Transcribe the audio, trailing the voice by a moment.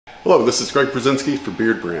Hello, this is Greg Brzezinski for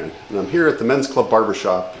Beardbrand, and I'm here at the Men's Club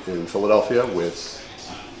Barbershop in Philadelphia with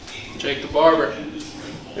Jake the Barber.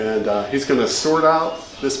 And he's going to sort out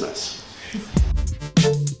this mess.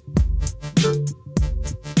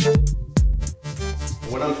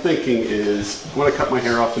 What I'm thinking is I want to cut my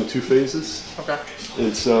hair off in 2 phases. Okay.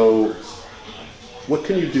 And so what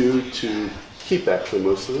can you do to keep actually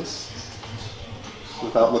most of this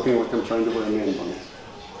without looking like I'm trying to wear a man bun?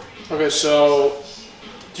 Okay, so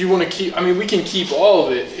do you want to keep, I mean, we can keep all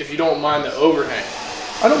of it if you don't mind the overhang.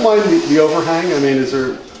 I don't mind the overhang. I mean, is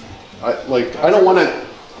there, I don't want it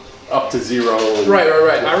up to 0. And, right.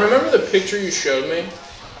 I remember the picture you showed me.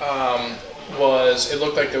 It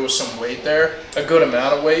looked like there was some weight there, a good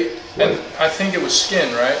amount of weight. And I think it was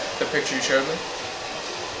skin, right? The picture you showed me?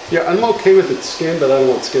 Yeah, I'm okay with it skin, but I don't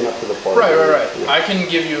want skin up to the part. Right. Yeah. I can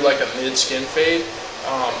give you like a mid-skin fade.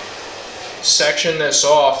 Section this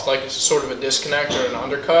off like it's sort of a disconnect or an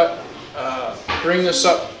undercut. Bring this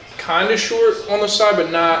up kind of short on the side, but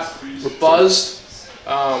not buzzed.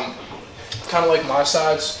 Kind of like my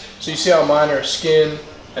sides. So you see how mine are skin,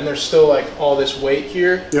 and there's still like all this weight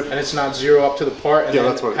here, and it's not 0 up to the part, and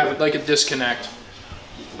then have it like a disconnect,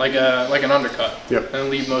 like an undercut, and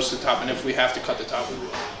leave most of the top. And if we have to cut the top, we will.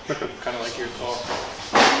 Kind of like your call.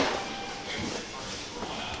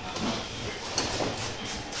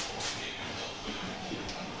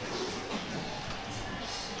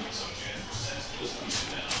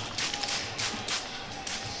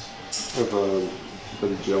 I have a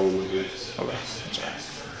bit of gel in my hair. Okay, that's all right.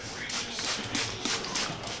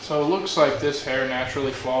 So it looks like this hair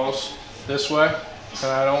naturally falls this way,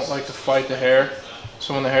 and I don't like to fight the hair.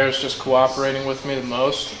 So when the hair is just cooperating with me the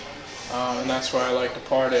most, and that's why I like to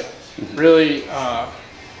part it. Really, I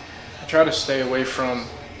try to stay away from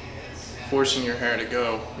forcing your hair to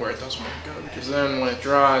go where it doesn't want to go, because then when it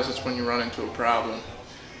dries, it's when you run into a problem.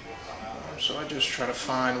 So I just try to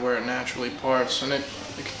find where it naturally parts, and it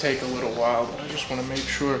can take a little while, but I just want to make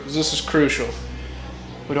sure, because this is crucial.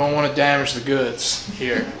 We don't want to damage the goods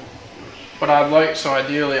here. But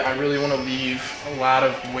ideally, I really want to leave a lot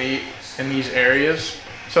of weight in these areas,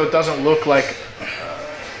 so it doesn't look like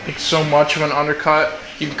so much of an undercut.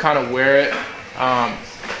 You can kind of wear it.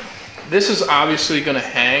 This is obviously going to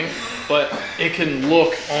hang, but it can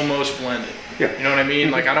look almost blended. Yeah. You know what I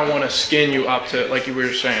mean? Like, I don't want to skin you up to, like you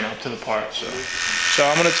were saying, up to the part. So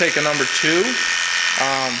I'm going to take a number 2,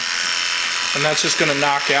 and that's just going to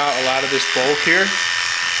knock out a lot of this bulk here.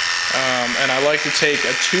 And I like to take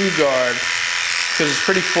a 2 guard because it's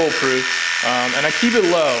pretty foolproof. And I keep it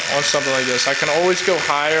low on something like this. I can always go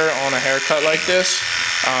higher on a haircut like this.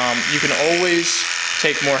 You can always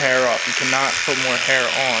take more hair off. You cannot put more hair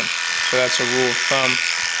on. So that's a rule of thumb.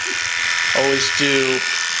 Always do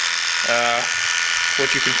what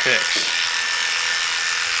you can fix.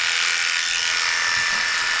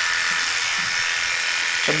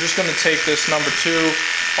 So I'm just going to take this number 2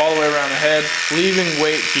 all the way around the head, leaving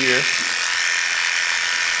weight here.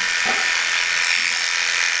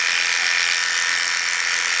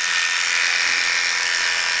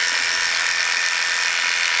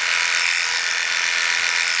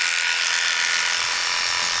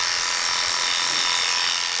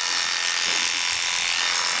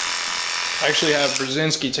 I actually have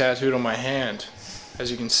Brzezinski tattooed on my hand, as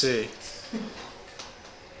you can see.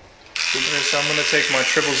 So I'm going to take my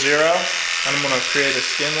 000, and I'm going to create a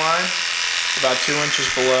skin line about 2 inches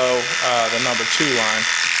below the number 2 line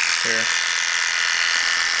here,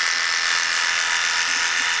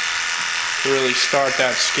 to really start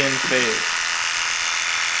that skin fade.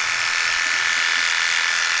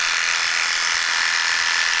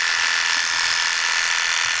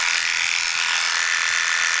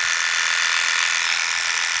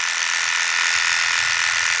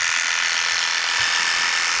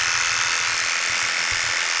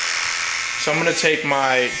 So I'm going to take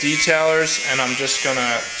my detailers, and I'm just going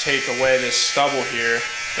to take away this stubble here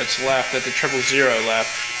that's left, that the 000 left.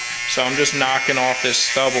 So I'm just knocking off this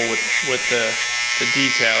stubble with the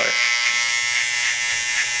detailer.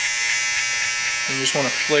 And you just want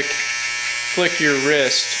to flick your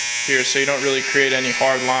wrist here so you don't really create any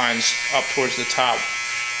hard lines up towards the top.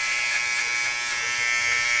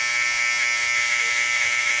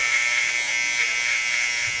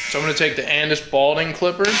 So I'm going to take the Andis balding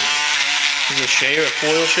clipper. A shaver, a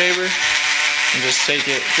foil shaver, and just take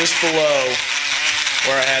it just below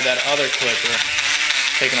where I had that other clipper,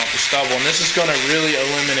 taking off the stubble. And this is going to really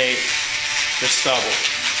eliminate the stubble,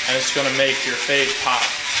 and it's going to make your fade pop.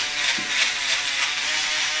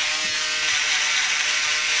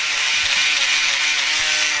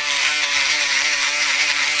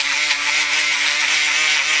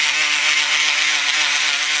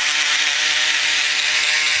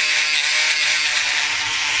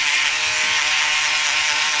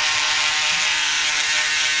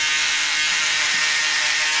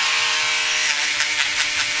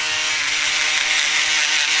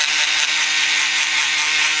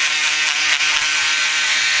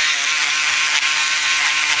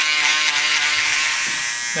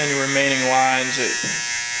 any remaining lines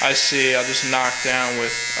that I see, I'll just knock down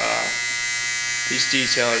with these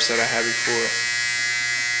detailers that I had before.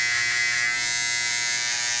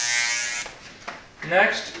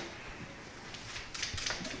 Next,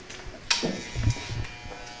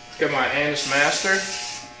 got my Annis Master.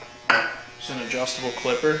 It's an adjustable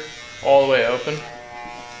clipper, all the way open,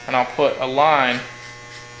 and I'll put a line.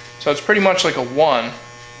 So it's pretty much like a 1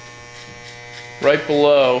 right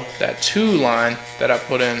below that 2 line that I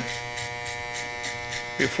put in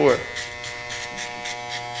before.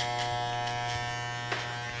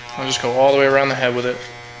 I'll just go all the way around the head with it,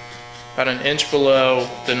 about an inch below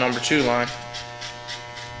the number 2 line.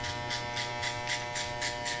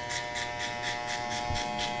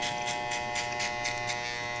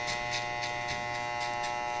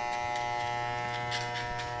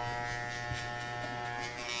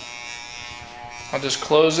 I'll just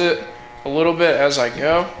close it a little bit as I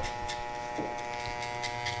go.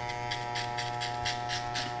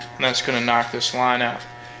 And that's going to knock this line out.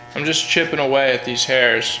 I'm just chipping away at these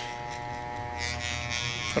hairs.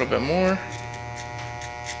 A little bit more.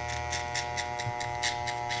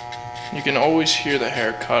 You can always hear the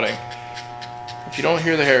hair cutting. If you don't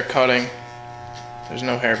hear the hair cutting, there's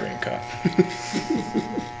no hair being cut.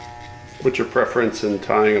 What's your preference in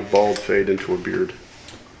tying a bald fade into a beard?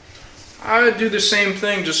 I do the same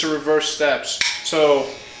thing, just the reverse steps. So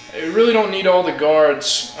you really don't need all the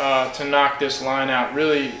guards to knock this line out.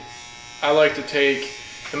 Really, I like to take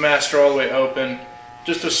the master all the way open,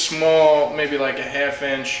 just a small, maybe like a 1/2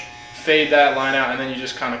 inch, fade that line out, and then you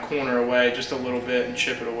just kind of corner away just a little bit and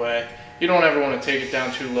chip it away. You don't ever want to take it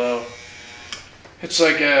down too low. It's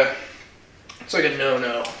like a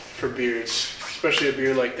no-no for beards, especially a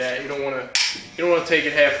beard like that. You don't want to take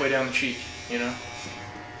it halfway down the cheek, you know.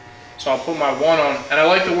 So I'll put my 1 on, and I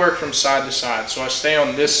like to work from side to side. So I stay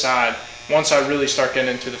on this side once I really start getting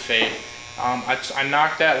into the fade. I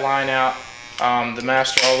knocked that line out, the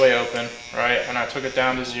master all the way open, right? And I took it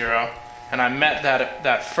down to 0. And I met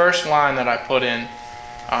that first line that I put in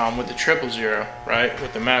with the 000, right?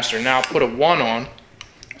 With the master. Now I'll put a 1 on,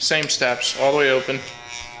 same steps, all the way open.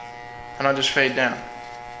 And I'll just fade down.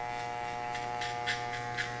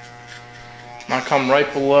 And I'll come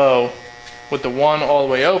right below with the 1 all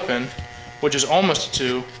the way open, which is almost a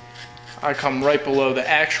 2, I come right below the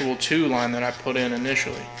actual 2 line that I put in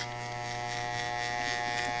initially.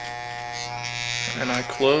 And I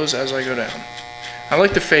close as I go down. I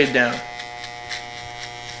like to fade down.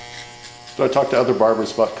 So I talked to other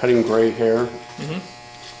barbers about cutting gray hair.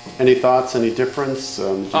 Any thoughts, any difference?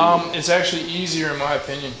 It's actually easier in my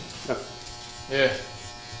opinion. Yeah.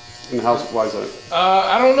 And why is that?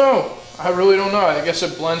 I don't know. I really don't know. I guess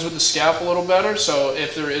it blends with the scalp a little better, so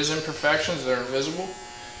if there is imperfections, they're invisible.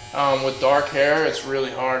 With dark hair, it's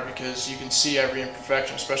really hard because you can see every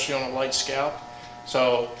imperfection, especially on a light scalp.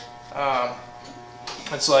 So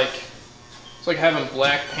it's like having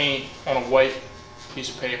black paint on a white piece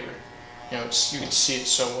of paper. You know, you can see it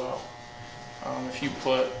so well. If you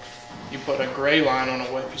put a gray line on a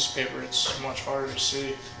white piece of paper, it's much harder to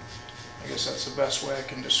see. I guess that's the best way I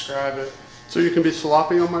can describe it. So you can be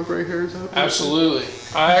sloppy on my gray hairs? Absolutely.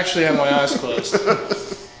 I actually have my eyes closed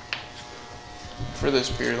for this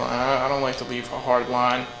beard line. I don't like to leave a hard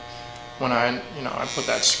line when I put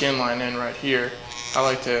that skin line in right here. I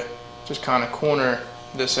like to just kind of corner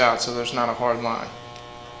this out so there's not a hard line.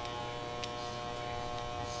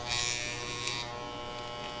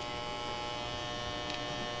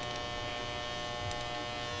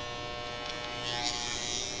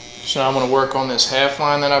 So now I'm going to work on this half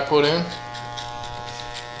line that I put in.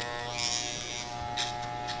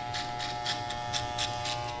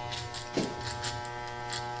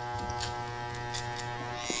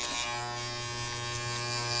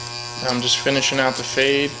 I'm just finishing out the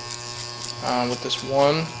fade with this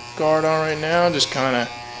 1 guard on right now, just kind of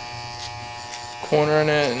cornering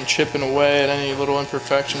it and chipping away at any little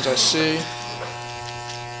imperfections I see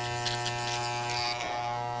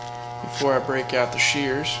before I break out the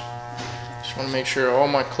shears. Just want to make sure all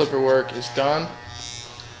my clipper work is done.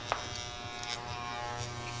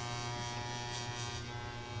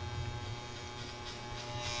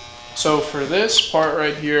 So for this part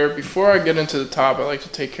right here, before I get into the top, I like to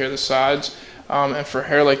take care of the sides. And for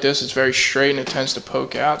hair like this, it's very straight and it tends to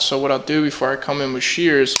poke out. So what I'll do before I come in with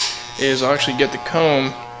shears is I'll actually get the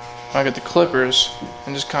comb, I'll get the clippers,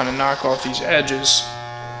 and just kind of knock off these edges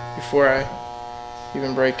before I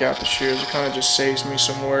even break out the shears. It kind of just saves me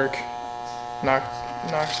some work,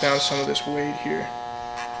 knocks down some of this weight here.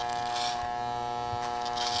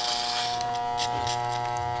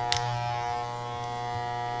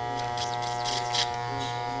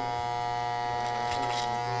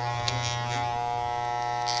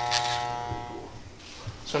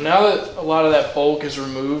 now that a lot of that bulk is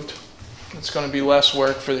removed, it's going to be less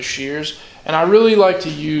work for the shears. And I really like to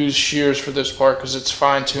use shears for this part because it's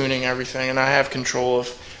fine tuning everything, and I have control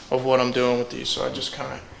of what I'm doing with these. So I just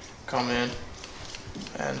kind of come in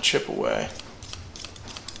and chip away.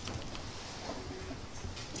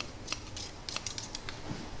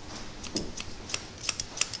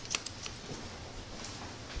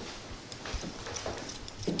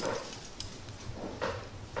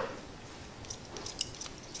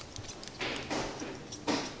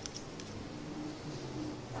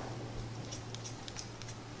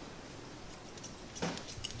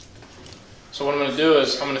 So what I'm going to do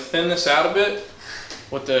is I'm going to thin this out a bit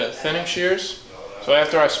with the thinning shears. So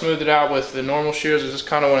after I smooth it out with the normal shears, I just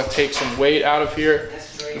kind of want to take some weight out of here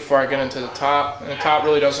before I get into the top. And the top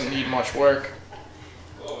really doesn't need much work.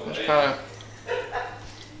 Just kind of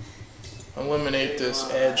eliminate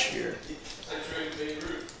this edge here.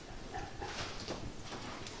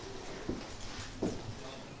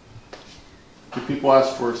 Do people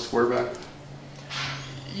ask for a square back?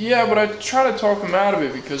 Yeah, but I try to talk them out of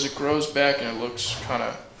it because it grows back and it looks kind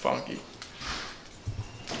of funky.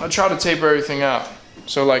 I try to taper everything out.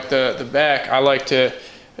 So like the back, I like to,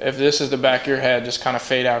 if this is the back of your head, just kind of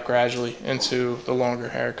fade out gradually into the longer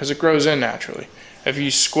hair because it grows in naturally. If you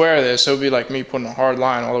square this, it would be like me putting a hard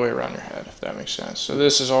line all the way around your head, if that makes sense. So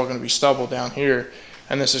this is all going to be stubble down here,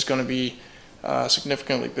 and this is going to be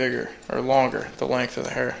significantly bigger or longer, the length of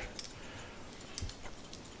the hair.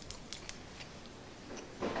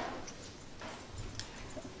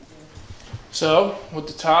 So with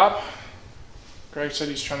the top, Greg said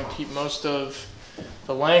he's trying to keep most of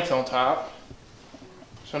the length on top.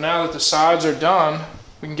 So now that the sides are done,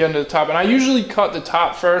 we can get into the top. And I usually cut the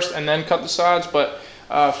top first and then cut the sides, but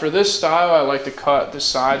for this style, I like to cut the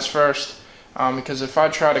sides first because if I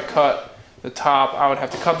try to cut the top, I would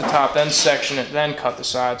have to cut the top, then section it, then cut the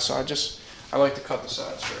sides. So I like to cut the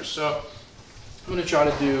sides first. So I'm gonna try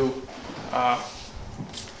to do not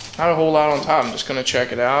a whole lot on top. I'm just gonna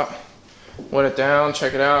check it out. Wet it down,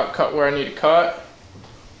 check it out, cut where I need to cut.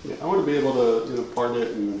 Yeah, I want to be able to part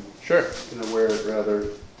it and sure, wear it rather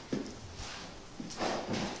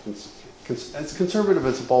as conservative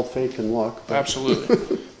as a bald fade can look. But.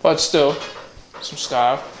 Absolutely, but still some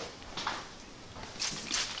style.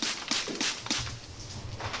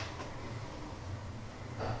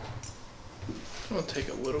 I'm gonna take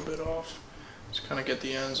a little bit off, just kind of get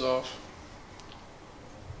the ends off.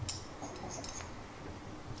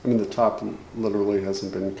 I mean, the top literally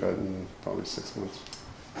hasn't been cut in probably 6 months.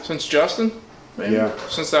 Since Justin, maybe? Yeah.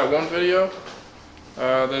 Since that one video?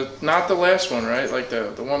 Not the last one, right? Like the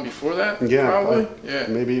one before that? Yeah. Probably? Yeah.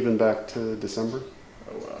 Maybe even back to December.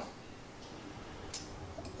 Oh, wow.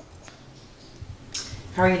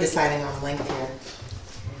 How are you deciding on length here?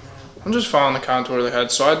 I'm just following the contour of the head.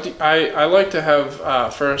 So I like to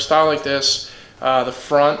have, for a style like this, the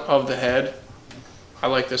front of the head, I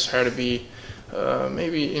like this hair to be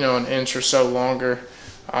maybe an inch or so longer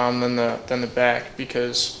than the back,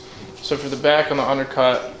 because so for the back on the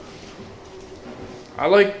undercut, I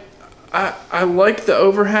like the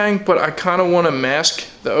overhang, but I kind of want to mask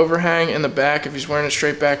the overhang in the back if he's wearing a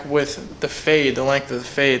straight back with the fade, the length of the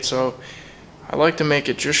fade. So I like to make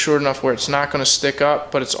it just short enough where it's not going to stick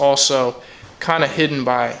up, but it's also kind of hidden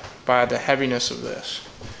by the heaviness of this.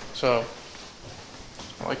 So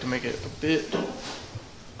I like to make it a bit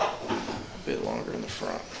longer in the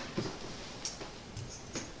front.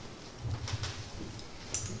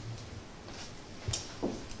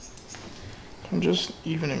 I'm just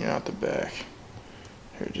evening out the back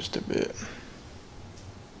here just a bit,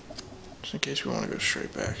 just in case we want to go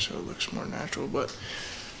straight back so it looks more natural, but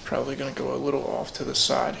probably going to go a little off to the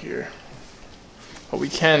side here, but we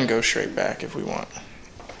can go straight back if we want.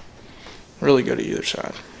 Really go to either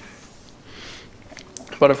side,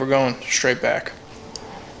 but if we're going straight back,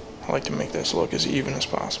 I like to make this look as even as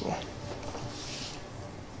possible.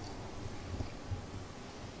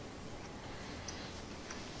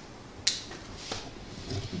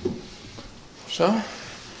 So,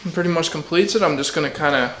 it pretty much completes it. I'm just going to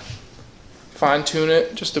kind of fine tune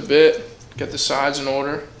it just a bit, get the sides in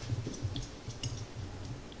order.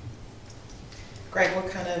 Greg, what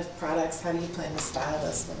kind of products, how do you plan to style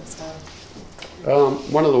this when it's done?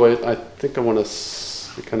 One of the ways, I think I want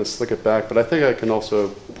to kind of slick it back, but I think I can also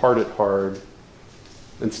part it hard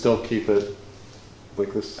and still keep it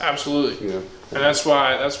like this. Absolutely. Yeah. And that's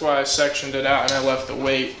why I sectioned it out and I left the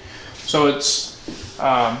weight. So it's,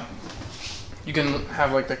 you can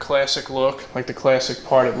have like the classic look, like the classic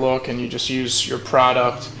parted look, and you just use your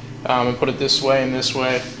product and put it this way and this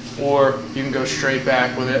way, or you can go straight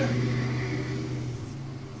back with it,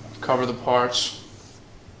 cover the parts.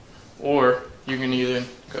 or you can either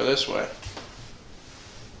go this way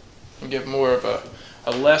and give more of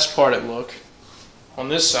a less parted look on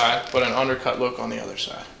this side, but an undercut look on the other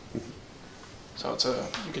side. So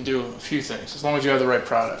you can do a few things as long as you have the right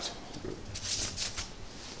product.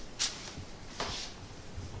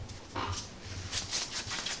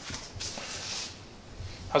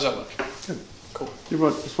 How's that look? Good. Cool. You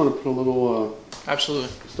just want to put a little Absolutely.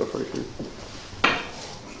 stuff right here.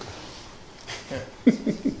 Yeah.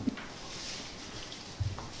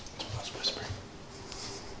 Let's whisper.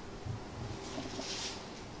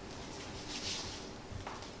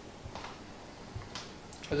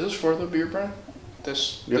 Is this for the Beardbrand?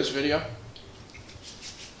 This video?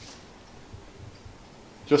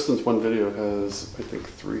 Justin's one video has, I think,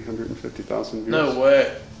 350,000 views. No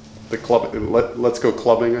way. The club, let's go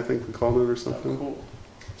clubbing, I think we called it, or something. Oh, cool.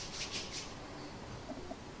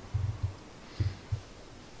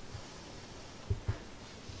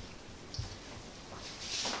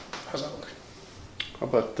 How's that look? How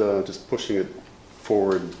about just pushing it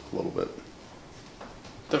forward a little bit?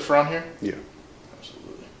 The front here? Yeah.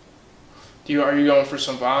 Absolutely. Are you going for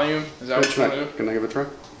some volume? Is that what you want to do? Can I give it a try?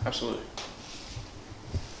 Absolutely.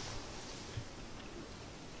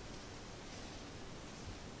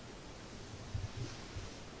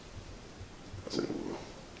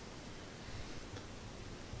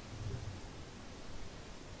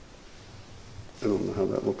 I don't know how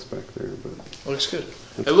that looks back there, but Looks good.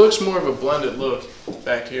 It looks more of a blended look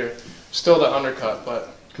back here. Still the undercut,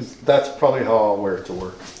 but because that's probably how I'll wear it to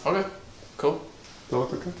work. okay, cool. That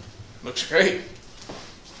look okay? Looks great.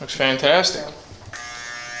 Looks fantastic.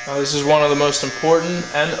 Now this is one of the most important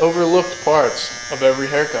and overlooked parts of every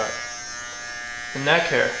haircut. The neck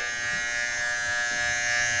hair.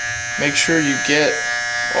 Make sure you get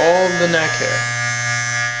all of the neck hair.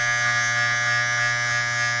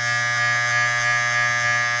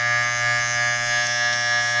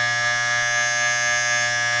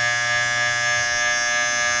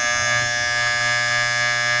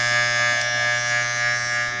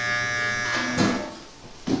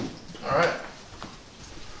 Alright.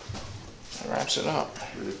 That wraps it up.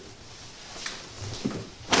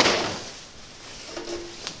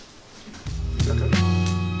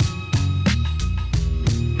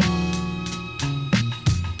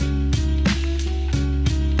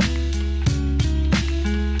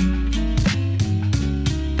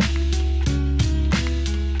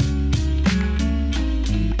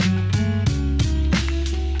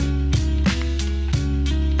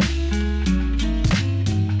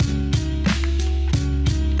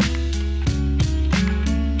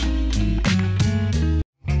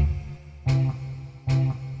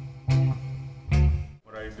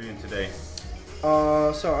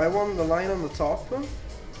 So I want the line on the top.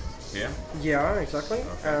 Yeah? Yeah, exactly.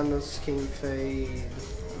 Okay. And the skin fade.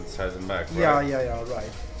 And sides and back, Yeah, right? yeah,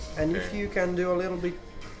 right. And if Okay. you can do a little bit.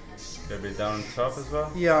 A bit down on top as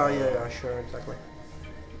well? Yeah, sure, exactly.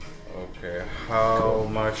 Okay, how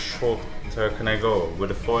much shorter can I go? With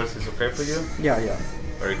the foils is okay for you? Yeah.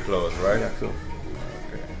 Very close, right? Yeah, cool.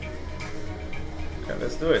 Okay. Okay,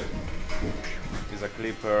 let's do it. It's a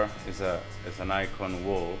clipper, it's an icon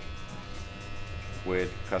wool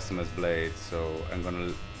with customized blades, so I'm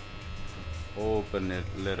gonna open it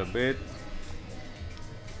a little bit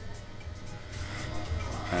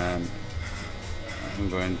and I'm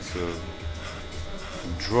going to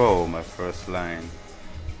draw my first line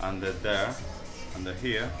under there, under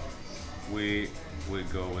here we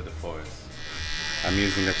go with the foils. I'm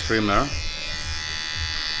using a trimmer.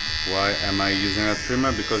 Why am I using a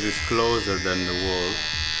trimmer? Because it's closer than the wool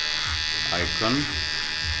icon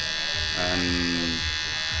and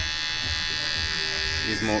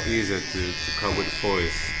it's more easier to cut with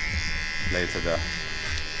foils later there.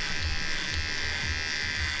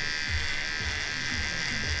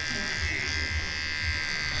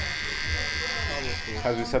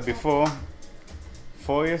 As we said before,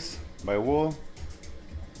 foils by wool,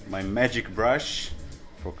 my magic brush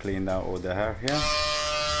for cleaning out all the hair here.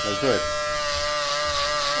 Let's do it.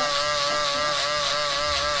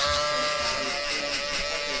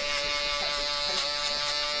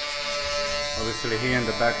 Obviously here in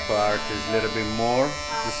the back part is a little bit more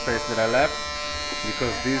the space that I left,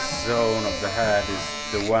 because this zone of the head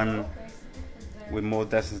is the one with more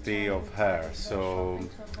density of hair, so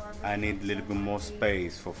I need a little bit more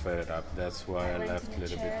space for fade up. That's why I left a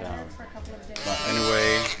little bit down. But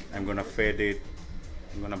anyway, I'm gonna fade it,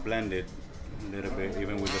 I'm gonna blend it a little bit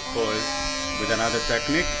even with the foils with another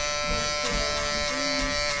technique.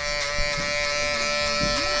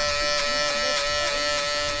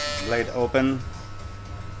 Blade open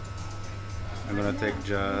I'm gonna take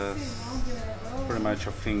just pretty much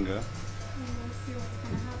a finger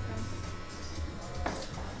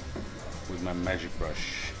with my magic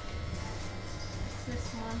brush.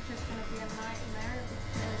 This month is going to be a nightmare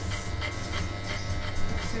because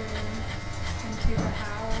into the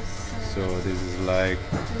house. So this is like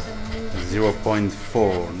To the movie.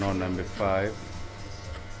 0.4, not number 5.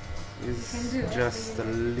 It's just a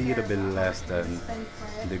little bit less than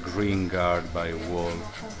the green guard by wall.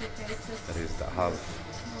 That is the half.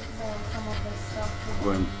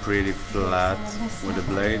 Going pretty flat with the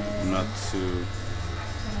blade, not too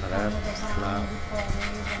flat.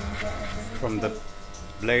 From the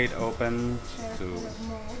blade open to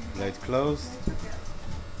blade closed,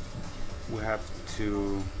 we have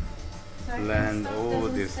to blend all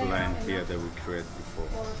this line here that we created before.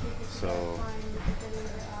 So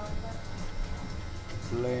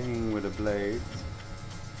playing with the blade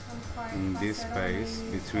in this space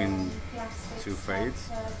between two fades.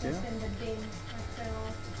 Yeah.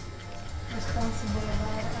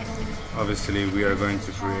 Obviously we are going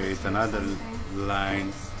to create another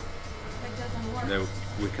line that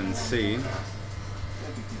we can see.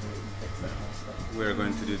 We are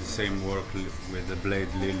going to do the same work with the blade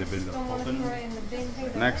a little bit open.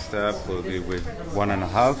 Next step will be with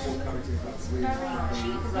 1.5,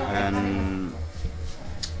 and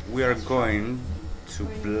we are going to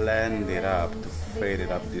blend it up, to fade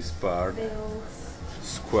it up this part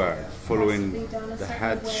square, following the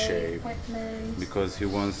head shape, because he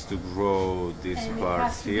wants to grow this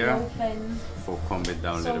part here for comb it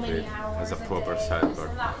down a little bit as a proper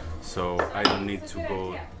sideburn. So I don't need to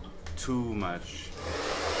go too much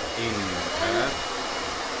in that.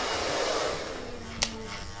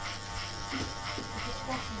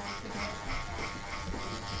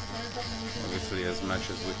 Obviously as much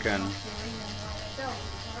as we can,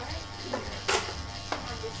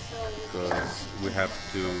 because we have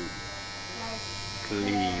to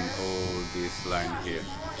clean all this line here.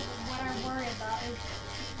 What I worry about is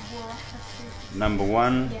bureaucracy. Number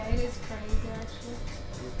 1, Yeah, it is crazy actually.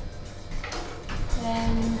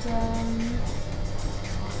 And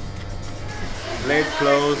blade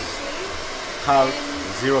close, half,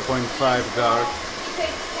 0.5 guard.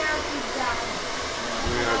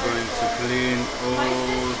 We are going to clean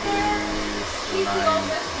all these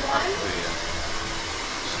lines up here.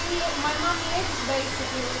 My mom lives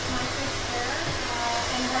basically with my sister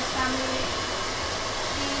and her family.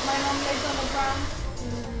 My mom lives on the ground.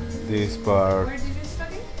 This part Where did you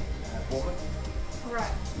study?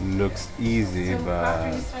 Right. looks easy, So after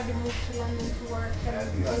but you started to move to London to work,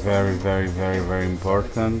 and it's very, very, very, very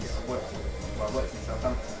important,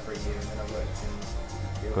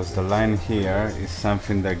 because the line here is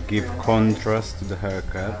something that gives contrast to the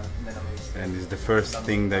haircut, and is the first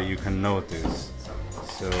thing that you can notice.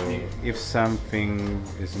 So if something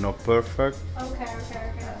is not perfect, okay.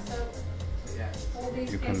 So all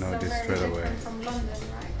these you can places are notice very straight away. different from London,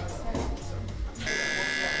 right?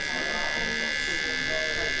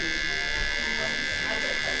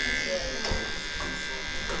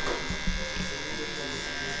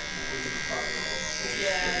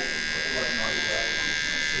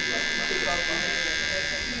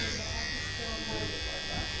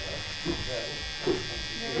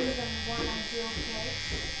 There isn't one ideal place.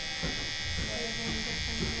 There isn't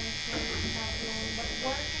different places traveling, but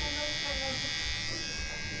working in those kind of,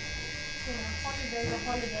 holidays are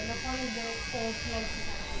holiday. The holiday all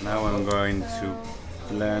places. Now I'm going to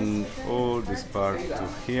blend all this part to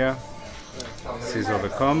here. Scissor the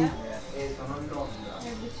comb.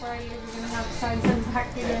 Before I leave, we're gonna have sides and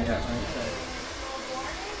back again.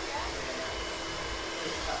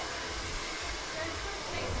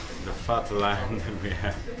 The fat line that we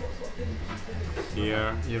have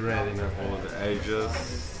here. You're ready now. All the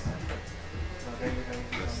edges.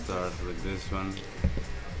 Let's start with this one.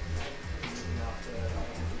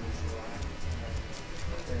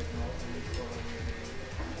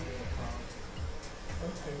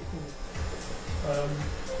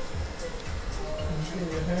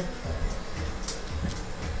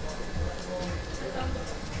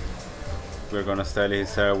 We're gonna style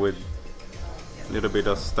his hair with a little bit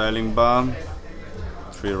of styling balm,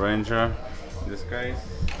 tree ranger, in this case.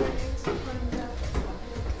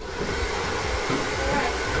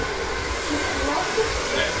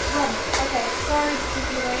 Okay, sorry to keep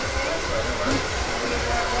you waiting. We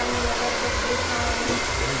were running a little bit behind.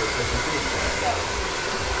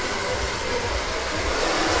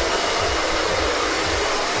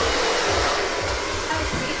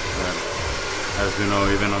 As you know,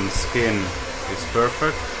 even on skin, it's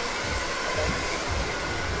perfect.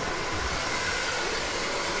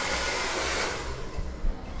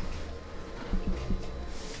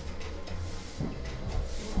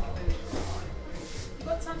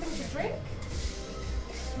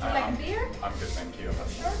 Would you like a beer? I'm good, thank you.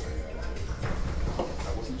 Sure.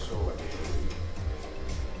 I wasn't sure whether you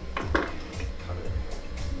had it.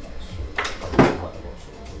 I'm not sure. Quite a lot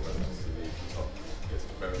short, whether just to leave the top. It's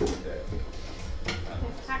very thick.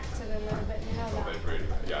 We've hacked it a little bit, you know But that. it's really,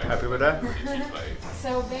 yeah, Happy with that?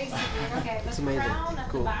 So basically, okay, the amazing. crown at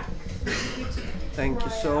Cool. the back. Thank you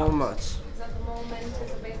so much. At the moment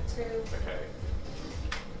is a bit too. Okay.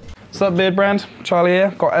 What's up, Beardbrand? Charlie here.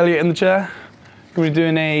 Got Elliot in the chair. We're gonna be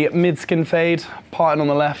doing a mid-skin fade, parting on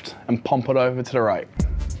the left and pompon over to the right.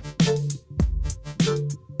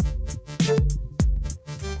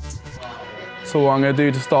 So what I'm gonna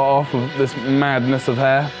do to start off with this madness of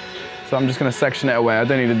hair, so I'm just gonna section it away. I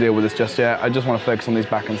don't need to deal with this just yet. I just wanna focus on these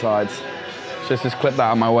back and sides. So just clip that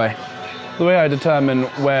out of my way. The way I determine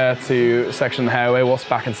where to section the hair away, what's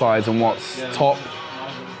back and sides and what's top,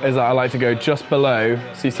 is that I like to go just below.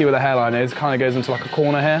 So you see where the hairline is, kind of goes into like a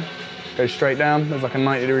corner here. Goes straight down, there's like a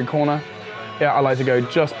 90-degree corner. Yeah, I like to go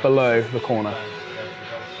just below the corner.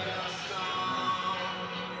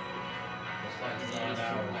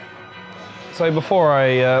 So before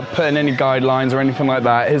I put in any guidelines or anything like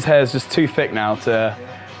that, his hair is just too thick now to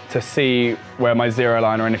see where my zero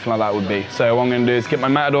line or anything like that would be. So what I'm going to do is get my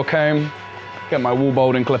Matador comb, get my wool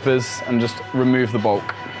bolding clippers and just remove the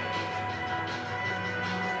bulk.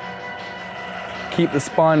 Keep the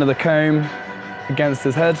spine of the comb against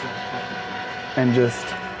his head and just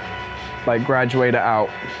like graduate it out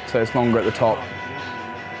so it's longer at the top.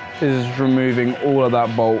 This is removing all of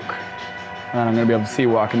that bulk and I'm going to be able to see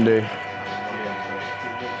what I can do.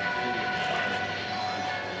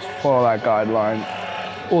 Just follow that guideline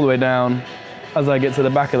all the way down. As I get to the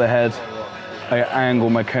back of the head, I angle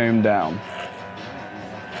my comb down.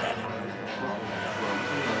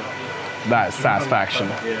 That's satisfaction.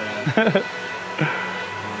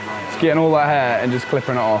 Just getting all that hair and just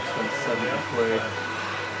clipping it off.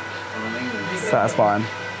 Satisfying.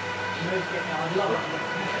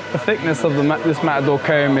 The thickness of this Matador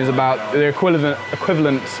comb is about the equivalent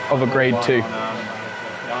of a grade 2. I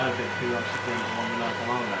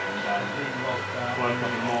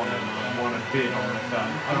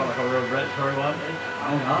got like a real retro one.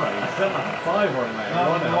 Oh no, I spent like a £5 on it, mate.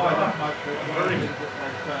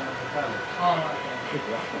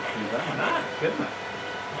 Good, mate.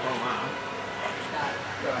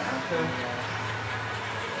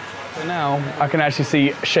 So now I can actually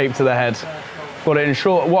see shape to the head. Got it in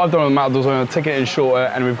short. What I've done with the Matador is I'm going to take it in shorter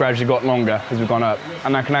and we've gradually got longer as we've gone up.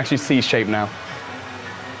 And I can actually see shape now.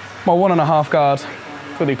 My 1.5 guard,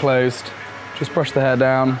 fully closed. Just brush the hair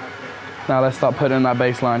down. Now let's start putting in that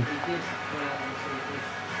baseline.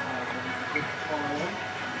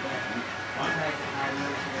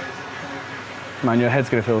 Man, your head's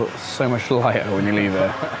gonna feel so much lighter when you leave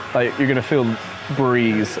it. Like, you're gonna feel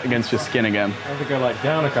breeze against your skin again. I have to go like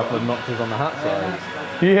down a couple of notches on the hat side.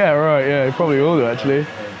 Yeah, right, yeah, you probably will do actually.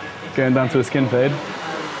 Going down to a skin fade.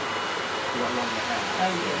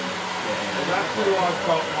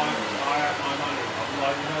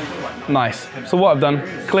 Nice. So what I've done,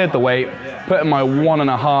 cleared the weight, put in my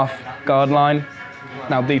 1.5 guard line.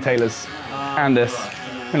 Now detailers and this.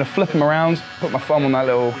 I'm gonna flip them around, put my thumb on that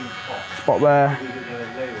little spot there.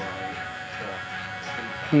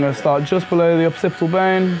 I'm gonna start just below the occipital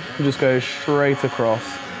bone and just go straight across.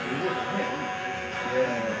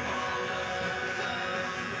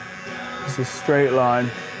 Just a straight line.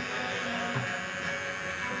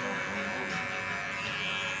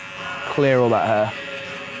 Clear all that hair.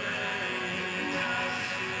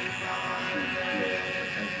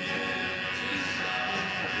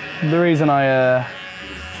 The reason I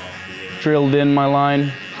drilled in my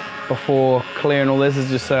line before clearing all this is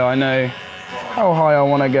just so I know how high I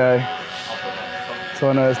want to go.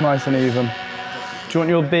 So I know it's nice and even. Do you want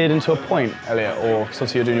your beard into a point, Elliot? Or so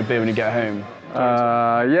you're doing your beard when you get home?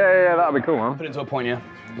 Yeah, that'd be cool, man. Put it into a point, yeah?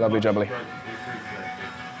 Lovely jubbly.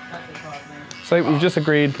 So we've just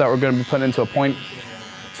agreed that we're going to be putting it into a point.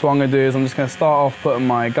 So what I'm going to do is I'm just going to start off putting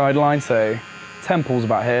my guideline, so temple's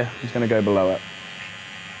about here. I'm just going to go below it.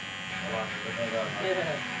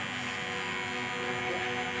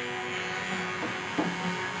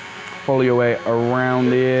 Follow your way around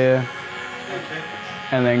the ear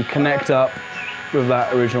and then connect up with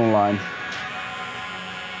that original line.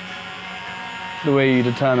 The way you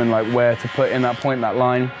determine like where to put in that point, that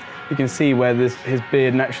line, you can see where his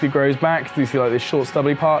beard naturally grows back. Do you see like these short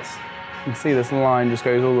stubbly parts? You can see this line just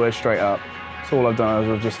goes all the way straight up. So all I've done is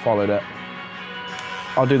I've just followed it.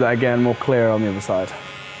 I'll do that again more clear on the other side.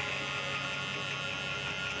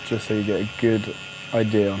 Just so you get a good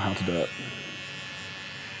idea on how to do it.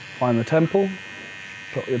 Find the temple,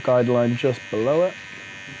 put your guideline just below it.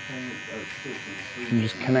 And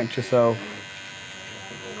just connect yourself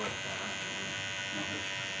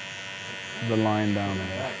to the line down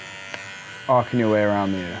here. Arcing your way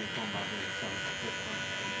around the ear.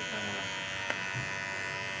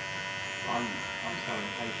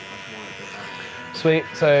 Sweet,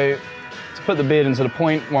 so to put the beard into the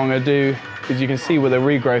point, what I'm going to do is you can see where the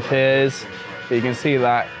regrowth here is, but you can see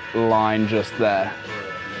that line just there.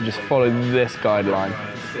 You just follow this guideline.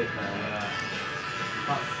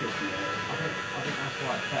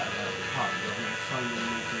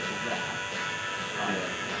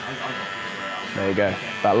 There you go.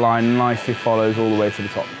 That line nicely follows all the way to the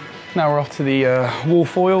top. Now we're off to the wall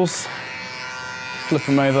foils. Flip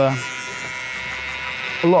them over.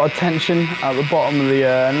 A lot of tension at the bottom of the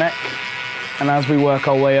neck. And as we work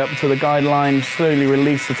our way up to the guideline, slowly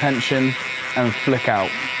release the tension and flick out.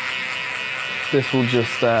 This will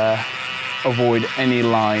just avoid any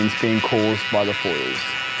lines being caused by the foils.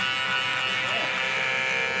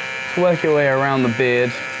 So work your way around the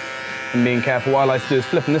beard and being careful. What I like to do is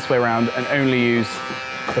flip them this way around and only use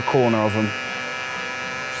the corner of them.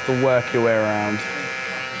 Just to work your way around.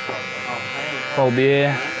 Hold the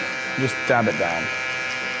ear, just dab it down.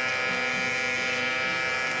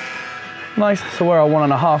 Nice, so where our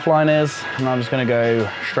 1.5 line is, and I'm just gonna go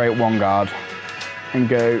straight one guard and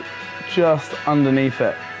go just underneath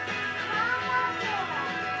it.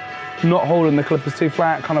 Not holding the clippers too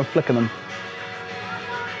flat, kind of flicking them.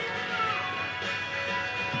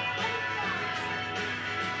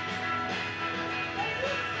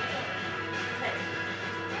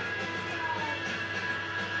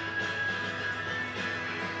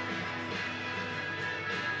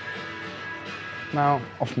 Now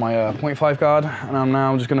off my 0.5 guard, and I'm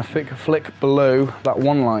now just going to flick below that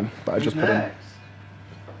one line that I just put in.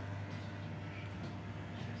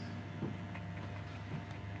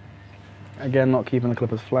 Again, not keeping the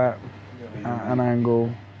clippers flat, at an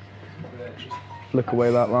angle, just flick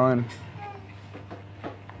away that line.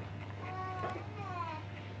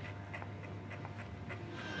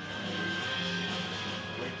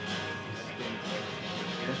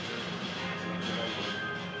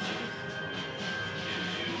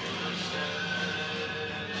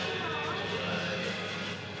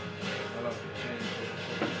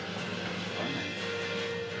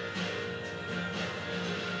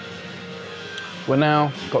 We're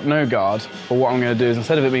now got no guard, but what I'm going to do is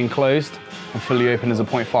instead of it being closed and fully open as a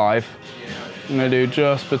 0.5, I'm going to do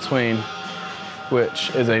just between, which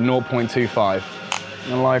is a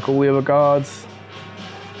 0.25. And like all the other guards,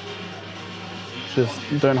 just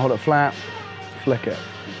don't hold it flat, flick it.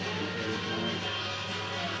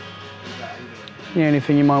 The only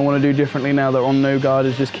thing you might want to do differently now that we're on no guard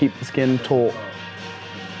is just keep the skin taut.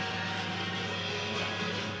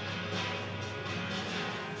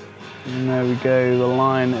 And there we go, the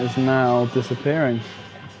line is now disappearing.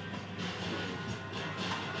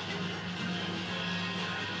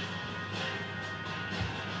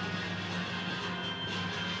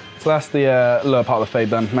 So that's the lower part of the fade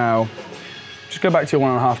done. Now, just go back to your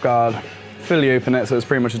 1.5 guard, fully open it so it's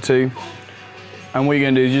pretty much a 2. And what you're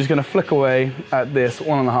going to do is you're just going to flick away at this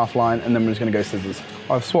 1.5 line, and then we're just going to go scissors.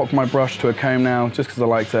 I've swapped my brush to a comb now, just because I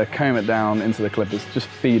like to comb it down into the clippers, just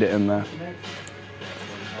feed it in there.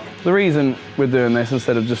 The reason we're doing this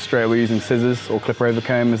instead of just straight away using scissors or clipper over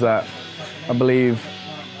comb is that I believe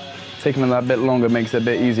taking them that bit longer makes it a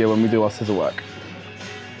bit easier when we do our scissor work.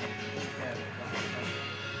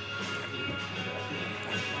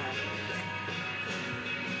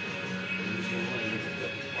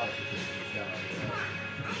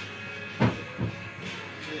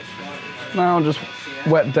 Now I'll just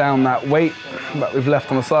wet down that weight that we've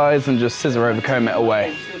left on the sides and just scissor over comb it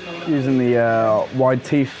away. Using the wide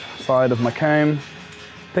teeth side of my comb,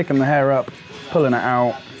 picking the hair up, pulling it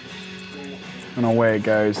out, and away it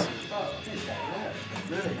goes.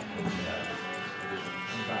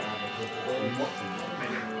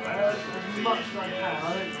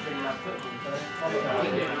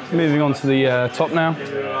 Moving on to the top now.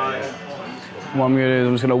 What I'm going to do is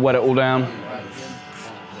I'm just going to wet it all down.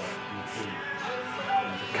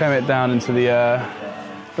 Comb it down into the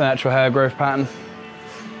natural hair growth pattern.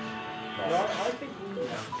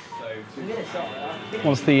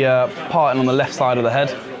 Wants the parting on the left side of the head,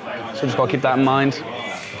 so just got to keep that in mind.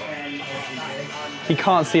 He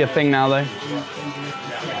can't see a thing now though.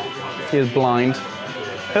 He is blind.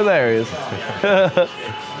 Oh, there he is. So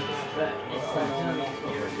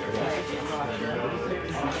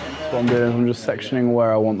what I'm doing is I'm just sectioning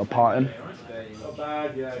where I want the parting.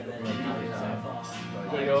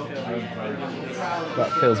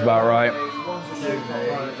 That feels about right.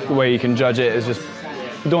 The way you can judge it is just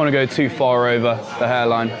You don't want to go too far over the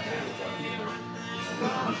hairline.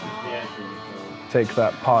 Take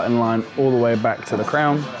that parting line all the way back to the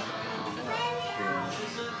crown.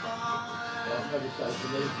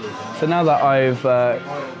 So now that I've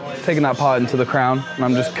taken that part into the crown, and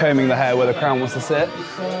I'm just combing the hair where the crown wants to sit,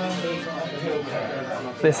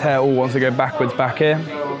 this hair all wants to go backwards back here.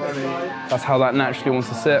 That's how that naturally wants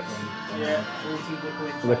to sit,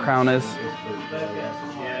 where the crown is.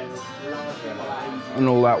 And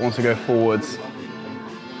all that wants to go forwards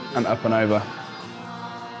and up and over.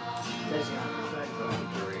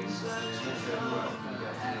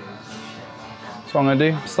 So what I'm going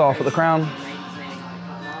to do, start off at the crown,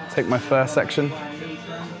 take my first section,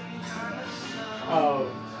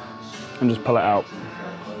 and just pull it out.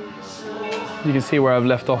 You can see where I've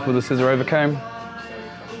left off with the scissor over comb.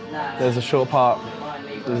 There's a short part,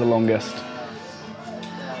 there's the longest.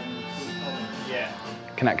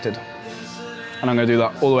 Connected. And I'm going to do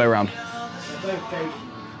that all the way around.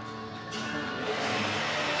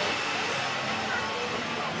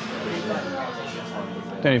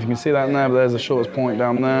 Don't know if you can see that in there, but there's the shortest point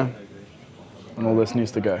down there. And all this needs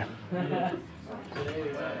to go.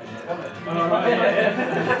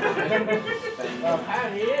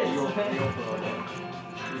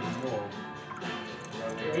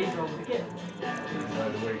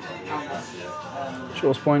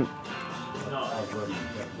 Shortest point.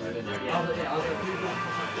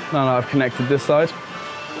 Now I've connected this side,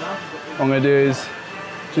 what I'm going to do is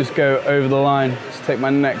just go over the line, just take my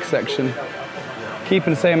next section,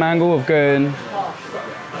 keeping the same angle of going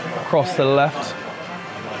across to the left.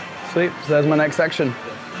 Sweet, so there's my next section.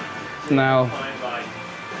 Now,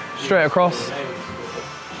 straight across,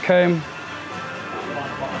 comb,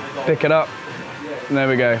 pick it up, and there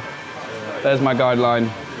we go. There's my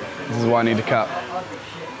guideline. This is what I need to cut.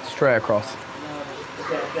 Straight across.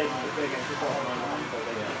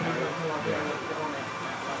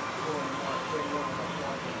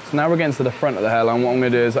 So now we're getting to the front of the hairline. What I'm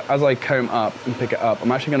going to do is, as I comb up and pick it up,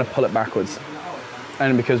 I'm actually going to pull it backwards.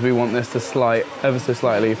 Only because we want this to slide ever so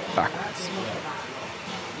slightly backwards.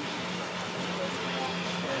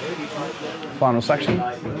 Final section.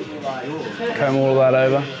 Comb all of that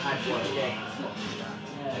over.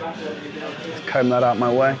 Just comb that out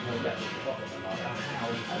my way.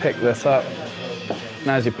 Pick this up. And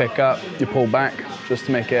as you pick up, you pull back just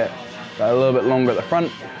to make it a little bit longer at the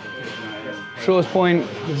front. Shortest point,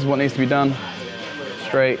 this is what needs to be done.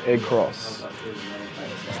 Straight across.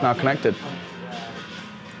 It's now connected.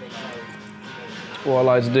 What I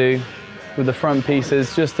like to do with the front piece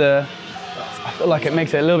is just I feel like it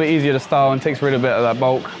makes it a little bit easier to style and takes rid of a bit of that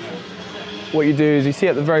bulk. What you do is you see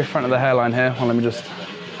at the very front of the hairline here, well, let me just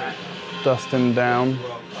dust him down.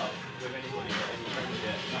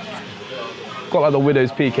 Got like the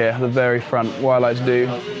widow's peak here at the very front. What I like to do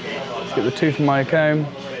is get the tooth of my comb,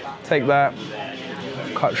 take that,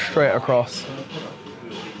 cut straight across,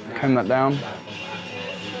 comb that down.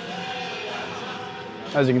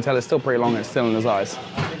 As you can tell, it's still pretty long, it's still in his eyes.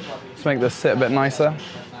 Let's make this sit a bit nicer.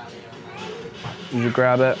 You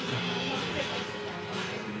grab it,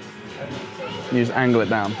 you just angle it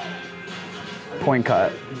down, point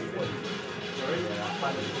cut it.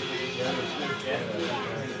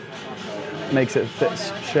 Makes it fit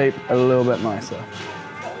shape a little bit nicer.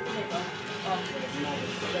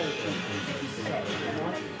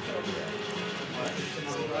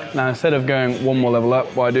 Now instead of going one more level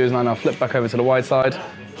up, what I do is now flip back over to the wide side,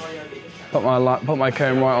 put my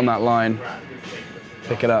comb right on that line,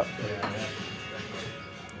 pick it up,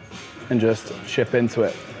 and just chip into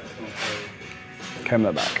it. Comb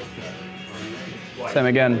that back. Same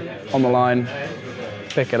again, on the line,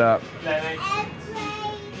 pick it up,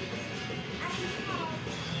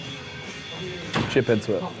 chip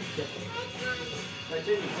into it.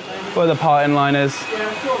 Where the parting line is,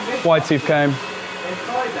 wide tooth comb,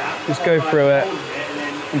 just go through it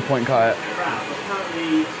and point cut it.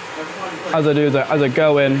 As I do is as I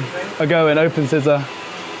go in, open scissor,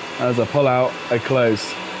 and as I pull out, I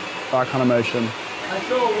close. That kind of motion. I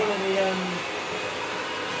saw one of the,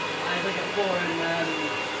 I think a foreign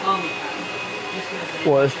army camp.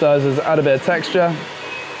 What this does is add a bit of texture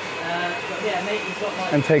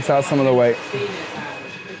and takes out some of the weight.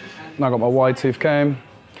 Now I've got my wide tooth comb,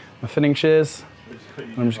 my thinning shears,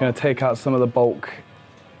 and I'm just going to take out some of the bulk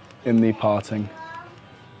in the parting.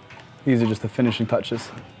 These are just the finishing touches.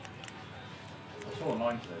 I saw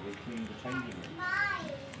mine today, we cleaned the changing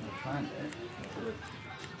room.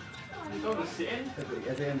 It's all the sitting.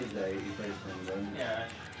 At the end of the day, you basically them. Yeah.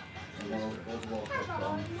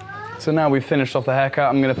 So now we've finished off the haircut,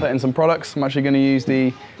 I'm going to put in some products. I'm actually going to use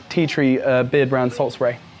the Tea Tree Beardbrand Salt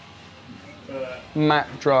Spray. matte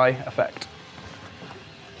dry effect.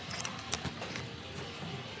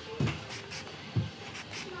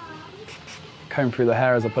 Comb through the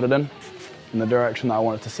hair as I put it in the direction that I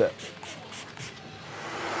want it to sit.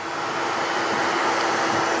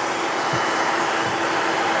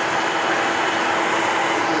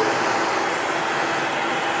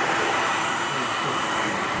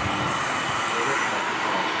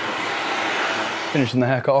 Finishing the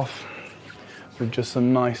haircut off with just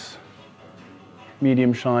some nice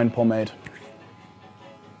medium shine pomade.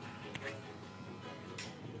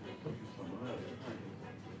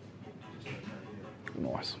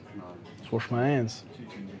 Nice. Let's wash my hands.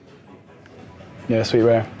 Yeah, sweet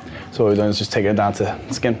rare. So what we've done is just take it down to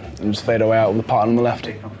skin and just fade away out with the part on the left.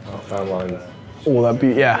 Tan lines. All that,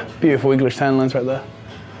 yeah, beautiful English tan lines right there.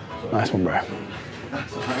 Nice one, bro.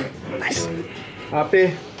 Nice.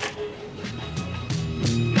 Happy?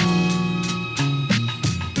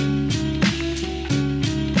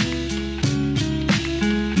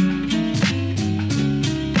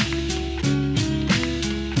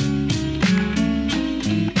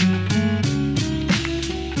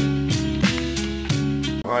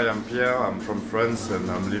 Hi, I'm Pierre, I'm from France and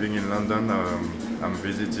I'm living in London. I'm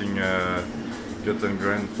visiting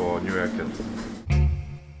Beardbrand for a new haircut.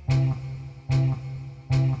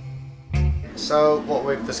 So what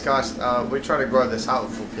we've discussed, we try to grow this out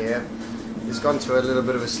for Pierre. He's gone to a little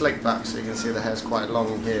bit of a slick back, so you can see the hair's quite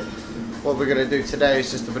long here. What we're going to do today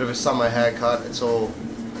is just a bit of a summer haircut. It's all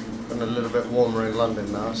gotten a little bit warmer in London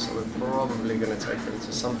now, so we're probably going to take him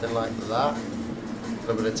to something like that. A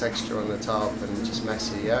little bit of texture on the top and just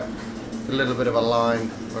messy, yeah? A little bit of a line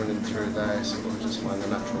running through there, so we'll just find the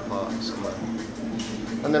natural part somewhere.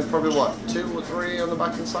 And then probably what, 2 or 3 on the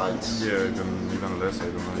back and sides? Yeah, even less, I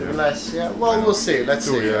don't know. Even less, yeah? Well, we'll see, let's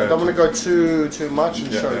see. Yeah. I don't want to go too much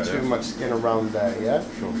and show too much skin around there, yeah?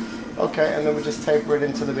 Sure. Okay, and then we just taper it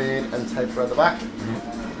into the beard and taper at the back.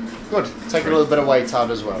 Good, take a little bit of weight out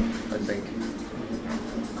as well, I think.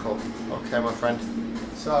 Cool, okay my friend.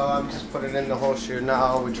 So I'm just putting in the horseshoe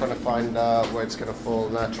now. We're trying to find where it's going to fall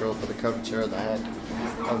natural for the curvature of the head.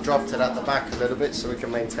 I've dropped it at the back a little bit so we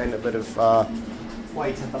can maintain a bit of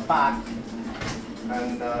weight at the back.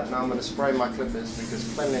 And now I'm going to spray my clippers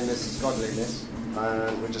because cleanliness is godliness.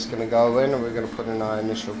 And we're just going to go in and we're going to put in our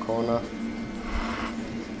initial corner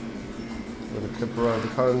with a clipper over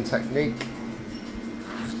comb technique.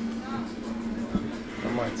 I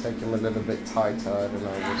might take him a little bit tighter, I don't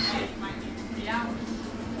know, we'll see.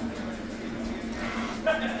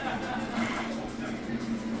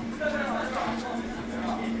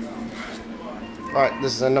 Right,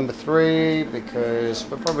 this is a number 3 because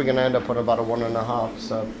we're probably going to end up on about a 1.5,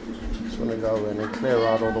 so just want to go in and clear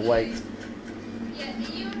out all the weight.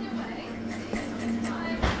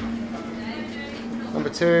 Number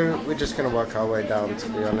 2, we're just going to work our way down, to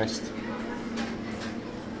be honest.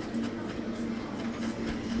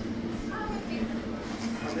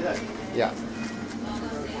 Yeah.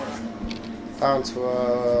 Down to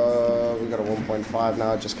we got a 1.5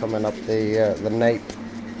 now, just coming up the nape.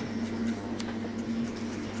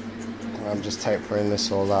 I'm just tapering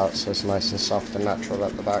this all out so it's nice and soft and natural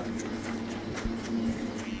at the back.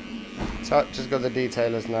 So just got the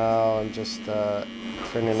detailers now. I'm just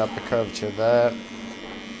cleaning up the curvature there.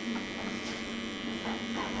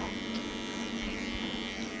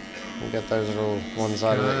 And get those little ones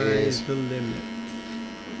out of the ears. The limit.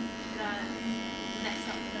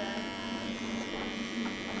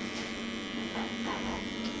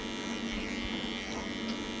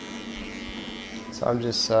 So I'm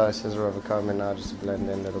just scissor over combing now just to blend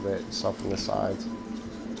in a little bit, soften the sides.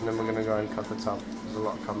 And then we're going to go and cut the top. There's a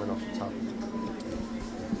lot coming off the top.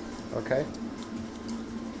 Okay?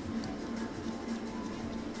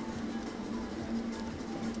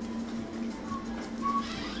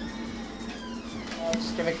 I'm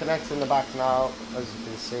just going to connect in the back now. As you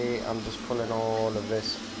can see, I'm just pulling all of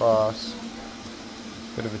this across.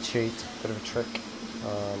 Bit of a cheat, bit of a trick.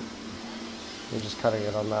 You're just cutting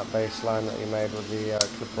it on that baseline that you made with the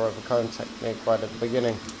clipper over comb technique right at the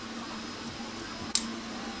beginning.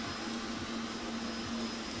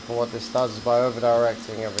 And what this does is by over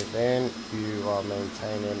directing everything, you are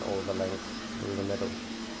maintaining all the length through the middle.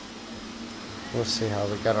 We'll see how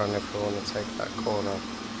we get on if we want to take that corner,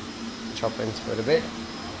 chop into it a bit.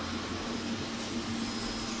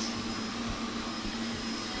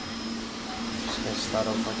 Just going to start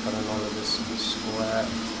off by cutting all of this square.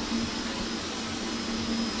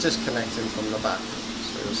 Just connecting from the back,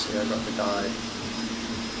 so you'll see I got the guide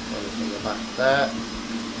running from the back there.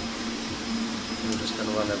 I'm just going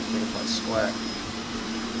to run everything quite square.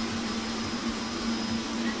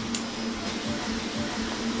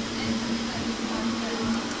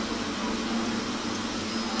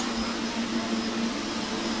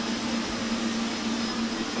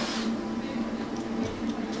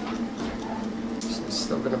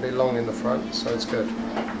 still going to be long in the front, so it's good.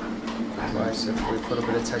 Nice if we put a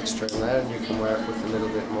bit of texture in there, and you can wear it with a little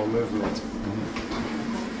bit more movement.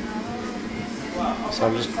 So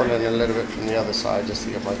I'm just pulling a little bit from the other side just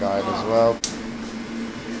to get my guide as well.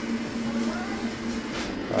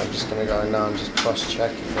 I'm just going to go in now and just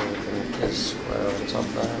cross-check if everything is square on top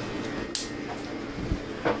there.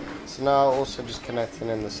 So now also just connecting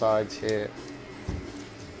in the sides here.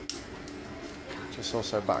 Just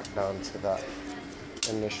also back down to that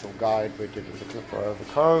initial guide we did with the clipper over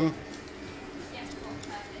comb.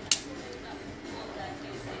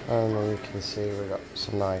 And then you can see we've got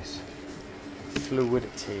some nice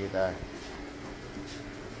fluidity there.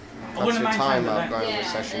 That's your time out going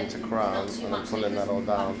recession to crown, and I'm pulling that all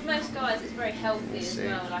down. For most guys, it's very healthy as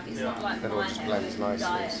well. Like it's not like it all just blends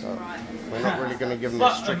nicely. So we're not really going to give them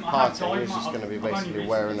a strict parting. It's just going to be basically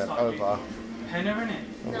wearing it over. And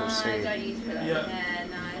we'll see.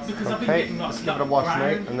 Okay, let's give it a wash,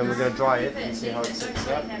 mate, and then we're going to dry it and see how it sits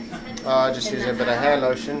up. Just using a bit of hair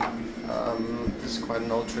lotion. This is quite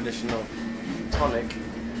an old traditional tonic.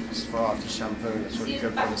 Just for after shampoo, and it's really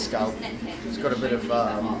good for the scalp. It's got a bit of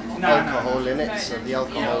alcohol in it, so the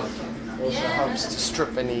alcohol also helps to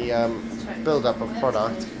strip any build-up of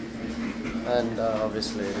product. And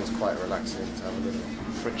obviously it is quite relaxing to have a little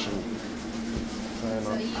friction. So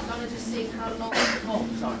you kind of just see how long.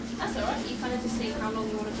 That's alright. You kind of just see how long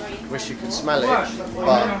you want to dry your hair. Wish you could smell it,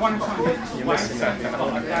 but you're missing it.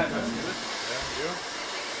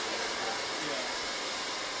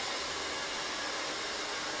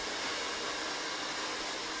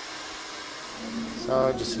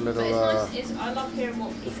 So just a little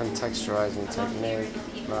different texturizing technique.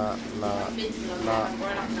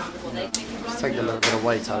 Just take a little bit of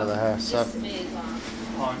weight out of the hair. So.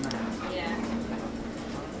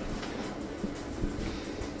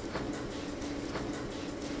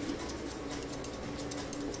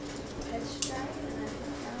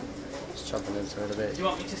 Just chopping into it a bit. Do you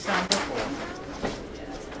want me to stand up or?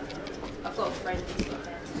 I've got a friend who's got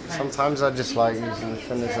hair. Sometimes I just like using the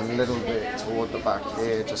thinners a little bit toward the back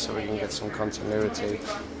here, just so we can get some continuity.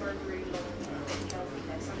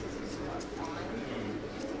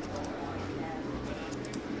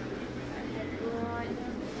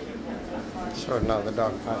 Sorting out the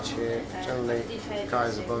dark patch here. Generally,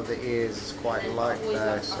 guys above the ears is quite light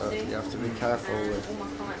there, so you have to be careful with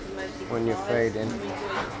when you're fading,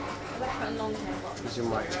 because you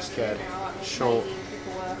might just get short.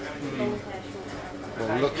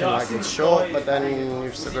 Looking like it's short, but then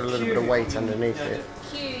you've still got a little bit of weight underneath it.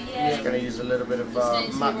 I'm just going to use a little bit of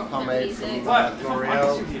matte pomade from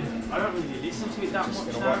L'Oreal. I don't really listen to it that much. Just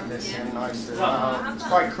going to work this in nicely. It's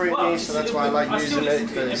quite creamy, so that's why I like using it,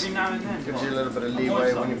 because it gives you a little bit of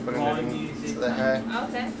leeway when you're putting it into the hair.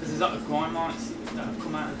 Okay. There's a lot of grime lights that have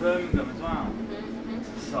come out of Birmingham as well.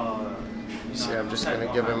 So, you see, I'm just going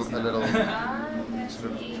to give him a little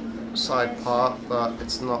sort of side part, but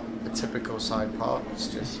it's not a typical side part, it's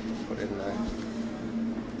just put in there.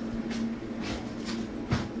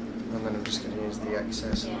 And then I'm just going to use the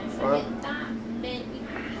excess in the front.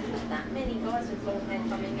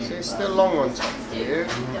 See, it's still long on top for you,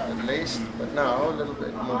 at least, but now a little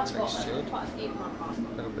bit more textured, a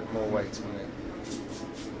little bit more weight on it.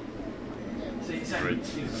 So you're saying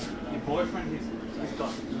your boyfriend, he's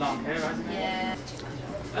got long hair, hasn't he? Yeah.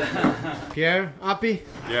 Pierre, happy?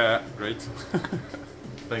 Yeah, great.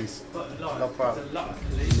 Thanks. No problem.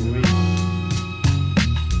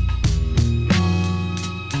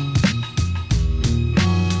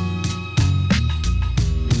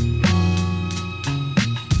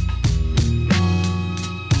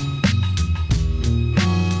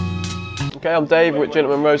 Okay, I'm Dave, we're at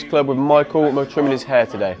Gentleman Rose Club with Michael, and we're trimming his hair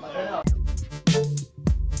today.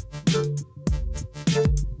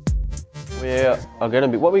 We are going to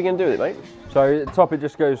be, what are we going to do with it, mate? So at the top it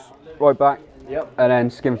just goes right back, and then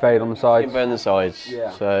skin fade on the sides. Skin fade on the sides. Yeah.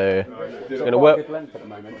 So we're going to work. Length at the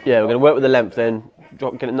moment. Yeah, we're going to work with the length then.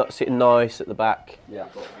 Get it sitting nice at the back. Yeah.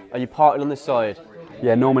 Are you parting on this side?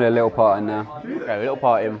 Yeah, normally a little part in there. Okay, a little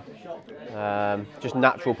parting. Just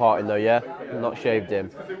natural parting though, yeah? Not shaved in.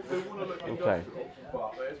 Okay.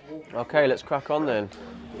 Okay, let's crack on then.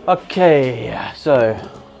 Okay, so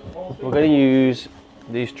we're going to use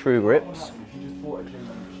these true grips.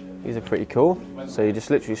 These are pretty cool. So you just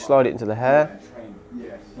literally slide it into the hair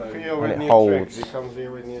and it holds.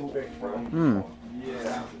 And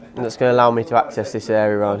that's going to allow me to access this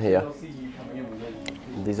area around here.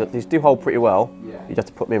 These do hold pretty well. You have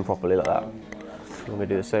to put them in properly like that. I'm going to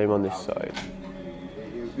do the same on this side.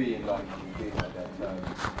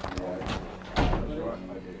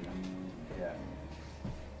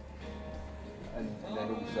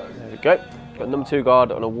 There we go. Got number 2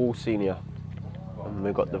 guard on a wall senior, and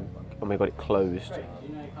we got it closed.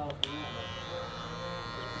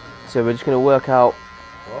 So we're just going to work out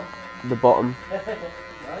the bottom.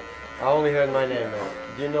 I only heard my name, mate.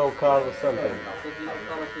 Do you know Carl or something?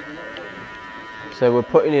 So we're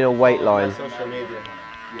putting in a weight line Social media.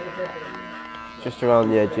 just around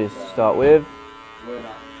the edges to start with,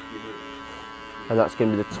 and that's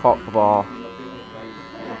going to be the top of our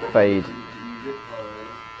fade.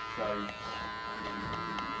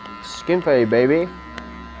 Skin fade, baby.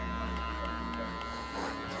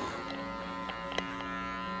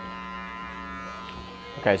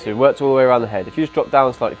 Okay, so we worked all the way around the head. If you just drop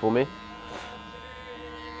down slightly for me,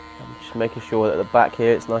 I'm just making sure that at the back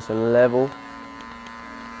here it's nice and level.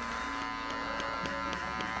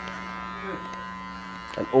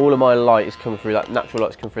 And all of my light is coming through that, natural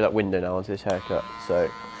light's coming through that window now onto this haircut. So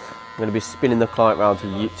I'm going to be spinning the client round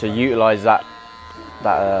to utilise that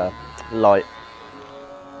light.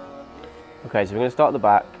 Okay, so we're going to start at the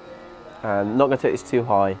back, and not going to take this too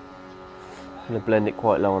high. I'm going to blend it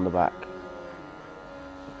quite low on the back.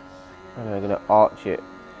 And we're going to arch it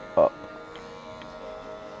up.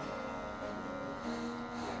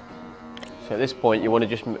 So at this point you want to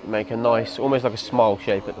just make a nice, almost like a smile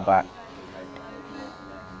shape at the back.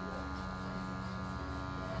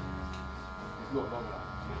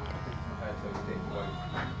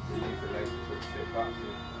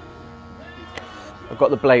 I've got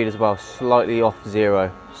the blade as well slightly off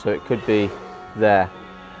 0, so it could be there,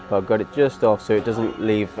 but I've got it just off so it doesn't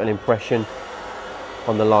leave an impression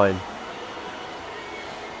on the line.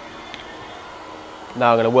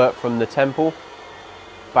 Now I'm going to work from the temple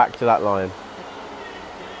back to that line.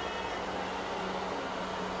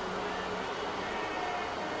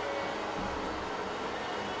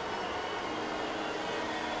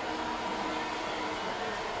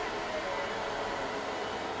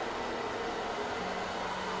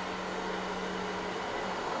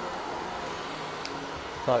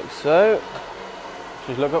 Like so.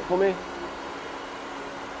 Just look up for me.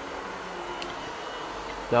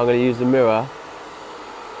 Now I'm going to use the mirror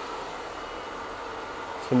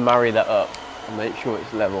to marry that up and make sure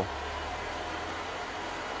it's level.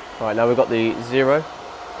 Alright, now we've got the 0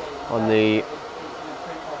 on the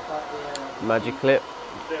magic clip.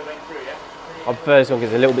 I prefer this one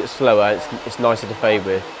because it's a little bit slower, it's nicer to fade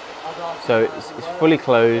with. So it's fully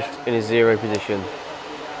closed in a 0 position.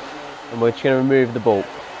 And we're just going to remove the bulk.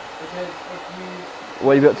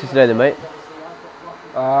 What have you been up to today then, mate?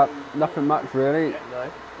 Nothing much really.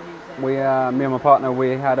 We, me and my partner,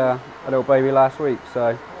 we had a little baby last week,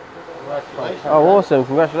 so. Oh, awesome!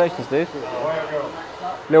 Congratulations, dude.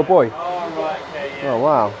 Little boy. Oh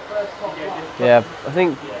wow. Yeah, I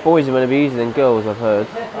think boys are going to be easier than girls, I've heard.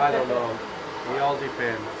 I don't know. We all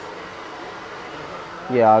depend.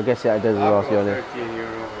 Yeah, I guess it does as well, to be honest.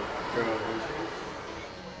 13-year-old girl.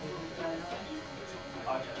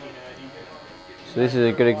 So this is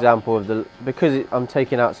a good example of the, because I'm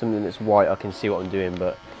taking out something that's white, I can see what I'm doing,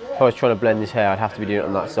 but if I was trying to blend this hair, I'd have to be doing it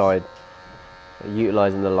on that side,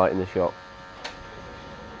 utilising the light in the shot.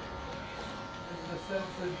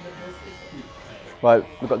 Right,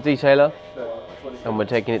 we've got detailer, and we're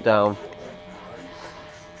taking it down,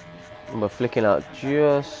 and we're flicking out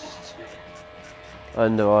just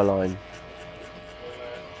under our line.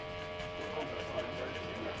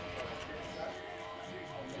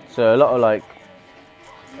 So a lot of like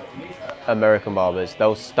American barbers,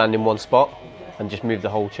 they'll stand in one spot and just move the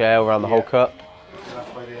whole chair around the whole cut. That's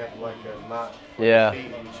why they have like a mat. Yeah. Which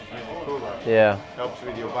is really cool. Yeah. Helps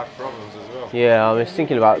with your back problems as well. Yeah, I was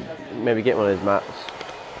thinking about maybe getting one of those mats.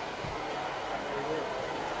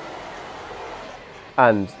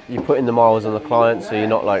 And you put in the miles on the client, so you're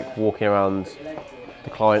not like walking around the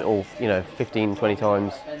client all, 15, 20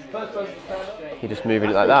 times. You're just moving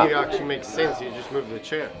it like that. It actually makes sense, you just move the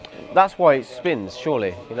chair. That's why it spins,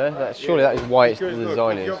 surely, surely that is why it's the Because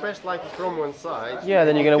design if is. your best light is from one side, Yeah,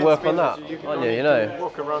 then you're going to work on that, you can aren't only you,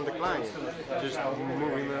 walk around the client, just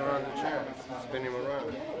moving him around the chair, spin him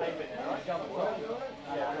around.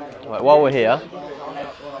 Right, while we're here,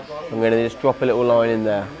 I'm going to just drop a little line in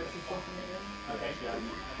there.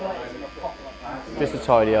 Just to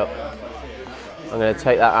tidy up. I'm going to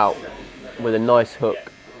take that out with a nice hook.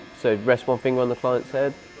 So rest one finger on the client's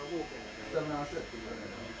head.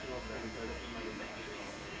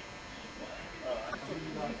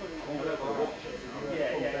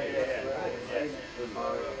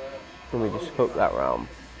 And we just hook that round.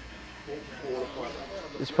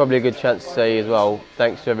 This is probably a good chance to say as well,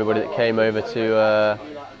 thanks to everybody that came over to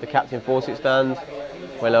the Captain Fawcett stand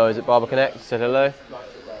when I was at Barber Connect, said hello.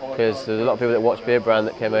 Because there's a lot of people that watch Beardbrand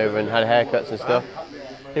that came over and had haircuts and stuff.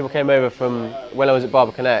 People came over from when I was at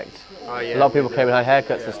Barber Connect. Oh, yeah, a lot of people we came did. and had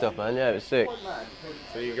haircuts and stuff, man. Yeah, it was sick.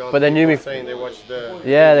 So you got But they knew me. saying they watched the...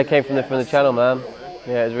 Yeah, they came from the channel, man.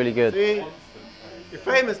 Yeah, it was really good. See? You're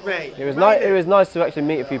famous, mate. It was nice. It was nice to actually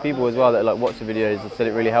meet a few people as well that like watch the videos and said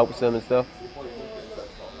it really helps them and stuff.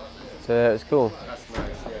 So it was cool.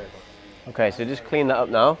 Okay, so just clean that up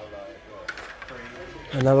now.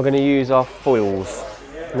 And now we're going to use our foils.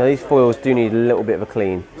 Now these foils do need a little bit of a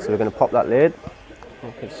clean, so we're going to pop that lid.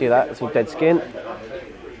 You can see that, it's all dead skin.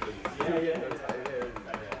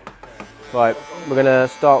 Right, we're going to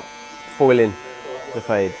start foiling the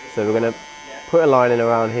fade. So we're going to put a line in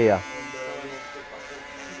around here.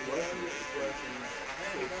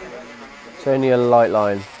 It's only a light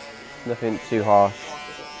line, nothing too harsh.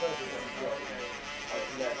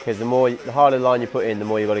 Because the harder line you put in, the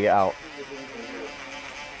more you've got to get out.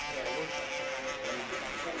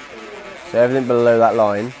 So everything below that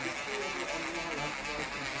line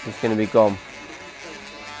is going to be gone.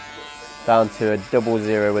 Down to a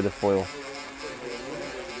 00 with a foil.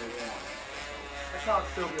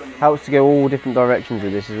 Helps to go all different directions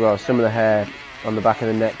with this as well. Some of the hair on the back of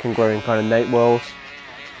the neck can grow in kind of nape whirls.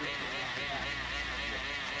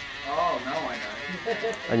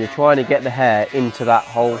 And you're trying to get the hair into that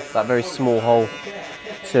hole, that very small hole,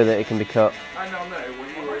 so that it can be cut.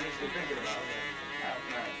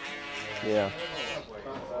 Yeah.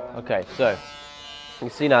 Okay, so you can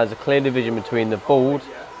see now there's a clear division between the bald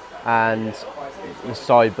and the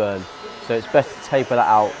sideburn. So it's best to taper that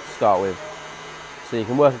out to start with. So you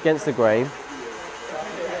can work against the grain,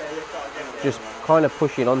 just kind of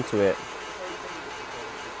pushing onto it.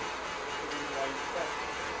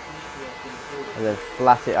 And then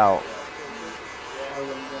flat it out.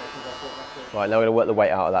 Right, now we're going to work the weight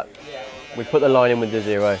out of that. We put the line in with the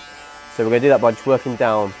 0. So we're going to do that by just working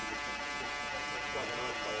down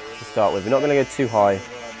to start with. We're not going to go too high.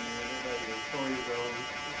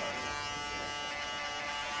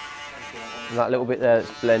 And that little bit there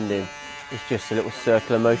that's blended is just a little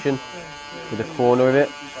circular motion with the corner of it.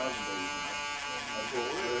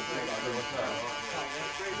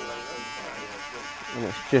 And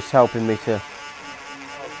it's just helping me to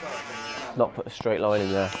not put a straight line in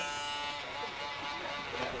there.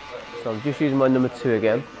 So I'm just using my number 2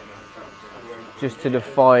 again, just to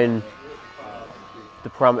define the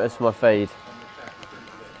parameters for my fade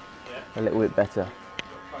a little bit better.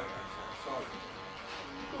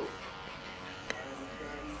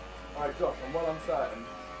 Alright, Josh, and while I'm certain,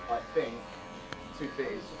 I think 2 feet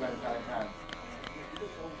is going hand in hand.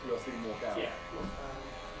 You'll see more down.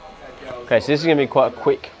 Okay, so this is going to be quite a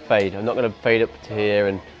quick fade. I'm not going to fade up to here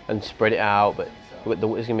and spread it out, but there's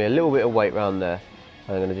going to be a little bit of weight around there.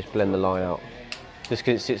 And I'm going to just blend the line out, just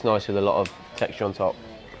because it sits nice with a lot of texture on top.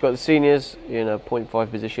 We've got the seniors in a 0.5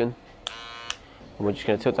 position, and we're just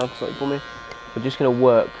going to tilt down slightly for me. We're just going to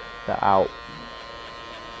work that out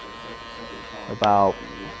about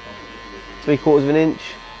 3/4 of an inch.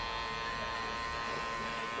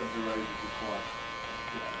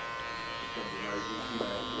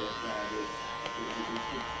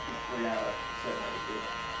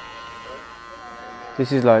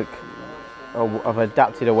 This is like, I've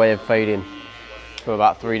adapted a way of fading from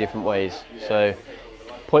about 3 different ways. So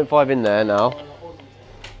 0.5 in there now.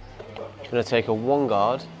 I'm going to take a 1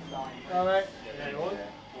 guard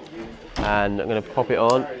and I'm going to pop it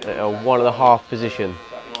on at a 1.5 position.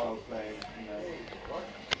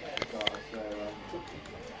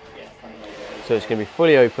 So it's going to be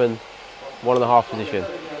fully open, 1.5 position.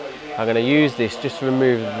 I'm going to use this just to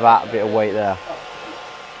remove that bit of weight there.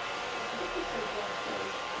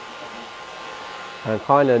 And I'm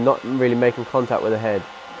kind of not really making contact with the head.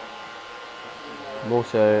 I'm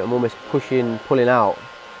almost pushing, pulling out.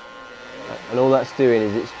 And all that's doing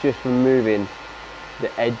is it's just removing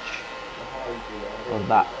the edge of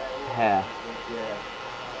that hair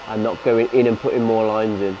and not going in and putting more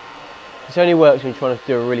lines in. This only works when you're trying to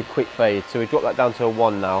do a really quick fade. So we drop that down to a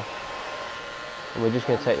 1 now. And we're just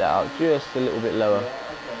going to take that out just a little bit lower.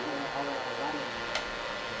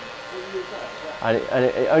 And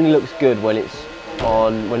it only looks good when it's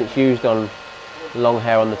used on long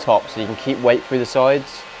hair on the top, so you can keep weight through the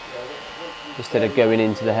sides instead of going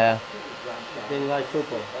into the hair.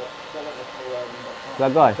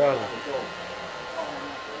 That guy.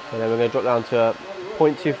 And then we're going to drop down to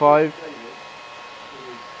 0.25.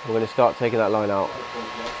 We're going to start taking that line out.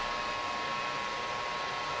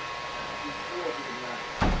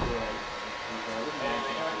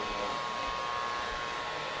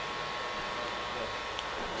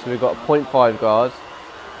 So we've got a 0.5 guard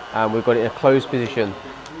and we've got it in a closed position.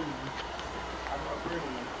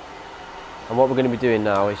 And what we're going to be doing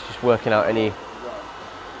now is just working out any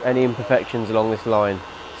any imperfections along this line.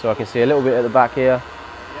 So I can see a little bit at the back here.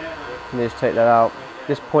 Let me just take that out.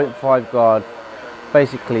 This 0.5 guard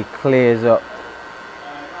basically clears up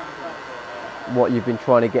what you've been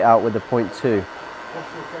trying to get out with the 0.2.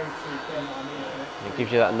 It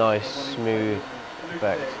gives you that nice smooth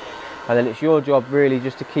effect. And then it's your job really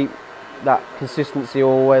just to keep that consistency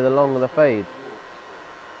all the way along with the fade.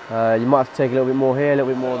 You might have to take a little bit more here, a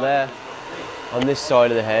little bit more there. On this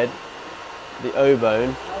side of the head, the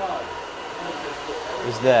O-bone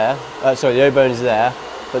is there. Sorry, the O-bone is there,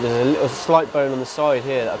 but there's a slight bone on the side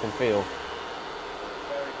here that I can feel.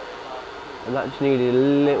 And that just needed a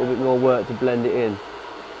little bit more work to blend it in.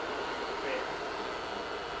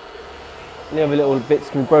 And the other little bits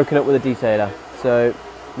can be broken up with a detailer. So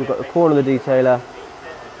we've got the corner of the detailer.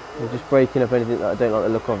 We're just breaking up anything that I don't like the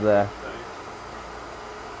look of there.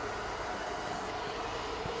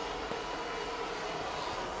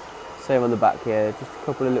 Same on the back here, just a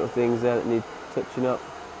couple of little things there that need touching up.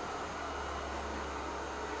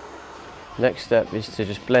 Next step is to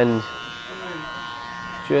just blend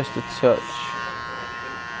just a touch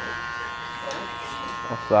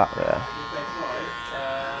off that there.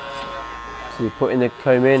 So you're putting the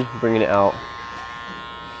comb in, bringing it out.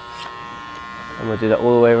 And we'll do that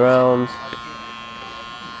all the way around.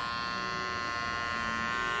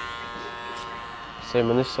 Same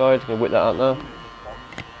on this side, I'm going to whip that out now.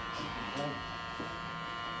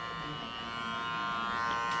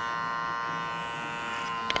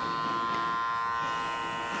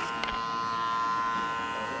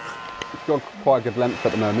 It's got quite a good length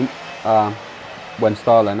at the moment. When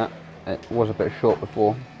styling it, it was a bit short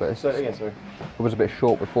before, but it was a bit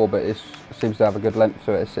short before, but it seems to have a good length,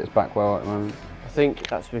 so it sits back well at the moment. I think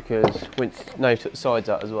that's because now you've took the sides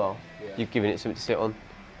out as well. Yeah. You've given it something to sit on,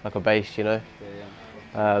 like a base, you know.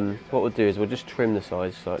 What we'll do is we'll just trim the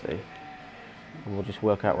sides slightly, and we'll just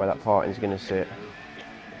work out where that parting is going to sit.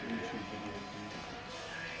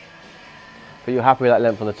 But you're happy with that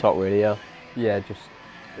length on the top, really, yeah? Yeah,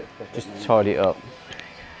 just tidy it up.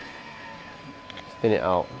 Thin it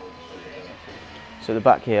out. So at the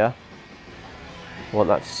back here, I want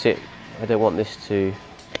that to sit. I don't want this to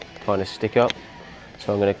kind of stick up.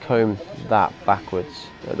 So I'm going to comb that backwards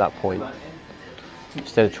at that point,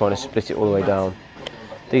 instead of trying to split it all the way down.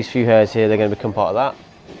 These few hairs here, they're going to become part of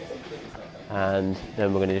that. And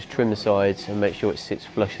then we're going to just trim the sides and make sure it sits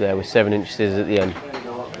flush there with 7-inch scissors at the end.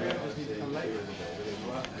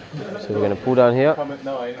 So we're going to pull down here. Come at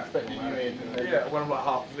 9, expecting you in. Yeah, when I'm like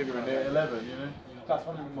half a figure in there at 11, you know. That's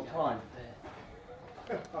when I'm in my prime.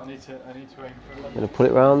 I need to aim for 11. I'm going to pull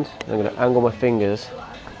it round. I'm going to angle my fingers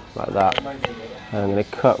like that. And I'm going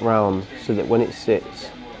to cut round so that when it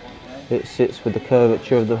sits with the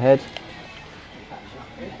curvature of the head.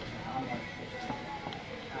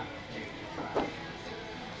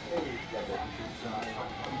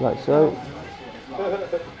 Like so.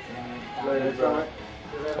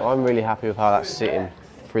 So I'm really happy with how that's sitting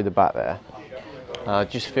through the back there. I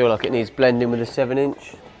just feel like it needs blending with a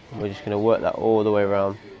 7-inch. We're just going to work that all the way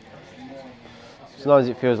around. Sometimes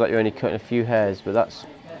it feels like you're only cutting a few hairs, but that's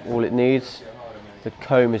all it needs. The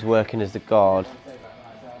comb is working as the guard,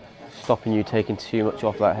 stopping you taking too much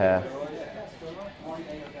off that hair.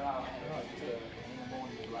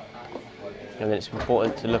 And then it's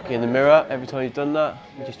important to look in the mirror every time you've done that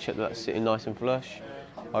and just check that that's sitting nice and flush.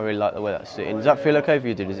 I really like the way that's sitting. Does that feel okay for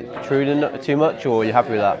you, dude? Is it protruding too much, or are you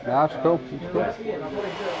happy with that? Yeah, that's cool. That's cool.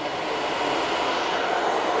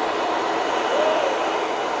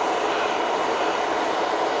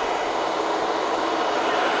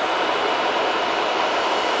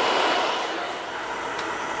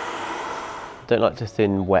 I don't like to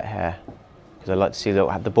thin wet hair because I like to see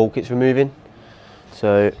that the bulk it's removing.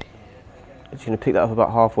 So I'm just going to pick that up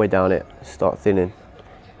about halfway down it, start thinning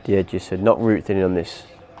the edges, so not root thinning on this.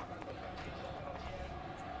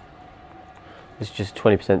 It's just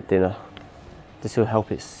 20% thinner. This will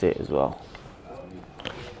help it sit as well.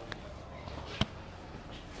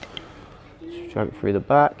 Just drag it through the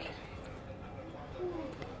back.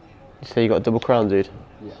 You say you got a double crown, dude?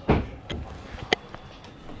 Yeah.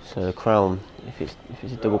 So the crown, if it's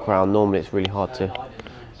a double crown, normally it's really hard to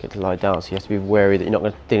get to lie down, so you have to be wary that you're not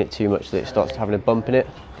going to thin it too much so that it starts having a bump in it.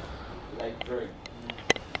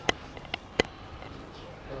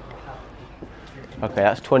 Okay,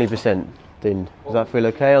 that's 20% thin. Does that feel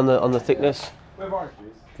okay on the thickness?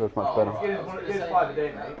 Feels much better.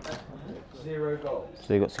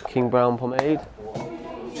 So you've got some King Brown pomade.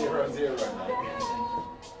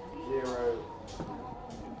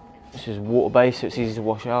 This is water based, so it's easy to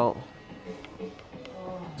wash out.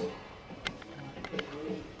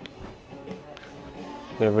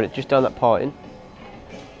 I'm going to run it just down that parting.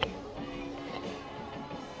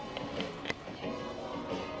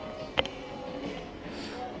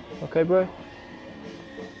 okay, bro?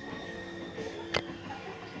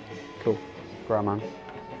 Cool. Great, man.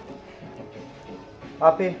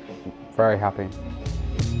 Happy? Very happy.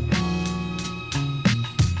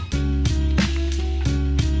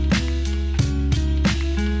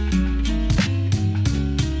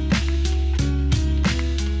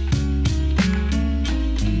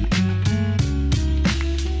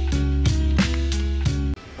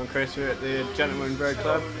 I'm Chris, we're at the Gentleman Bird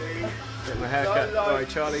Club. Getting my hair cut by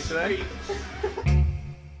Charlie today.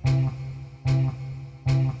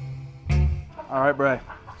 Alright, bro.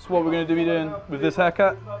 So what we're going to be doing with this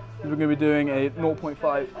haircut is we're going to be doing a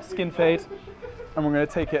 0.5 skin fade, and we're going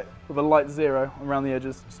to take it with a light 0 around the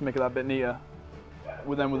edges just to make it that bit neater.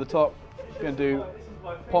 Then with the top, we're going to do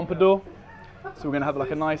pompadour. So we're going to have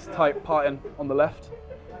like a nice tight parting on the left,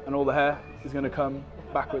 and all the hair is going to come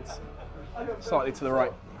backwards, slightly to the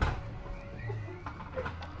right.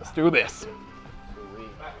 Let's do this.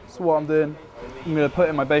 So what I'm doing, I'm going to put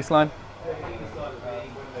in my baseline.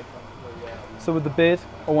 So with the beard,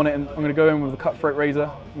 I'm going to go in with a cutthroat razor,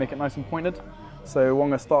 make it nice and pointed. So what I'm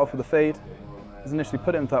going to start off with the fade is initially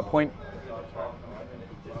put it into that point,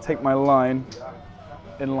 take my line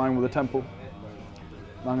in line with the temple.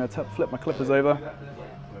 Now I'm going to flip my clippers over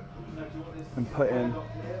and put in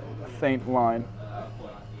a faint line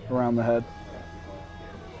around the head.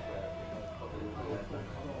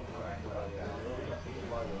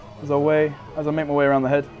 As I make my way around the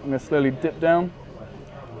head, I'm going to slowly dip down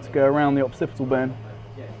to go around the occipital bone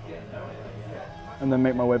and then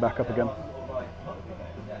make my way back up again.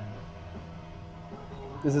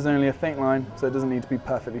 This is only a faint line, so it doesn't need to be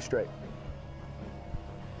perfectly straight.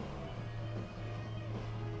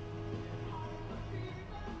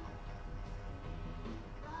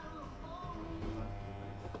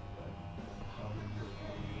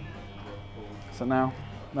 So now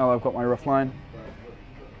I've got my rough line,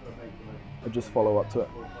 I just follow up to it.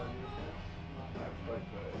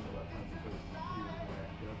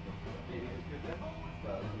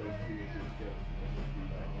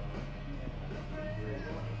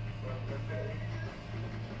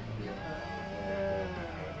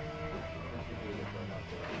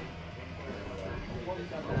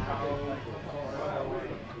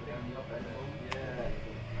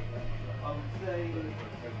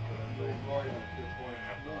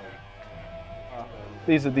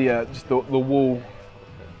 These are the just the wall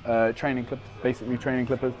training clip, basically training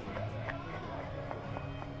clippers,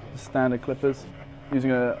 standard clippers, using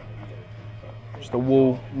just a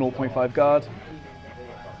wall 0.5 guard.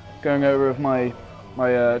 Going over with my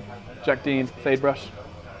Jack Dean fade brush,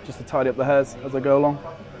 just to tidy up the hairs as I go along.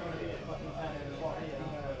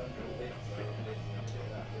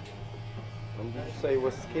 And did you say it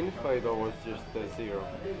was skin fade or was just a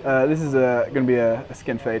 0? This is going to be a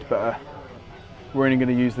skin fade, but we're only going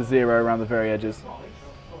to use the 0 around the very edges.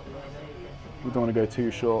 We don't want to go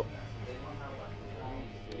too short.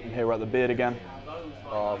 And here we're at the beard again.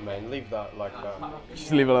 Oh man, leave that like that.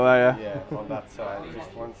 Just leave it like that, yeah? Yeah, on that side,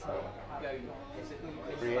 just one side.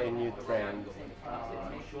 Create a new trend.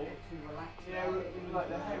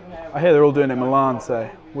 I hear they're all doing it in Milan, so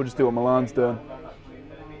we'll just do what Milan's doing.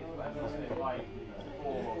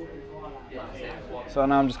 So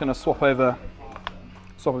now I'm just going to swap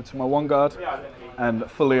it to my one guard and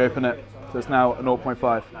fully open it. So it's now a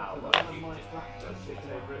 0.5.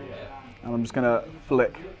 And I'm just going to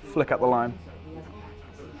flick at the line.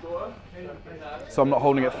 So I'm not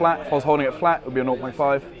holding it flat. If I was holding it flat, it would be a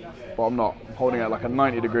 0.5, but I'm not. I'm holding it like a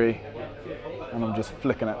 90 degree, and I'm just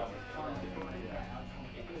flicking it.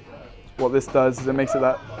 What this does is it makes it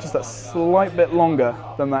just that slight bit longer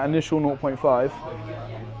than that initial 0.5,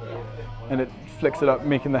 and it flicks it up,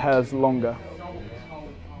 making the hairs longer.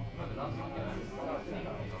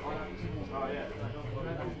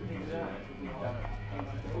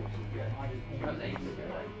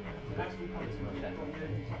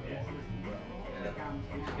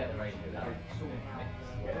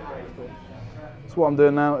 So what I'm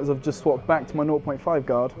doing now is I've just swapped back to my 0.5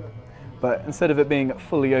 guard, but instead of it being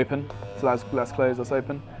fully open, so that's closed, that's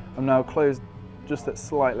open, I'm now closed just it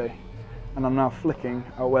slightly, and I'm now flicking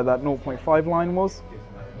at where that 0.5 line was,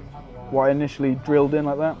 what I initially drilled in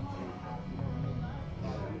like that.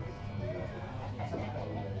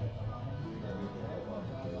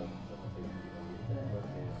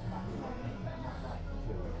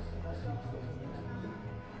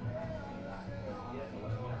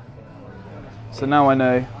 So now I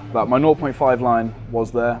know that my 0.5 line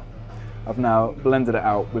was there. I've now blended it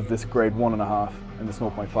out with this grade 1.5 and this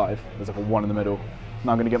 0.5. There's like a 1 in the middle.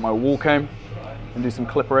 Now I'm going to get my wall comb and do some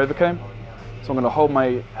clipper over comb. So I'm going to hold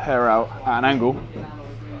my hair out at an angle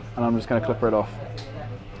and I'm just going to clipper it off.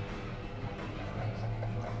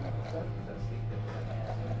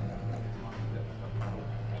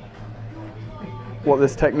 what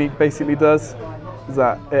this technique basically does is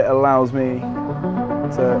that it allows me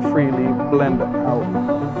to freely blend out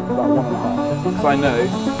that 1.5. Because I know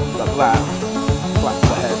that flaps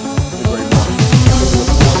the head to grow more.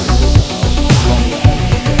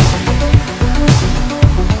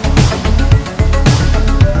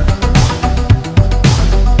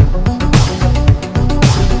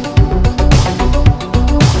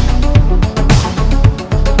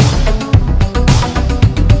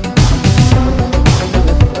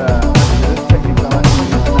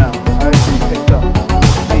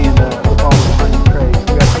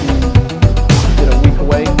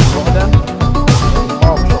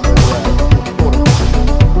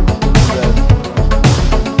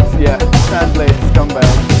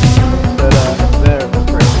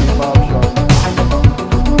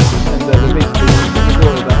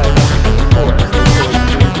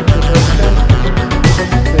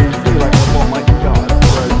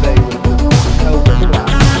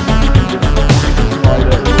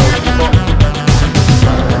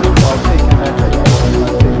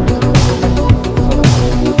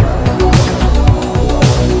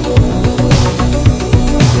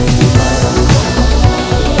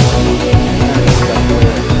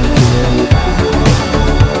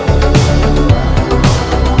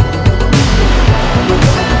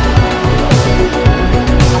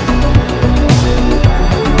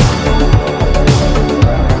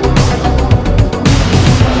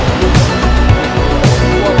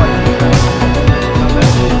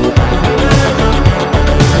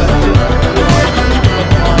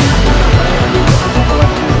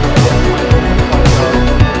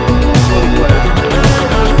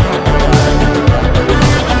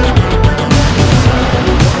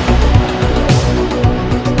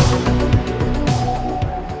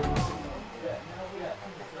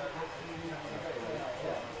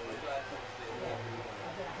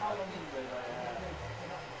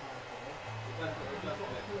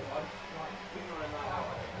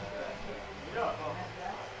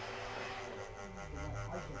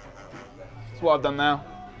 So what I've done now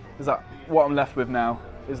is that what I'm left with now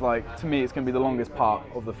is like, to me, it's going to be the longest part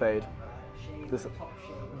of the fade. This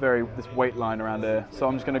weight line around here. So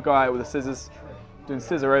I'm just going to go out with the scissors, doing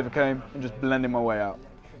scissor overcomb and just blending my way out.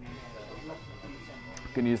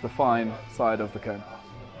 I'm going to use the fine side of the comb.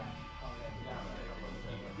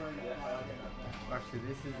 Actually,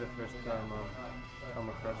 this is the first time I've come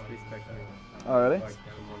across this technique. Oh really? Like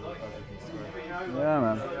someone that does it this way. Yeah,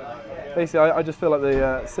 man. Basically, I just feel like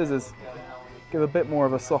the scissors give a bit more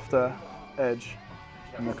of a softer edge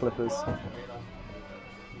than the clippers.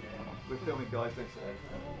 We're filming guys next to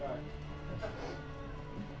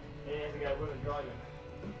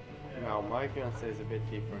Now, my fiance is a bit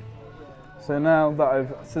different. So now that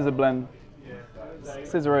I've scissor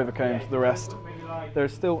overcombed the rest,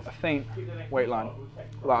 there's still a faint weight line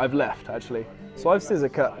that I've left actually. So I've scissor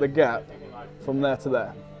cut the gap from there to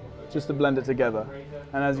there, just to blend it together.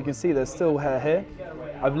 And as you can see, there's still hair here.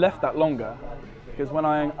 I've left that longer because when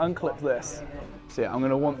I unclip this, see, I'm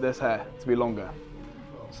going to want this hair to be longer,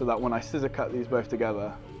 so that when I scissor cut these both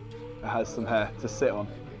together, it has some hair to sit on,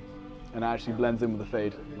 and it actually blends in with the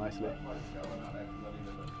fade nicely.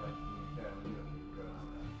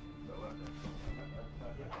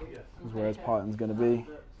 This is where his pattern's going to be.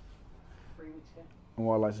 And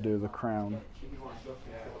what I like to do with the crown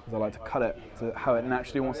is I like to cut it to how it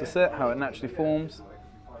naturally wants to sit, how it naturally forms.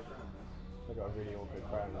 I've got a really awkward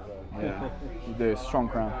crown as well. Yeah, you do, strong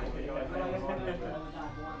crown.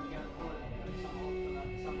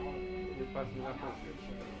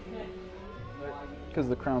 Because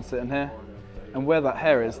the crown's sitting here, and where that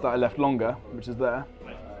hair is that I left longer, which is there,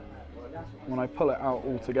 when I pull it out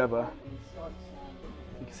all together,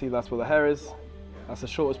 you can see that's where the hair is. That's the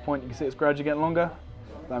shortest point. You can see it's gradually getting longer.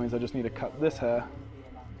 That means I just need to cut this hair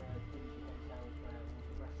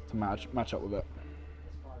to match up with it.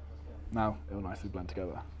 Now it'll nicely blend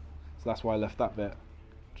together. So that's why I left that bit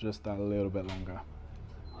just a little bit longer.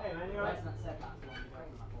 Hey man, you're right.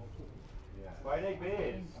 Why are they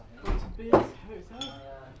beards?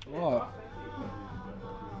 What?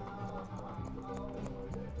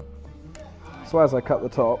 So as I cut the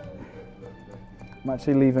top, I'm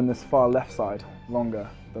actually leaving this far left side longer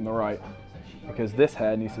than the right, because this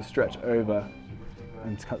hair needs to stretch over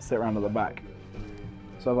and sit around at the back.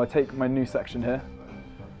 So if I take my new section here,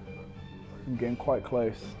 I'm getting quite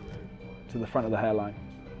close to the front of the hairline.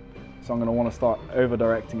 So I'm going to want to start over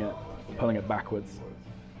directing it, pulling it backwards.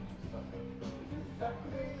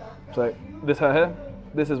 So this hair here,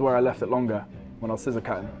 this is where I left it longer when I was scissor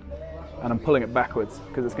cutting, and I'm pulling it backwards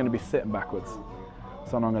because it's going to be sitting backwards.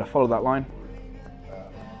 So now I'm going to follow that line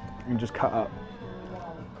and just cut up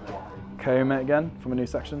comb it again from a new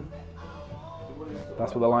section.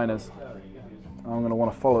 That's where the line is. I'm going to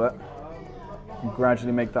want to follow it and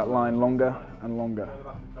gradually make that line longer and longer.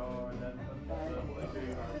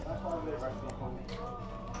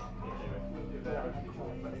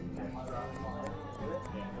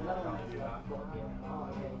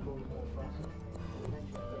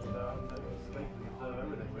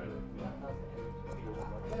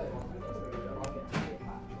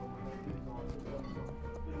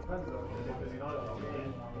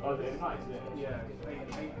 Oh, it's nice, yeah. 8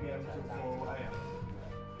 p.m. till 4 a.m.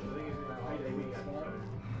 The thing is, it's a 8-day weekend, so.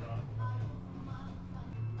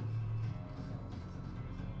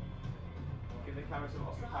 Give the camera some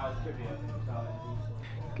Austin Powers trivia.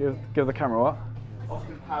 Give the camera what?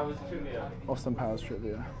 Austin Powers trivia. Austin Powers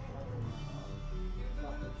trivia.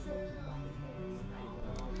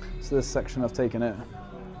 So this section I've taken it.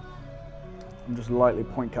 I'm just lightly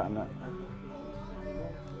point cutting it.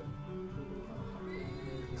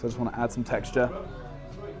 So I just want to add some texture.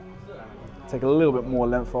 Take a little bit more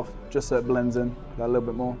length off, just so it blends in that little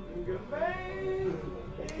bit more.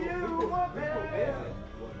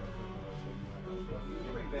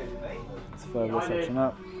 Let's further this section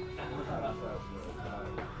up.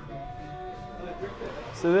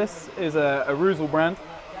 So this is a Beardbrand.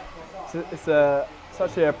 It's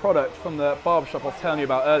actually a product from the Barbershop I was telling you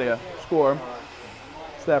about earlier, Squirm.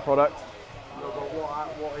 It's their product.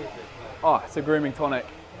 What is it? Oh, it's a grooming tonic.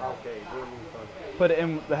 Okay, grooming tonic. Put it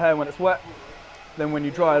in the hair when it's wet, then when you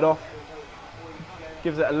dry it off,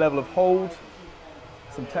 gives it a level of hold,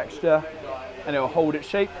 some texture, and it will hold its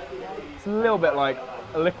shape. It's a little bit like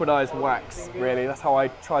a liquidized wax, really. That's how I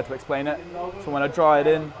try to explain it. So when I dry it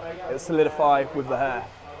in, it'll solidify with the hair.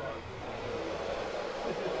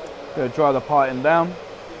 Going to dry the parting down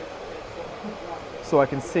so I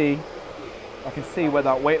can see where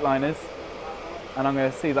that weight line is, and I'm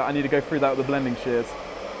going to see that I need to go through that with the blending shears.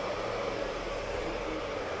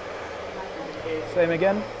 Same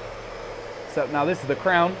again, except now this is the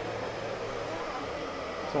crown,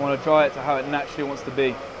 so I want to dry it to how it naturally wants to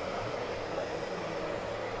be.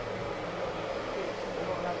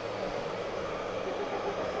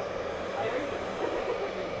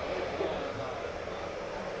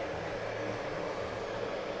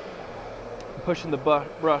 Pushing the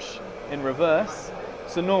brush in reverse,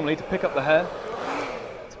 so normally to pick up the hair,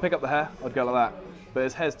 I'd go like that, but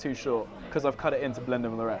his hair's too short because I've cut it in to blend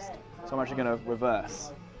in with the rest. So I'm actually going to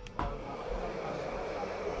reverse.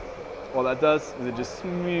 What that does is it just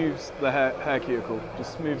smooths the hair cuticle,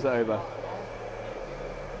 just smooths it over.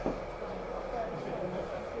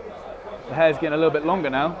 The hair's getting a little bit longer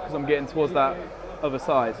now because I'm getting towards that other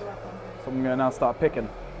side. So I'm going to now start picking.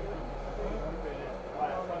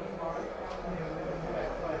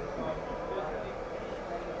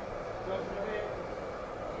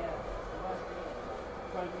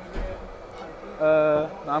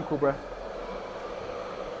 No, I'm cool, bro.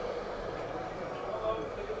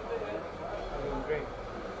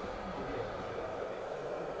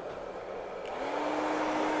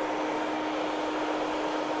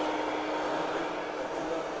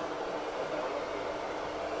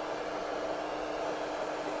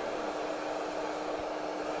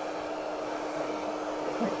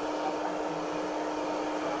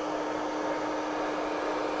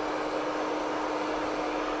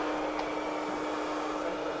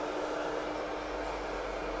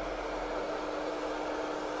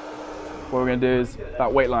 What we're going to do is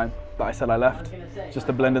that weight line that I said I left, just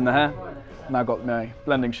to blend in the hair. Now I've got my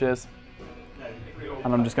blending shears,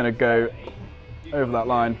 and I'm just going to go over that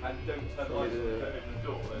line.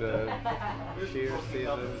 The shears,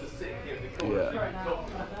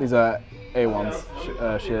 Yeah. These are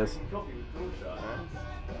A1's shears.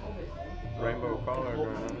 rainbow color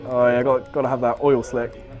going on. Oh yeah, got to have that oil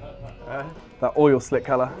slick. That oil slick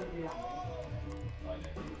colour.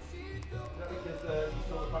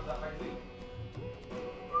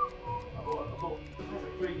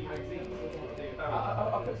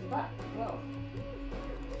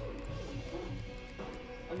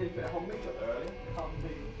 And then you put a whole mix up there earlier.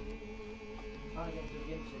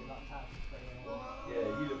 Yeah,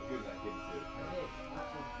 you look good in that gift suit.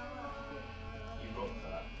 You rocked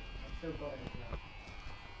that. Still got it.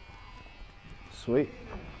 Sweet.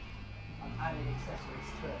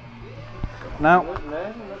 Now,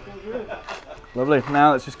 lovely.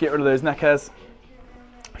 Now let's just get rid of those neck hairs,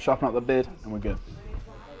 sharpen up the beard, and we're good.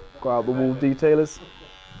 Go out the wool detailers.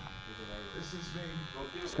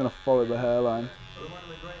 Just gonna follow the hairline.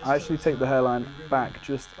 I actually take the hairline back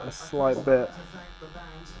just a slight bit,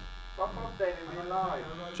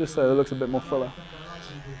 just so it looks a bit more fuller.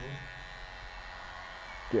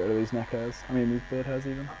 Get rid of these neck hairs. I mean these beard hairs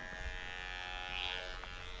even.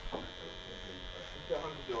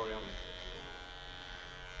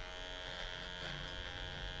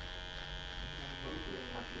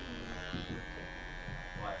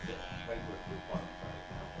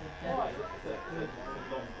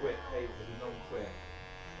 non-quit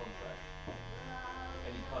contract,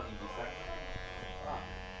 and you can't even be sacked.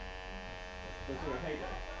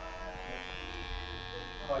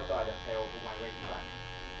 If I died, I'd pay all my wages back.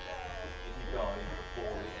 If you die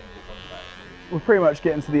before the end of the contract. We're pretty much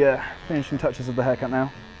getting to the finishing touches of the haircut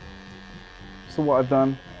now. So what I've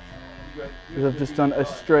done is I've just done a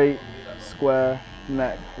straight, square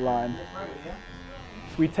neck line.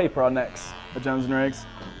 So we taper our necks at Jones and Riggs.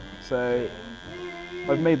 So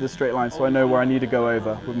I've made this straight line so I know where I need to go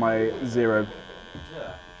over with my 0.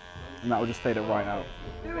 And that will just fade it right out.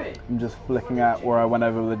 I'm just flicking out where I went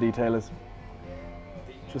over with the detailers.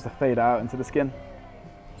 Just to fade out into the skin.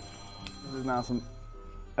 This is now some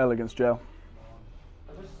elegance gel.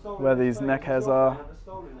 Where these neck hairs are,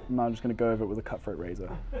 now I'm just going to go over it with a cutthroat razor.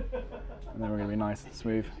 And then we're going to be nice and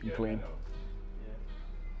smooth and clean.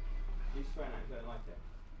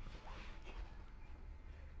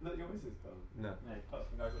 Look, your missus come? No. That's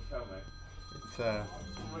some guy called Shell, mate.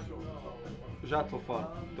 Já estou fora,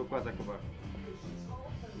 estou quase a acabar.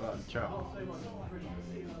 Ciao.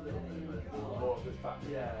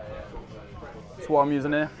 That's what I'm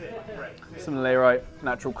using here. Some Layrite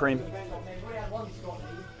natural cream.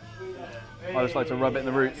 I just like to rub it in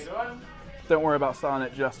the roots. Don't worry about styling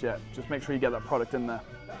it just yet. Just make sure you get that product in there.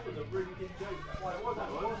 That was a really good joke. Why was that?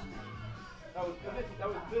 That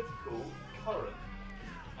was political, current.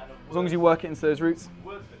 As long as you work it into those roots,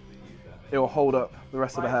 it will hold up the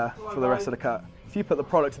rest of the hair for the rest of the cut. If you put the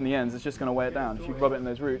product in the ends, it's just going to weigh it down. If you rub it in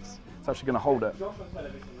those roots, it's actually going to hold it. So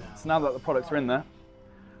now that the products are in there,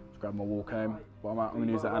 just grab my wall comb, I'm going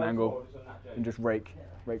to use that at an angle, and just rake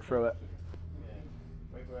through it.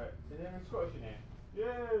 Wait for it. Is there anyone Scottish in here? Yeah!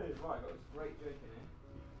 Right, got this great joke in here.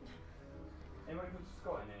 Anyone from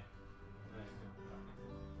Scott in here?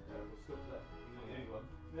 No. What's Scott's left? Anyone?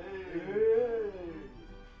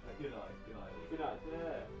 Good night, good night. Good night,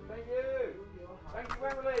 yeah. Thank you! Thank you,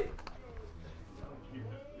 Wembley!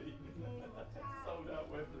 Sold out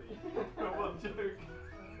Wembley. One joke.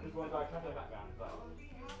 There's one guy coming background as well.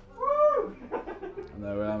 Woo! And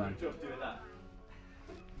there we are, man. Good job doing that.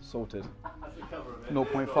 Sorted. That's the cover of it.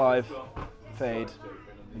 0.5 fade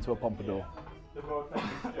into a pompadour. The world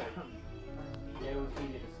famous joke. Yeah, we'll see you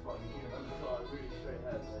in the spot. Really straight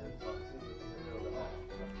hair,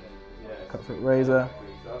 so Cutthroat razor.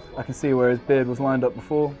 I can see where his beard was lined up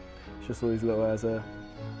before. It's just all these little hairs there.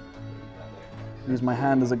 Use my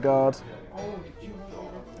hand as a guard.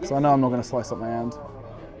 So I know I'm not going to slice up my hand.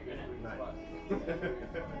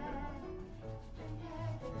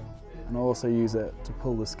 And I'll also use it to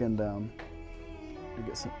pull the skin down and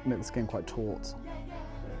make the skin quite taut.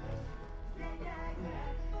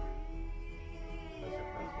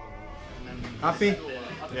 Happy?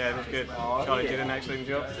 Yeah, it was good. Charlie did an excellent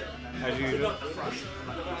job, as usual.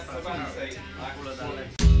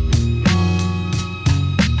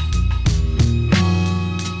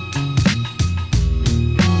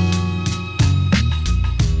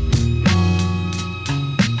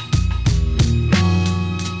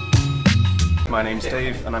 My name's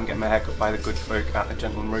Dave and I'm getting my haircut by the good folk at the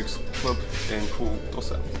Gentleman Rogues Club in Poole,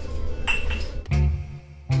 Dorset.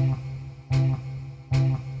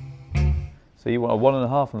 So you want a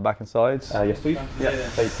 1.5 on the back and sides? Yes please. Yeah,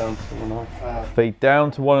 fade down to 1.5. Fade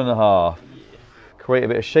down to 1.5. Create a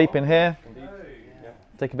bit of shape in here.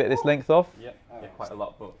 Take a bit of this length off. Yeah, quite a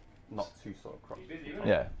lot, but not too sort of cropped.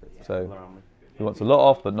 Yeah, so he wants a lot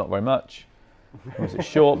off, but not very much. He wants it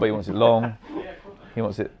short, but he wants it long. He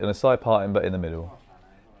wants it in a side parting, but in the middle.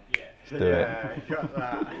 Let's do it.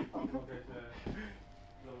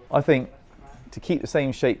 I think to keep the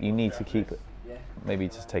same shape, you need to keep it. Maybe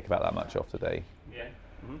just take about that much off today.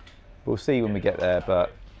 We'll see when we get there,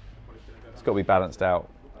 but it's got to be balanced out.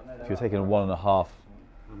 If you're taking a 1.5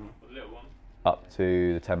 up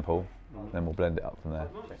to the temple, then we'll blend it up from there.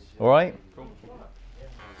 All right?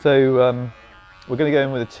 So we're going to go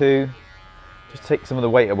in with a 2. Just take some of the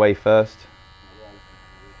weight away first.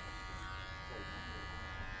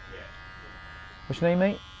 What's your name,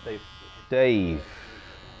 mate? Dave. Dave.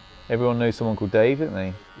 Everyone knows someone called Dave, don't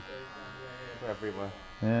they? We're everywhere.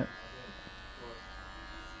 Yeah.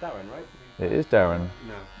 Darren, right? It is Darren.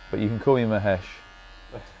 No. But you can call me Mahesh.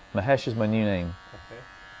 Mahesh is my new name. Okay.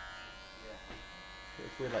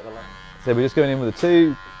 It's weird like the last. So we're just going in with a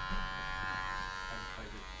 2.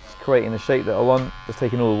 Just creating the shape that I want. Just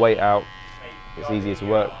taking all the weight out. It's easier to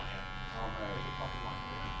work.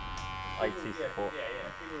 IT support.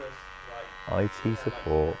 IT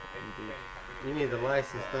support. You need a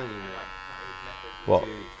license, don't you? What? To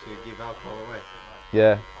give alcohol away.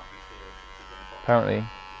 Yeah. Apparently.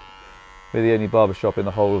 We're the only barbershop in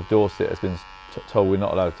the whole of Dorset that's been told we're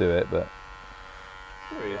not allowed to do it, but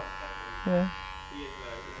yeah.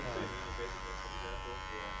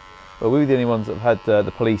 Well, we were the only ones that have had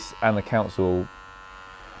the police and the council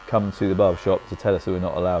come to the barbershop to tell us that we're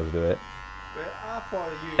not allowed to do it.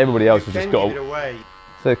 Everybody else has just got away.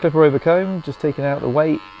 So clipper over comb, just taking out the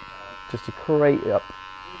weight, just to create up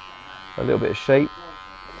a little bit of shape.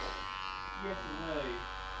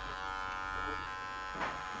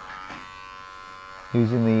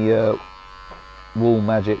 Using the Wool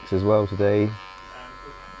Magics as well today.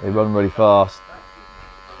 They run really fast.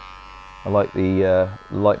 I like the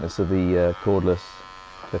lightness of the cordless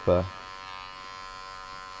clipper.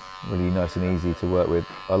 Really nice and easy to work with.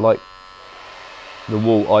 I like the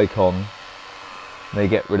wool icon. They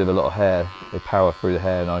get rid of a lot of hair. They power through the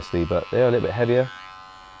hair nicely, but they are a little bit heavier.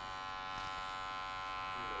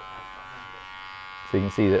 So you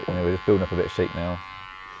can see that we're just building up a bit of shape now.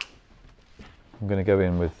 I'm going to go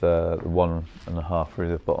in with the 1.5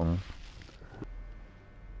 through the bottom.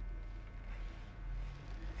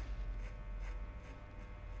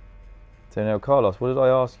 So now, Carlos, what did I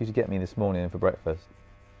ask you to get me this morning for breakfast?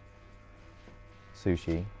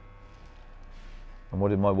 Sushi. And what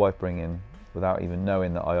did my wife bring in without even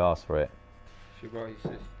knowing that I asked for it? She brought you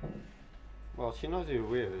sushi. Well, she knows you're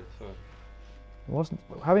weird, so...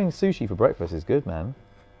 Having sushi for breakfast is good, man.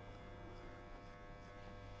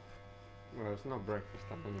 Well, it's not breakfast,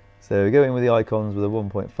 I don't know. So we're going with the icons with a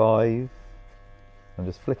 1.5. I'm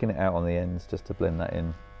just flicking it out on the ends just to blend that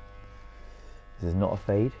in. This is not a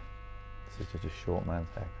fade. This is just a short man's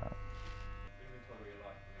haircut.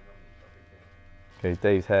 Okay,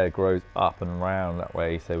 Dave's hair grows up and round that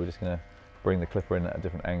way, so we're just going to bring the clipper in at a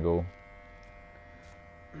different angle.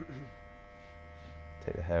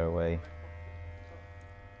 Take the hair away.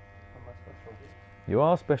 You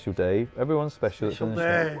are special, Dave. Everyone's special. Special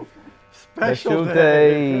Dave. Special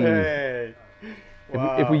Dave. Hey.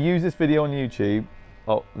 Wow. If we use this video on YouTube,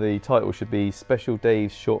 the title should be Special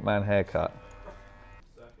Dave's Short Man Haircut.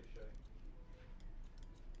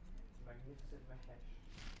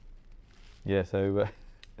 Yeah, so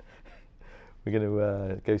we're going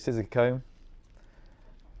to go scissor comb,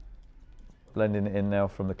 blending it in now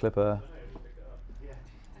from the clipper,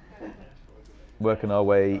 working our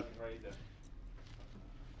way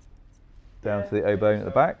down to the O-bone at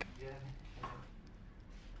the back.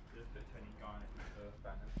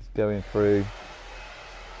 Just going through,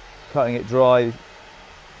 cutting it dry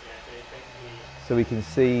so we can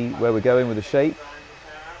see where we're going with the shape,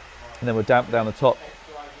 and then we'll damp down the top.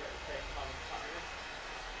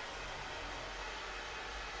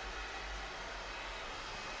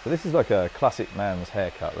 So this is like a classic man's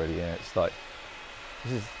haircut, really. You know, it's like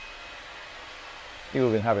people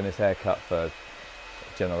have been having this haircut for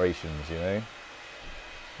generations, you know. And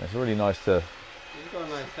it's really nice to. He's got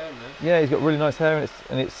nice hair, man. Yeah, he's got really nice hair,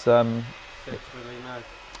 and it's really nice.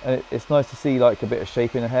 And it's nice to see like a bit of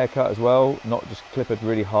shape in a haircut as well, not just clipped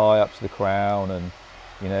really high up to the crown, and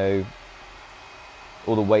you know,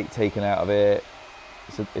 all the weight taken out of it.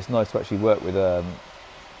 It's nice to actually work with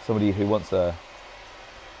somebody who wants a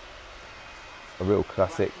real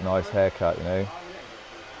classic, nice haircut, you know.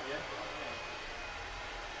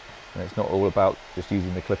 And it's not all about just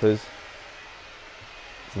using the clippers.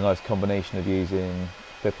 It's a nice combination of using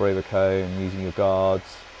clipper over comb, using your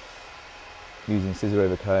guards, using scissor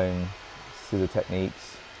over comb, scissor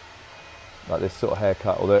techniques. Like this sort of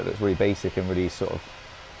haircut, although it looks really basic and really sort of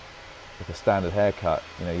like a standard haircut,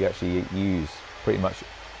 you know, you actually use pretty much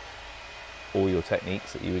all your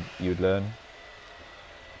techniques that you would learn.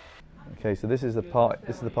 Okay, so this is the part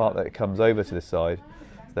that comes over to this side.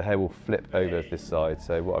 So the hair will flip over to this side.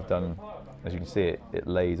 So what I've done, as you can see, it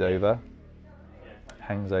lays over,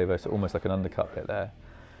 hangs over, so almost like an undercut bit there.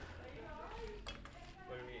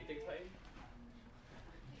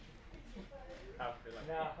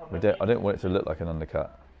 I don't want it to look like an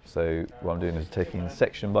undercut. So what I'm doing is taking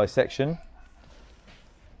section by section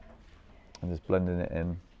and just blending it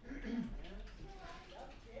in.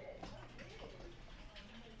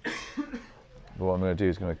 But what I'm going to do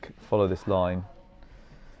is going to follow this line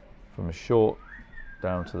from a short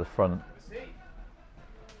down to the front.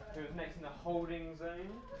 Who's next in the holding zone?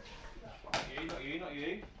 Not you.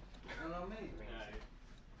 No, me.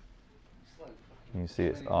 You can see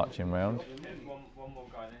it's arching round. One more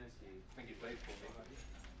guy, then it's you. I think it's wait for me.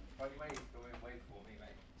 Wait for me,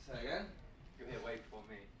 mate. Say again? Give me a wait for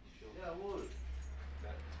me. Sure. Yeah, I would.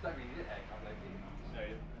 Don't really need a haircut, like you. No.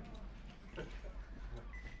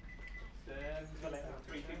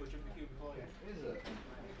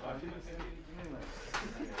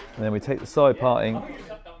 And then we take the side parting,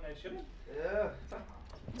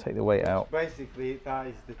 take the weight out. Basically, that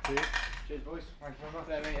is the tip. Cheers, boys. Thanks very much.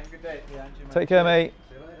 There, mate. Have a good day. Yeah, Take care, mate.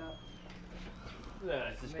 See you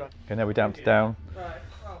later. Okay, now we're down to down. I'm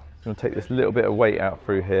going to take this little bit of weight out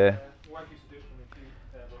through here.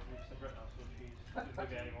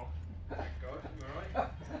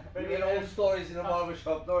 You get old stories in a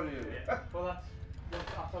barbershop, don't you? Yeah. Well, that's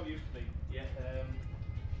how it used to be. Yeah.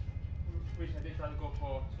 Recently, they tried to go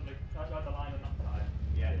for something. I had the line on that side.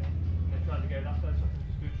 Yeah. And they tried to go that side, so I can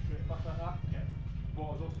just go straight back like that. Yeah. But I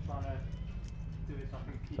was also trying to do this. I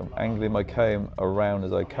can keep So I'm angling my comb around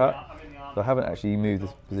as I cut. So I haven't actually moved the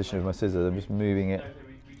position of my scissors. I'm just moving it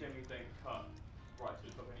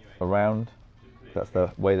around. That's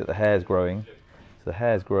the way that the hair is growing. So the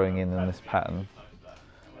hair is growing in this pattern.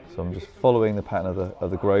 So I'm just following the pattern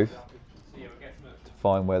of the growth to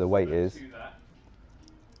find where the weight is.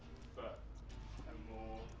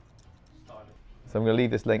 So I'm going to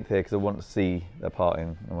leave this length here because I want to see the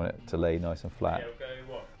parting. I want it to lay nice and flat.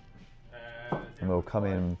 And we'll come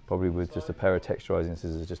in probably with just a pair of texturizing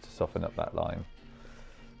scissors just to soften up that line.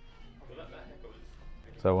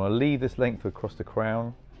 So I want to leave this length across the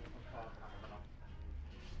crown.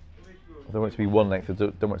 I don't want it to be one length, I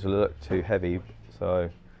don't want it to look too heavy, so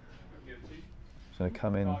I'm just going to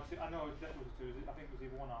come in and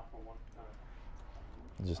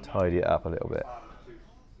just tidy it up a little bit.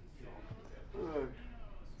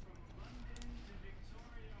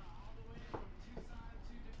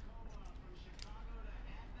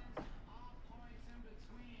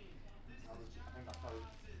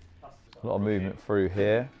 A lot of movement through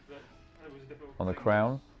here on the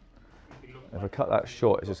crown. If I cut that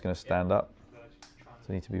short, it's just going to stand up. So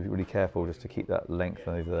I need to be really careful just to keep that length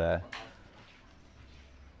over there.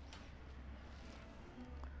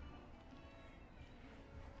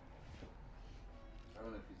 I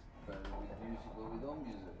don't know if it's better with music or with no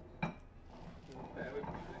music.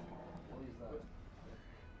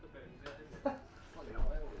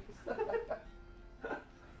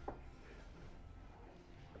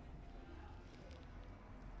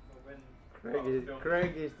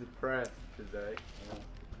 Craig is depressed today.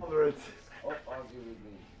 Don't argue with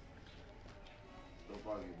me. Don't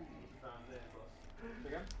argue with me.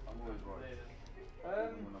 I'm always right.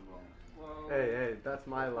 Even when I'm wrong. Hey, that's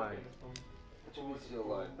my line. What's your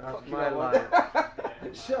line? That's my line.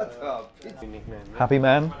 Shut up. Happy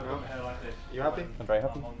man? You happy? I'm very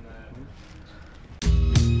happy.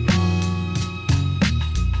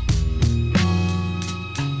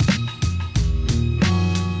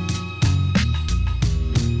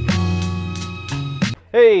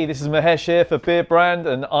 Hey, this is Mahesh here for Beardbrand,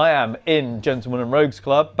 and I am in Gentlemen and Rogues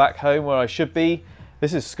Club, back home where I should be.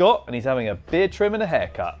 This is Scott, and he's having a beard trim and a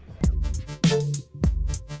haircut.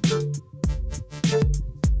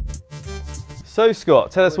 So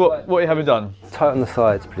Scott, tell us what you having done. Tight on the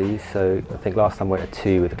sides, please. So I think last time we went at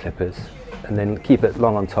 2 with the clippers, and then keep it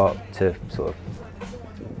long on top to sort of,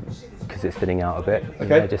 because it's thinning out a bit. Okay. You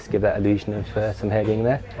know, just give that illusion of some hair being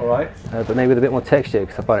there. All right. But maybe with a bit more texture,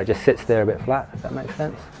 because I find it just sits there a bit flat, if that makes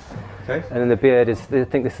sense. Okay. And then the beard is, I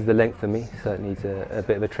think this is the length for me, so it needs a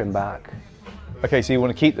bit of a trim back. Okay, so you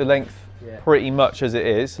want to keep the length pretty much as it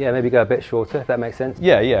is. Yeah, maybe go a bit shorter, if that makes sense.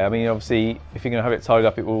 Yeah, I mean, obviously, if you're going to have it tied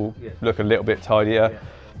up, it will look a little bit tidier.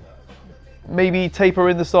 Maybe taper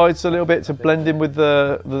in the sides a little bit to blend in with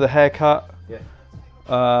the haircut.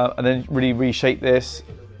 And then really reshape this.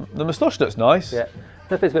 The moustache looks nice. Yeah.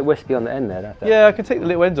 I if it's a bit wispy on the end there. Yeah, I can take the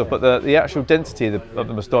little ends off, but the actual density of the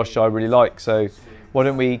moustache I really like. So why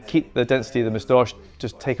don't we keep the density of the moustache,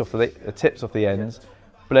 just take off the tips off the ends,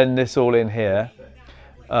 blend this all in here.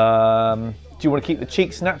 Do you want to keep the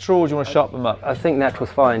cheeks natural, or do you want to sharpen them up? I think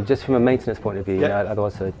natural's fine, just from a maintenance point of view. You know,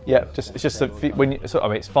 otherwise, yeah, it's just when I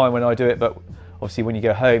mean, it's fine when I do it, but obviously when you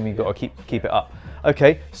go home, you've got to keep it up.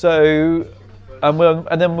 Okay, so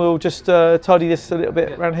and then we'll just tidy this a little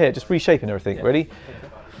bit around here, just reshaping everything. Ready?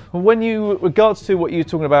 When you, regards to what you were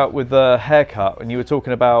talking about with the haircut, and you were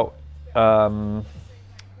talking about, so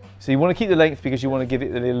you want to keep the length because you want to give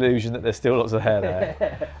it the illusion that there's still lots of hair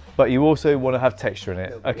there, but you also want to have texture in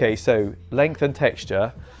it. Okay, so length and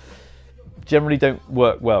texture generally don't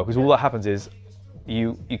work well, because all that happens is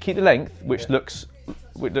you keep the length, which looks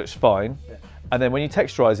fine, and then when you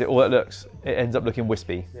texturize it, it ends up looking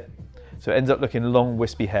wispy. So it ends up looking long,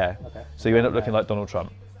 wispy hair. So you end up looking like Donald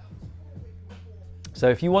Trump. So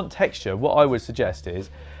if you want texture, what I would suggest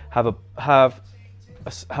is have a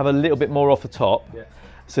little bit more off the top,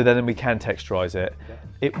 so then we can texturize it.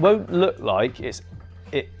 It won't look like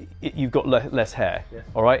you've got less hair.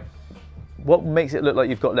 All right. What makes it look like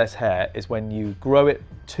you've got less hair is when you grow it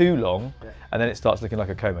too long, and then it starts looking like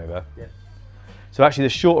a comb over. So actually, the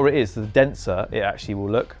shorter it is, the denser it actually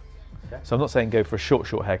will look. So I'm not saying go for a short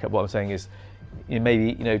haircut. What I'm saying is, you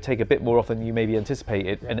maybe take a bit more off than you maybe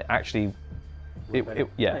anticipated, and actually,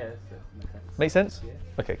 Make sense?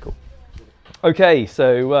 Okay, cool. Okay,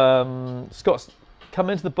 so Scott's come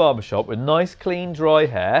into the barbershop with nice, clean, dry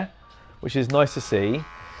hair, which is nice to see.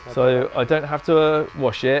 So I don't have to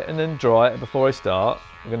wash it and then dry it before I start.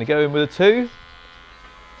 I'm going to go in with a 2.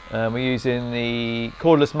 We're using the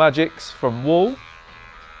Cordless Magics from Wool.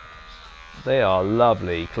 They are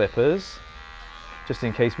lovely clippers. Just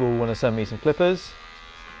in case Wool want to send me some clippers. Is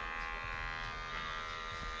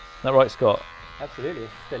that right, Scott? Absolutely.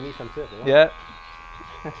 Send me some too. Yeah.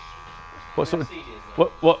 What sort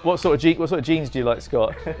of jeans do you like,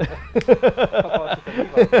 Scott?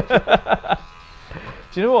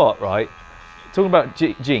 Do you know what, right? Talking about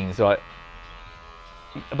jeans, right?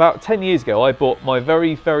 About 10 years ago, I bought my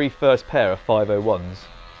very, very first pair of 501s.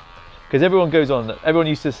 Because everyone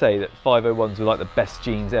used to say that 501s were like the best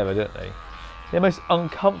jeans ever, don't they? They're the most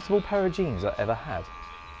uncomfortable pair of jeans I ever had.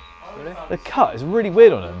 Really? The cut is really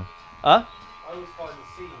weird on them. Huh? I always find the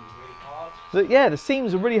seams really hard. Yeah, the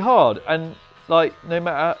seams are really hard, and like no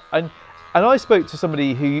matter, and I spoke to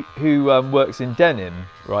somebody who works in denim,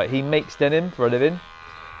 right? He makes denim for a living,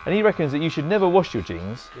 and he reckons that you should never wash your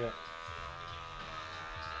jeans. Yeah.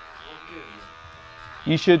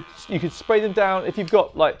 You could spray them down if you've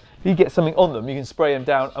got if you get something on them, you can spray them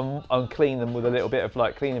down and clean them with a little bit of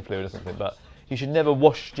cleaning fluid or something. But you should never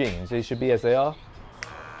wash jeans; they should be as they are.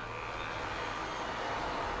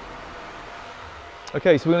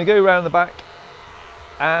 Okay, so we're going to go around the back,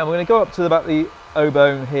 and we're going to go up to about the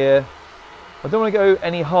O-bone here. I don't want to go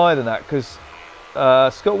any higher than that because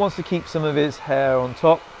Scott wants to keep some of his hair on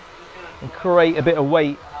top and create a bit of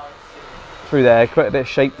weight through there, create a bit of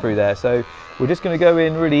shape through there. So we're just going to go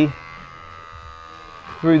in really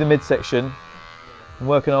through the midsection and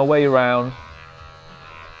working our way around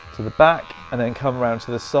to the back and then come around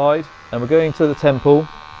to the side. And we're going to the temple.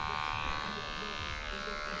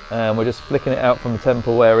 And we're just flicking it out from the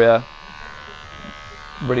temple area,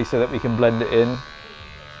 really so that we can blend it in.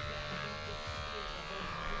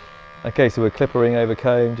 Okay, so we're clippering over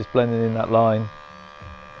comb, just blending in that line,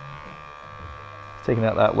 taking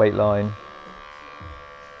out that weight line.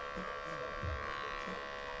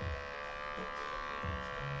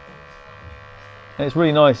 And it's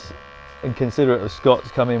really nice and considerate of Scott to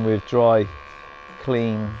come in with dry,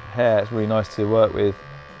 clean hair. It's really nice to work with.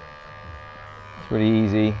 Really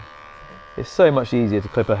easy. It's so much easier to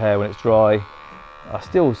clip a hair when it's dry. I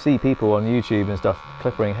still see people on YouTube and stuff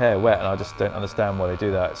clipping hair wet, and I just don't understand why they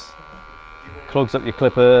do that. It clogs up your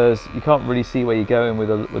clippers. You can't really see where you're going with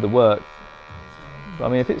the work. I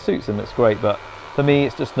mean, if it suits them, it's great, but for me,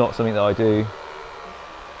 it's just not something that I do.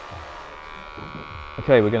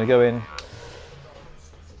 Okay, we're going to go in.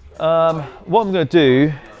 What I'm going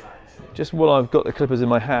to do, just while I've got the clippers in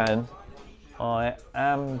my hand, I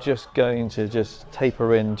am just going to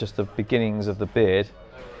taper in just the beginnings of the beard.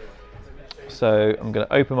 So I'm going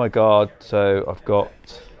to open my guard, so I've got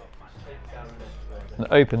an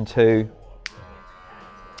open 2,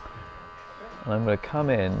 and I'm going to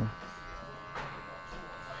come in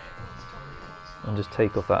and just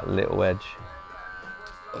take off that little edge,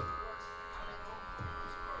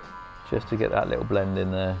 just to get that little blend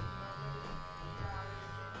in there.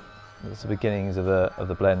 That's the beginnings of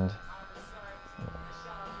the blend.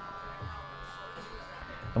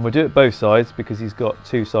 And we'll do it both sides because he's got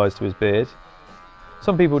 2 sides to his beard.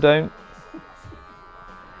 Some people don't.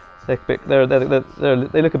 They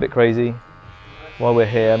look a bit crazy. While we're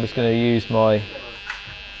here, I'm just going to use my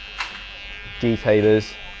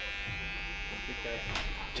detailers.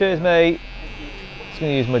 Cheers, mate. Just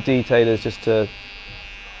going to use my detailers just to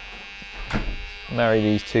marry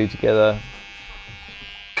these 2 together.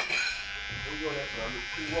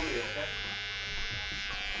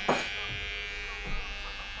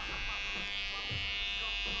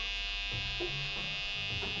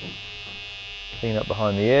 Clean up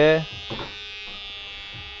behind the ear.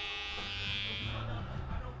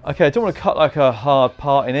 Okay, I don't want to cut like a hard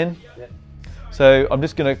parting in. So we're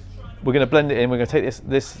gonna blend it in. We're gonna take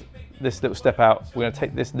this little step out. We're gonna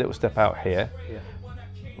take this little step out here.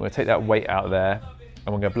 We're gonna take that weight out there,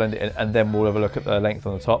 and we're gonna blend it in, and then we'll have a look at the length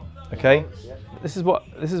on the top. Okay. This is what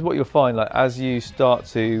you'll find. Like as it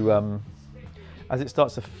starts to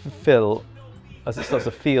feel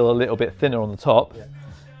a little bit thinner on the top.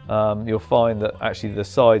 You'll find that actually the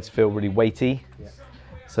sides feel really weighty.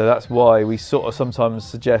 So that's why we sometimes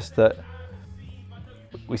suggest that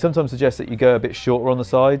you go a bit shorter on the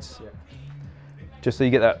sides, just so you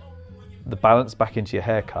get the balance back into your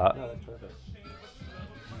haircut.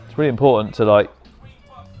 It's really important to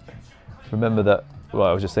remember that well,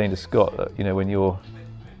 I was just saying to Scott that, you know, when you're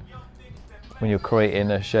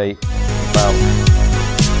creating a shape, about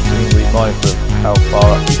being really mindful of how far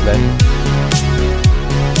up you blend.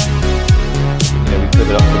 You know, we clip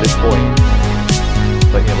it up to this point,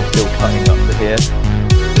 but you know, we're still cutting up to here.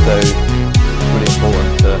 So it's really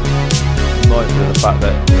important to be mindful of the fact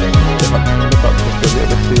that, you know, if I clip up just a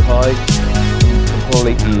little bit too high,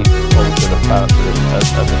 completely alter the balance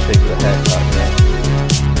of the shape of the haircut. You know.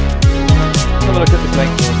 Let's have a look at this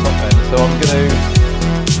length on the top end. So I'm going to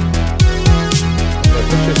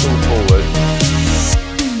push this all forward.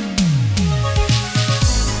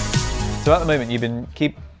 So at the moment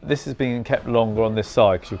this has been kept longer on this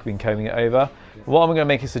side because you've been combing it over. What I'm going to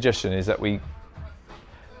make a suggestion is that we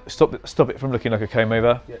stop it from looking like a comb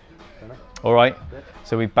over. Yeah. All right. Yeah.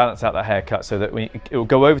 So we balance out that haircut so that it will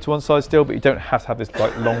go over to one side still, but you don't have to have this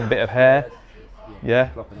like long bit of hair.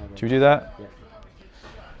 Yeah. Should we do that? Yeah.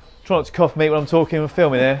 Try not to cough, mate, when I'm talking and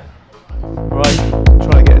filming here. Right.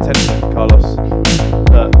 Trying to get attention, Carlos.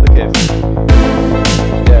 Look at him.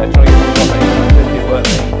 Yeah. Trying to get the shot, mate. Good work,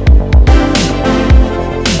 mate.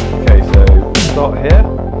 Okay. So we'll start here.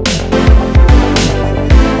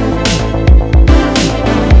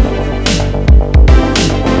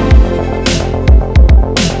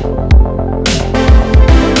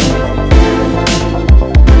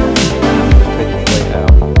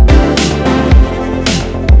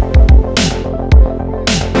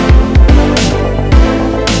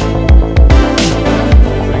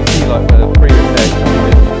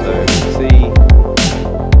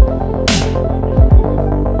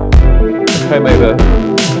 Comb over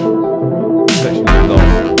section is long,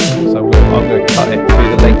 so I'm going to cut it to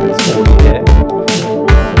the length that's already here.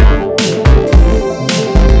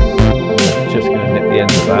 Just going to nip the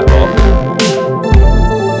end of that off.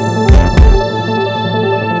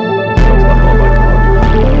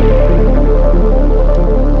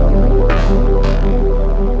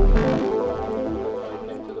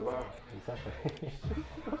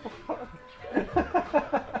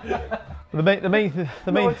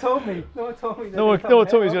 No one told me. No one told me he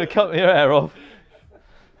was going to cut your hair off.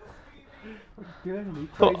 I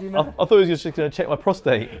thought he was just going to check my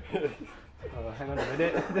prostate. Oh, hang on a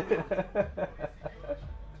minute.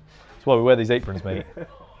 That's why we wear these aprons, mate.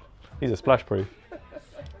 These are splash proof.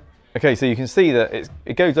 Okay, so you can see that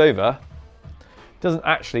it goes over. It doesn't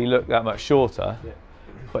actually look that much shorter,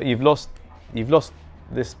 but you've lost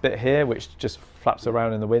this bit here, which just flaps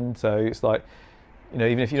around in the wind. So it's like, you know,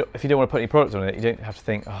 even if you don't want to put any product on it, you don't have to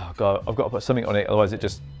think, oh god, I've got to put something on it, otherwise you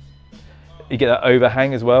get that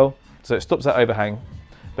overhang as well. So it stops that overhang,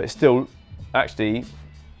 but it's still actually,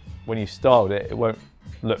 when you've styled it, it won't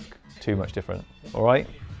look too much different. All right.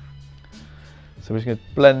 So we're just going to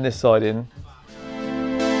blend this side in.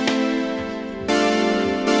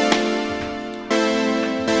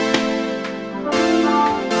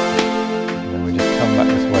 And then we just come back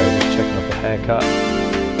this way, just checking off the haircut.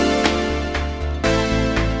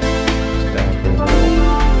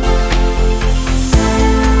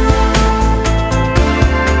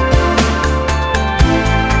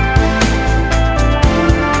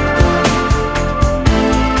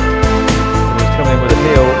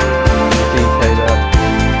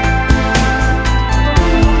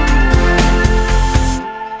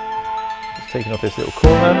 Taking off this little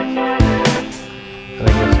corner, and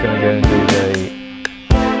then we're just going to go and do the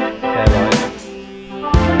hairline.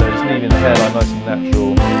 So just leaving the hairline nice and natural.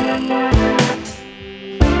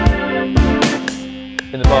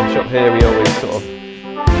 In the barbershop here, we always sort of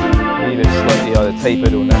leave it slightly either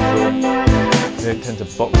tapered or natural. We don't tend to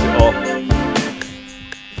box it off.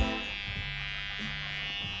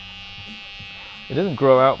 It doesn't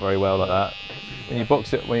grow out very well like that. When you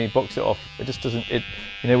box it off, it just doesn't.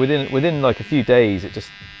 You know, within like a few days, it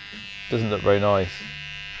just doesn't look very nice.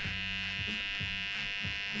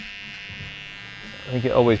 I think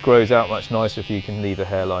it always grows out much nicer if you can leave the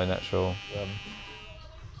hairline natural.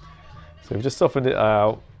 So we've just softened it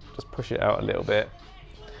out, just push it out a little bit.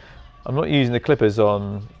 I'm not using the clippers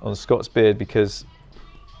on Scott's beard because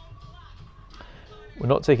we're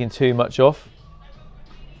not taking too much off.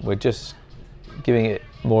 We're just giving it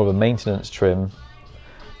more of a maintenance trim.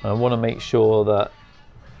 And I want to make sure that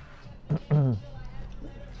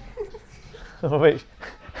oh, wait.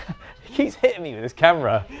 He keeps hitting me with his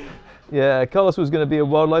camera. Yeah, Carlos was going to be a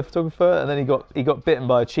wildlife photographer, and then he got bitten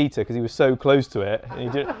by a cheetah because he was so close to it, and he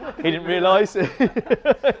didn't realise.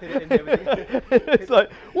 It's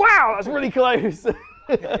like, wow, that's really close. Hit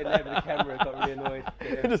the camera, got really annoyed.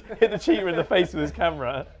 He just hit the cheetah in the face with his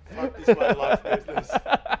camera. Fuck this wildlife business.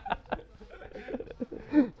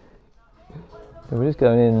 So we're just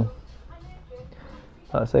going in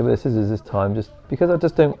like I say with the scissors this time, just because I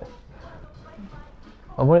just don't.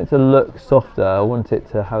 I want it to look softer. I want it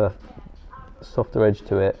to have a softer edge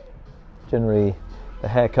to it. Generally, the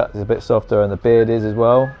haircut is a bit softer, and the beard is as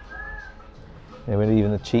well. You know, we're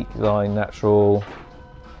leaving the cheek line natural,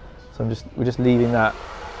 so we're just leaving that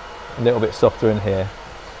a little bit softer in here.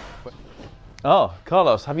 Oh,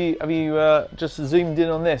 Carlos, have you just zoomed in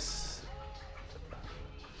on this?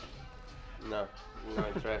 No, not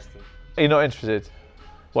interested. Are you not interested?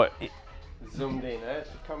 What? Zoomed in, eh?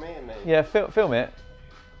 Come in, mate. Yeah, film it.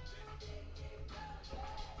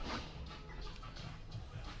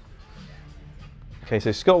 Okay,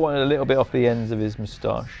 so Scott wanted a little bit off the ends of his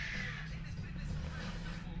moustache.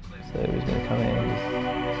 So he's going to come in.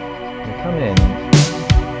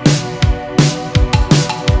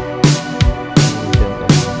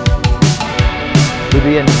 With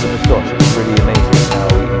the ends of the moustache, it's really amazing how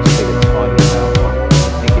you can just take a tiny amount off.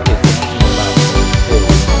 I think it is such a small amount, but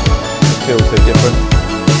it feels so different.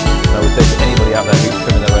 And I would say to anybody out there who's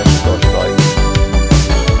trimming their own moustache, like,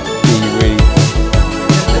 be really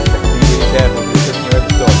careful with trimming your own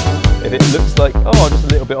moustache. If it looks like, oh, just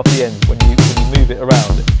a little bit off the end, when you move it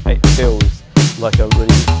around, it feels like a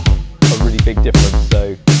really big difference.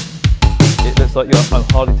 So it looks like I'm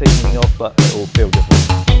hardly taking anything off, but it will feel different.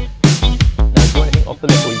 Now, do you want anything off the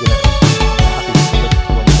lip, or are you going to happy to put it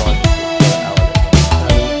to one side and just go out of it?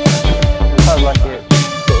 Kind of like it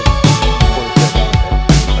sort of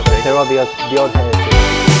okay. There are the odd hairs.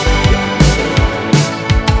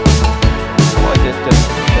 What I did just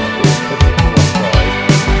put it to one side.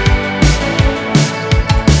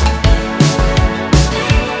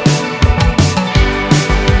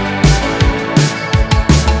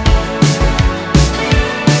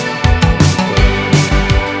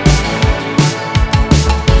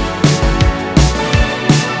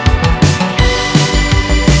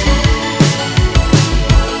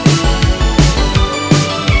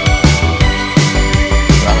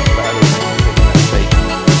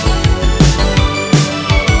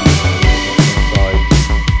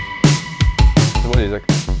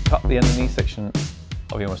 The underneath section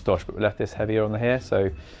of your moustache, but we left this heavier on the hair, so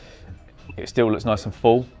it still looks nice and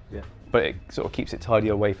full, but it sort of keeps it tidy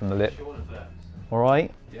away from the lip. All right.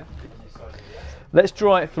 Yeah. Let's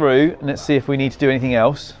dry it through and let's see if we need to do anything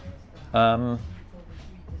else.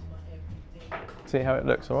 See how it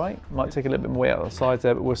looks. All right. Might take a little bit more weight out of the sides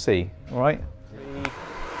there, but we'll see. All right.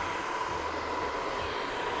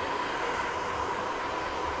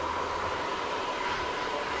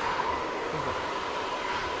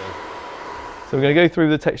 So we're going to go through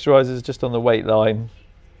the texturizers just on the weight line.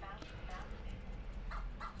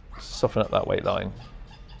 Soften up that weight line.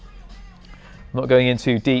 I'm not going in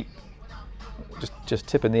too deep, just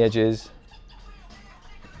tipping the edges.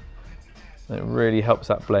 And it really helps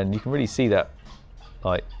that blend. You can really see that,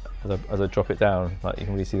 like, as I drop it down, like you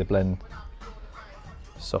can really see the blend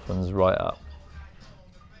softens right up.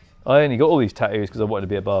 I only got all these tattoos because I wanted to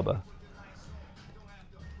be a barber.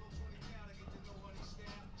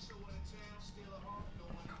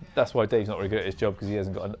 That's why Dave's not really good at his job, because he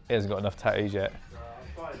hasn't got enough tattoos yet.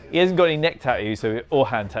 He hasn't got any neck tattoos or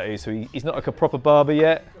hand tattoos, so he's not like a proper barber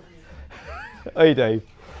yet. Hey, Dave.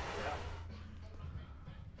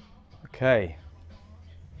 Okay.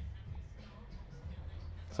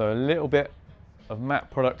 So a little bit of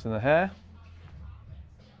matte product in the hair,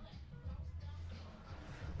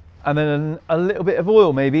 and then a little bit of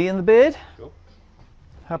oil maybe in the beard. Sure.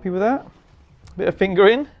 Happy with that? A bit of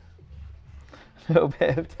fingering. A little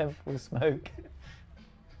bit of temple smoke.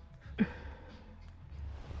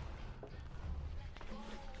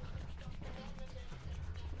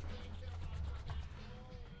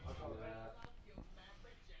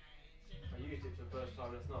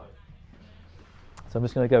 So I'm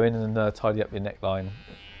just going to go in and tidy up your neckline.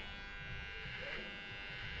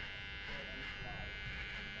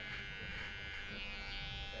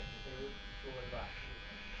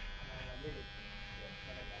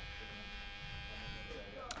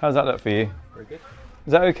 How does that look for you? Very good.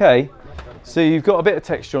 Is that okay? So you've got a bit of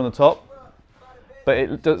texture on the top, but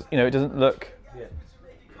it does, it doesn't look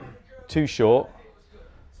too short.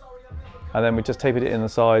 And then we just tapered it in the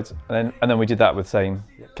sides, and then we did that with same.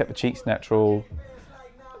 Kept the cheeks natural.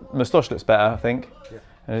 Moustache looks better, I think. Yeah.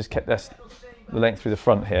 And I just kept the length through the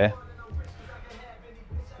front here.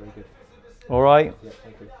 Very good. All right. Yeah,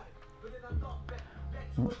 thank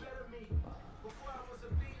you.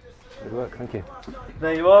 Good work, thank you.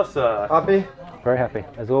 There you are, sir. Happy? Very happy,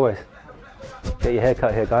 as always. Get your hair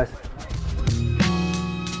cut here, guys.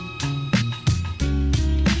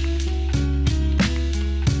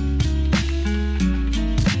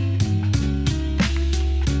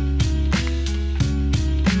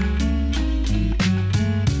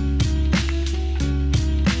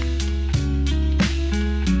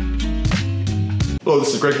 Hello,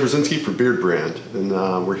 this is Greg Brzezinski for Beardbrand, and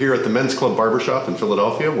we're here at the Men's Club Barbershop in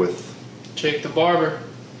Philadelphia with Jake the Barber.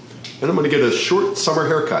 And I'm going to get a short summer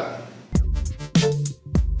haircut.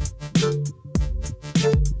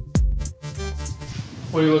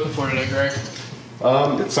 What are you looking for today, Greg?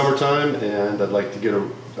 It's summertime, and I'd like to get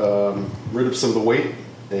rid of some of the weight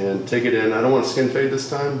and take it in. I don't want a skin fade this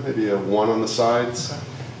time, maybe a 1 on the sides,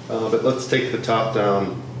 but let's take the top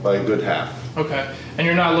down by a good half. Okay, and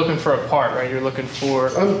you're not looking for a part, right? You're looking for...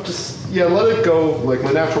 Yeah, let it go. Like,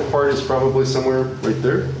 my natural part is probably somewhere right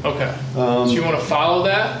there. Okay, so you want to follow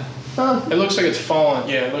that? It looks like it's fallen.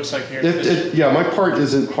 Yeah, it looks like here. Yeah, my part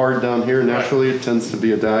isn't hard down here. Naturally, it tends to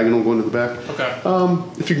be a diagonal going to the back. Okay.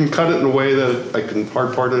 If you can cut it in a way that I can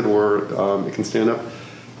hard part it or it can stand up.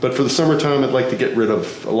 But for the summertime, I'd like to get rid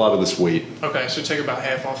of a lot of this weight. Okay, so take about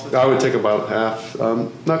half off the top. I would take about half.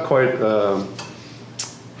 Not quite,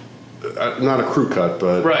 not a crew cut,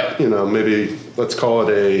 but right. You know, maybe let's call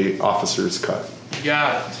it a officer's cut. You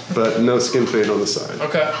got it. But no skin fade on the side.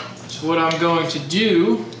 Okay, so what I'm going to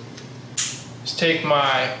do is take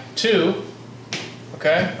my 2,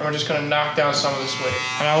 okay, and we're just going to knock down some of this weight.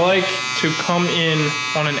 And I like to come in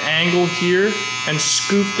on an angle here and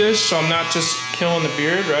scoop this so I'm not just killing the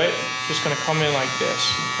beard, right? Just going to come in like this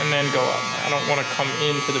and then go up. I don't want to come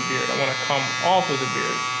into the beard. I want to come off of the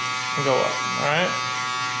beard and go up, all right?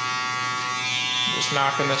 Just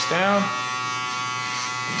knocking this down.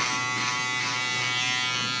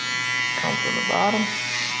 Come from the bottom.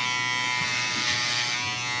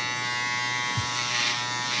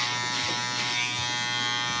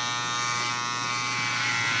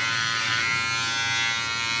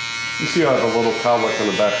 You see I have a little cowlick on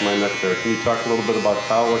the back of my neck there. Can you talk a little bit about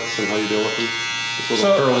cowlicks and how you deal with them?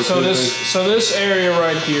 So this area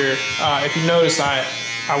right here, if you notice, I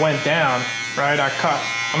went down, right?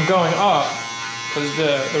 I'm going up because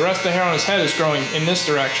the rest of the hair on his head is growing in this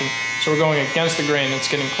direction. So we're going against the grain. It's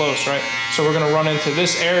getting close, right? So we're going to run into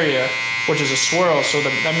this area, which is a swirl. So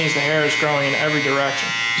that means the hair is growing in every direction.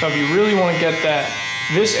 So if you really want to get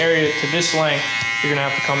this area to this length, you're going to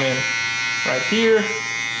have to come in right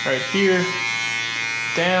here,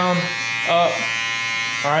 down, up,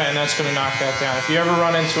 all right, and that's gonna knock that down. If you ever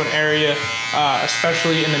run into an area,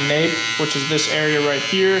 especially in the nape, which is this area right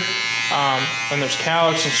here, and there's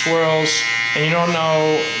cowlicks and swirls, and you don't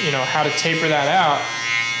know, how to taper that out,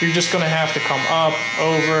 you're just gonna have to come up,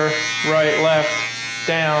 over, right, left,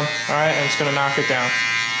 down, all right, and it's gonna knock it down.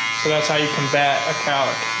 So that's how you combat a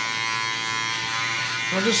cowlick.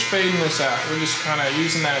 We're just fading this out. We're just kind of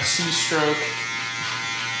using that C stroke.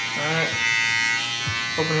 All right,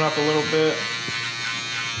 open it up a little bit,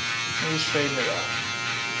 and just fading it out.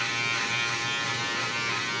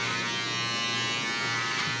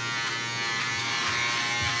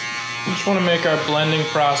 We just want to make our blending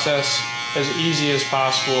process as easy as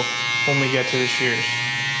possible when we get to the shears.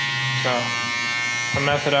 So, a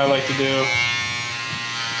method I like to do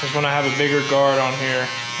is when I have a bigger guard on here,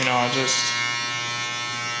 I just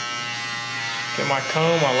get my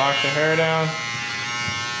comb, I lock the hair down,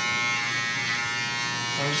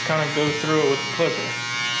 and just kind of go through it with the clipper.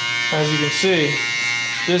 As you can see,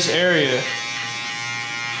 this area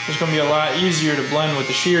is going to be a lot easier to blend with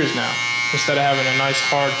the shears now, instead of having a nice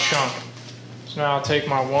hard chunk. So now I'll take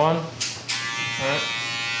my 1, all right,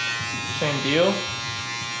 same deal,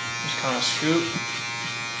 just kind of scoop.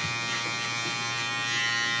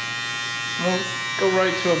 We'll go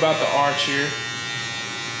right to about the arch here,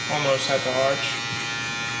 almost at the arch.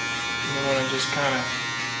 And you want to just kind of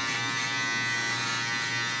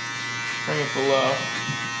bring it below.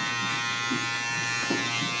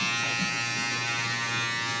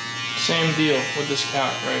 Same deal with this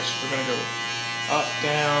cowlick, right? So we're going to go up,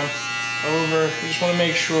 down, over. We just want to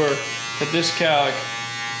make sure that this cowlick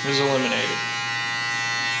is eliminated.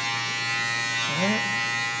 Alright.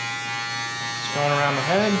 It's going around the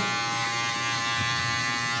head.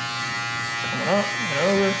 Coming up and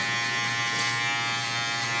over.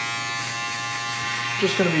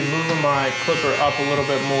 Just going to be moving my clipper up a little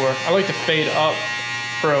bit more. I like to fade up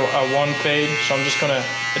for a 1 fade, so I'm just going to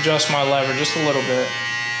adjust my lever just a little bit.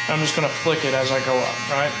 And I'm just going to flick it as I go up,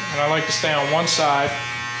 right? And I like to stay on one side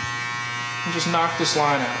and just knock this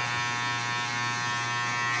line out,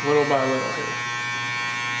 little by little here.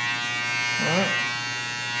 All right,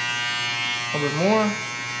 a little bit more.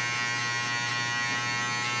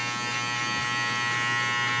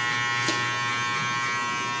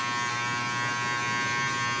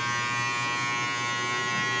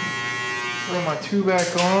 Throw my 2 back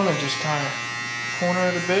on and just kind of corner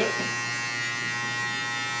it a bit.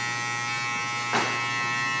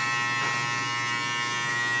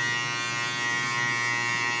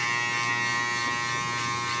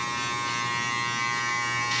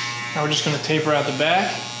 Now we're just going to taper out the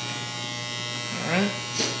back. Alright.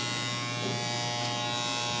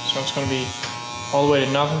 So it's going to be all the way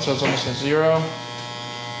to nothing, so it's almost at 0. I'm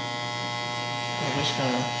just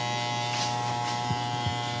going to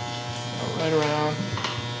go right around.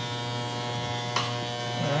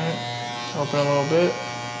 Alright. Open a little bit.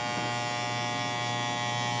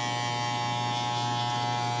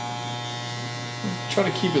 Try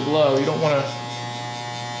to keep it low. You don't want to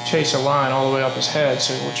chase a line all the way up his head,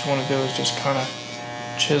 so what you want to do is just kind of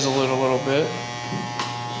chisel it a little bit.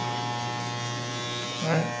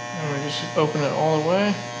 Alright, and we just open it all the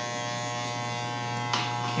way.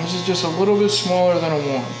 And this is just a little bit smaller than a 1.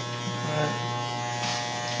 Alright.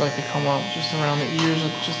 I like to come up just around the ears,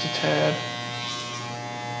 just a tad.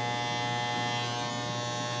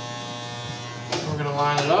 We're going to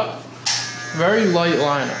line it up. Very light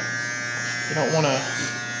line up. You don't want to,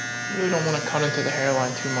 really don't want to cut into the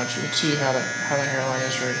hairline too much. You can see how the hairline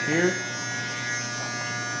is right here.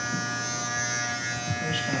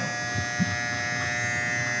 I'm just gonna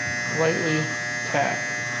lightly tap.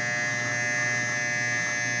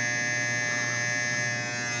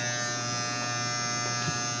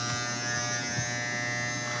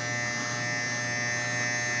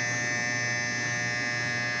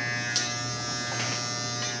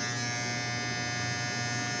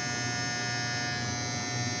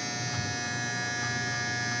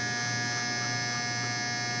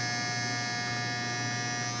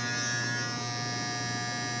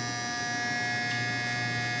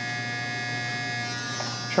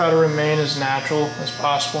 Try to remain as natural as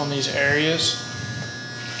possible in these areas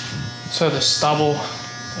so the stubble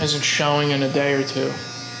isn't showing in a day or two.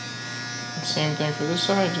 And same thing for this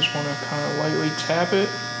side, just want to kind of lightly tap it,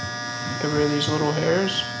 get rid of these little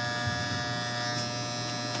hairs.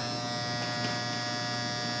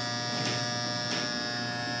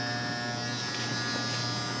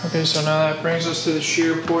 Okay, so now that brings us to the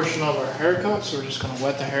shear portion of our haircut, so we're just going to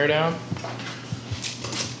wet the hair down.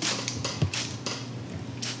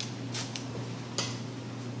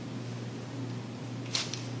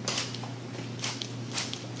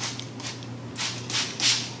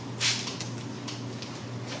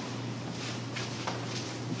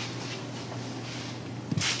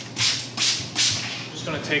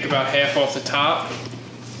 Going to take about half off the top.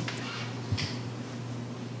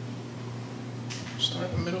 Start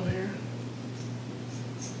in the middle here.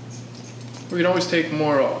 We can always take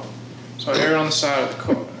more off. So I err on the side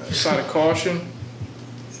of caution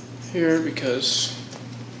here because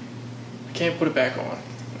I can't put it back on.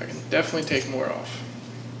 I can definitely take more off.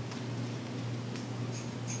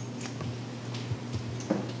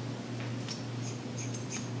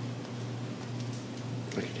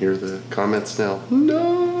 I can hear the comments now.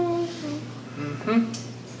 No.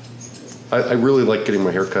 I really like getting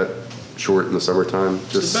my hair cut short in the summertime.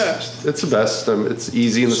 It's the best. It's the best. It's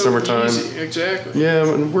easy in the summertime. Easy. Exactly. Yeah,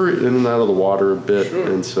 and we're in and out of the water a bit, Sure.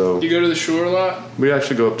 and so. Do you go to the shore a lot? We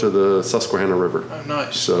actually go up to the Susquehanna River. Oh,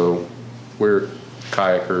 nice. So we're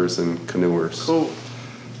kayakers and canoers. Cool.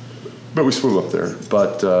 But we swim up there.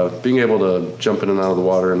 But being able to jump in and out of the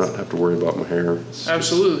water and not have to worry about my hair.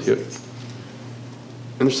 Absolutely. Good.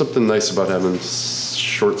 And there's something nice about having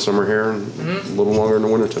short summer hair and a little longer in the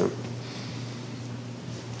wintertime.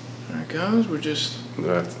 There it goes. We're just.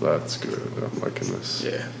 That's good. I'm liking this.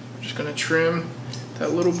 Yeah. We're just gonna trim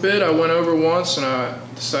that little bit. I went over once and I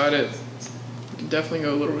decided we can definitely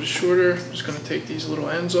go a little bit shorter. I'm just gonna take these little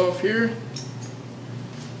ends off here.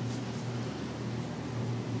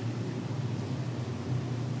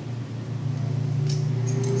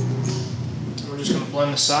 Just going to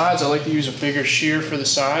blend the sides. I like to use a bigger shear for the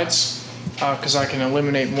sides because I can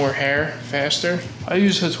eliminate more hair faster. I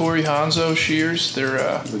use Hattori Hanzo shears.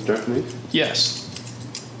 They're Japanese? Yes.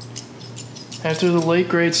 After the late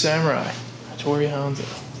great samurai, Hattori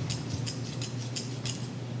Hanzo.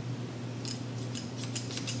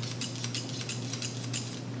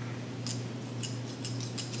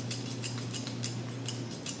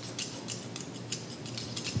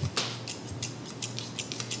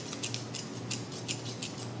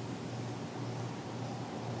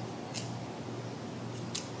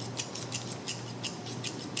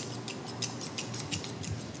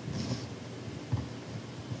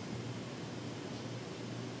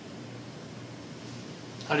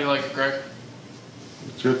 How do you like it, Greg?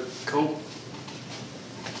 It's good. Cool.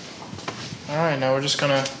 All right, now we're just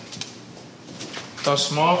gonna dust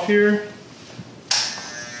them off here.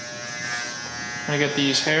 I'm gonna get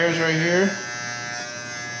these hairs right here.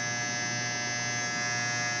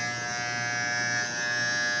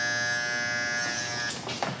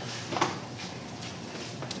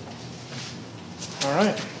 All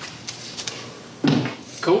right.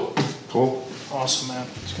 Cool. Cool. Awesome, man.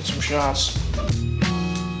 Let's get some shots.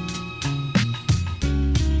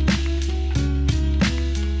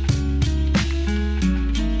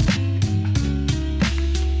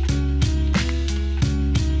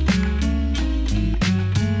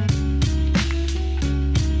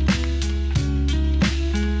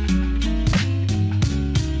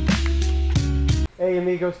 Hey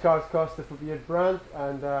amigos, Carlos Costa for Beardbrand,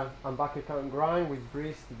 and I'm back at Cut and Grind with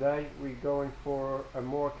Breeze today. We're going for a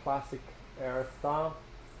more classic hairstyle,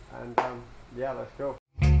 and yeah, let's go.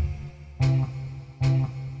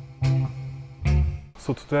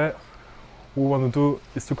 So today, what we want to do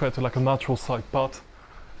is to create like a natural side part.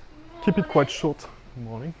 Keep it quite short. Good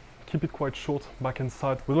morning. Keep it quite short, back and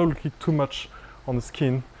side, without looking too much on the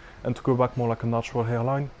skin, and to go back more like a natural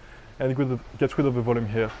hairline, and get rid of the volume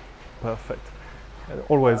here. Perfect. And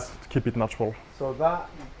always keep it natural. So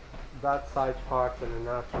that side part and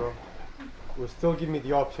the natural will still give me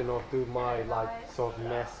the option of do my like sort of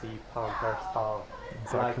messy palm hairstyle,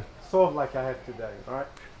 Exactly. like sort of like I have today, right?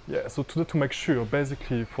 Yeah. So today, to make sure,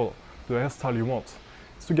 basically for the hairstyle you want,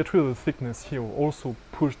 is to get rid of the thickness here, also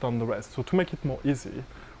push down the rest. So to make it more easy,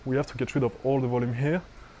 we have to get rid of all the volume here,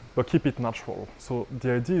 but keep it natural. So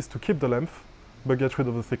the idea is to keep the length, but get rid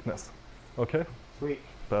of the thickness. Okay? Sweet.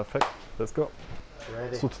 Perfect. Let's go.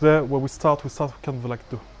 Ready. So today, where we start kind of like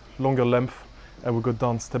the longer length, and we go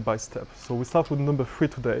down step by step. So we start with number 3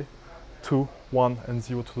 today, 2, 1, and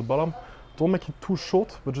 0 to the bottom. Don't make it too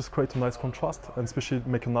short, but just create a nice contrast, and especially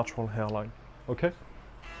make a natural hairline. Okay?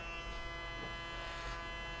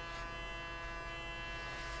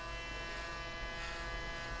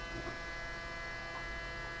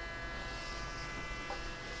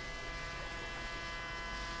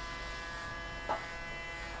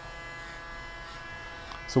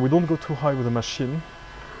 So we don't go too high with the machine.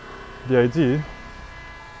 The idea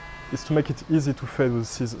is to make it easy to fade with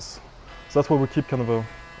scissors. So that's why we keep kind of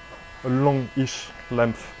a long-ish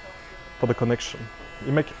length for the connection.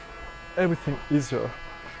 You make everything easier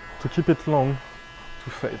to keep it long to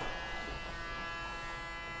fade.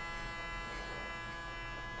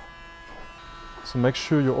 So make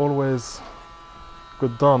sure you always go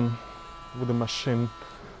down with the machine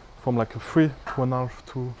from like a 3 to 1/2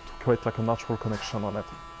 to create like a natural connection on it.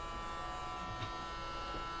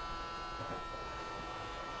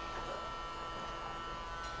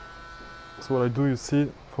 So what I do, you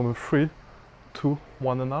see, from a 3 to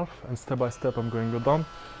 1.5, and step by step I'm going to go down.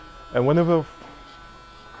 And whenever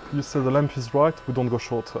you say the length is right, we don't go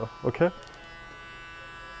shorter, okay?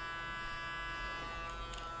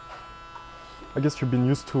 I guess you've been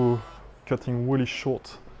used to cutting really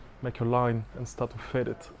short, make a line and start to fade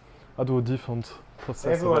it. I do a different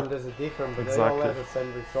process. Everyone does it different, but exactly. they all have the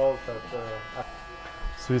same result.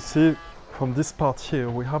 So you see, from this part here,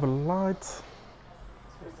 we have a light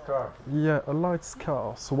scar. Yeah, a light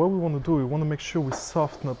scar. So what we want to do, we want to make sure we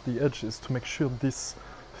soften up the edges to make sure this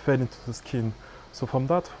fade into the skin. So from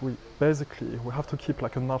that, we have to keep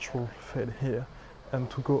like a natural fade here, and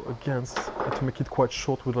to go against and to make it quite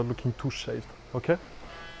short without looking too shaved. Okay?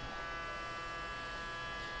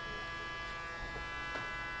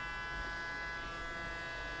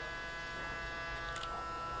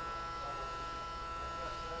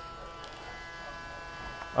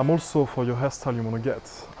 I'm also, for your hairstyle you want to get,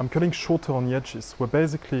 I'm cutting shorter on the edges, where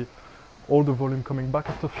basically all the volume coming back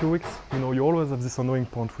after a few weeks, you know, you always have this annoying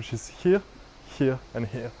point, which is here, here, and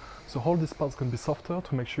here. So all these parts can be softer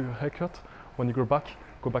to make sure your haircut, when you go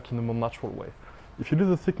back in a more natural way. If you do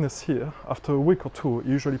the thickness here, after a week or two, it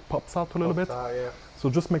usually pops out a little bit. Yeah. So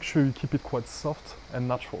just make sure you keep it quite soft and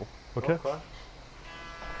natural, okay?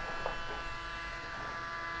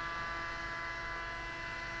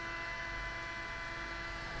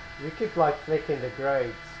 You keep like flicking the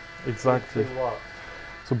grades. Exactly. In what?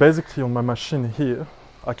 So basically on my machine here,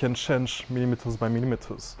 I can change millimeters by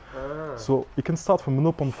millimeters. Ah. So it can start from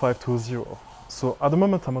 0.5 to 0. So at the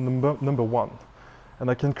moment I'm on number 1,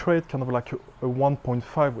 and I can create kind of like a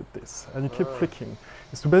 1.5 with this, and you keep flicking.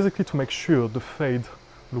 It's basically to make sure the fade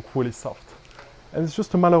look really soft. And it's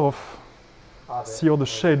just a matter of see how the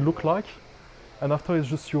shade look like, and after it's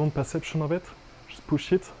just your own perception of it. Just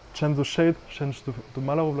push it, change the shade, change the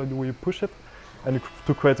matter of like the way you push it, and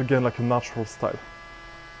to create again like a natural style.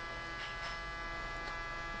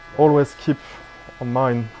 Always keep on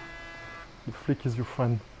mind, the flick is your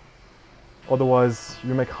friend. Otherwise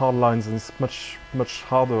you make hard lines and it's much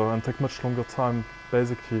harder and take much longer time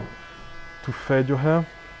basically to fade your hair.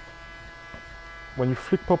 When you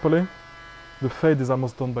flick properly, the fade is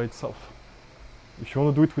almost done by itself. If you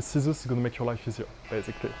want to do it with scissors, it's going to make your life easier,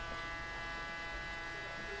 basically.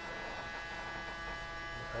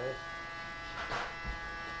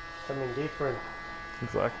 Something different.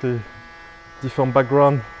 Exactly. Different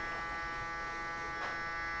background.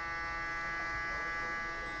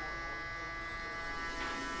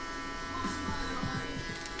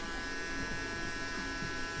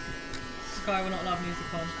 Sky, we're not allowed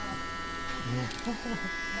music on.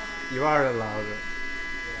 You are allowed it.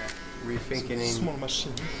 Rethinking in small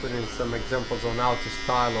machine. Putting some examples on how to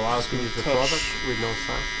style or how to use the product with no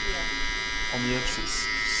sound. On the edges,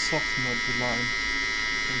 soften up the line.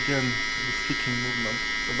 Again, the flicking movement.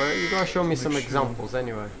 But you gotta show me some examples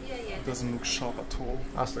anyway. It doesn't look sharp at all.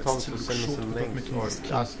 Ask Tom to send me some links, or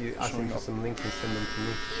ask him for some links and send them to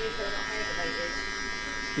me.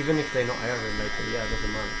 Even if they're not hair related, yeah, it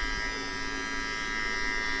doesn't matter.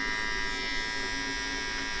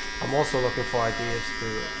 I'm also looking for ideas to.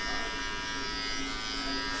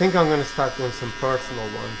 I think I'm gonna start doing some personal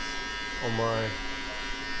ones on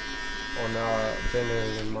our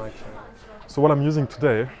generally in my channel. So what I'm using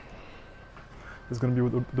today is going to be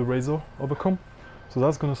with the razor overcomb. So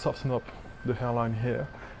that's going to soften up the hairline here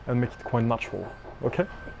and make it quite natural, okay?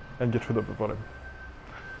 And get rid of the volume.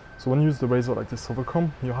 So when you use the razor like this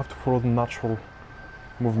overcomb, you have to follow the natural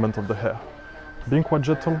movement of the hair. Being quite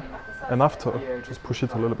gentle, and after, just push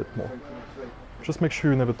it a little bit more. Just make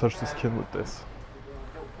sure you never touch the skin with this.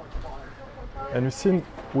 And you see,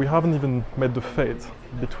 we haven't even made the fade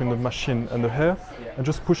between the machine and the hair, and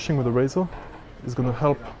just pushing with the razor is going to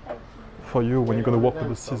help for you when you're going to work with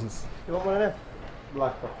the scissors. You want one of them?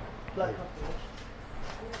 Black one.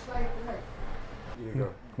 Here you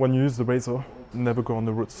go. When you use the razor, never go on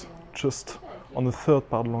the roots, just on the third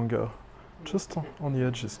part longer, just on the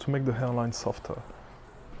edges to make the hairline softer.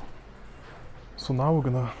 So now we're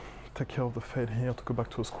going to take care of the fade here to go back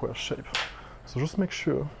to a square shape. So just make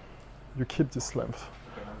sure you keep this length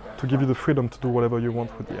to give you the freedom to do whatever you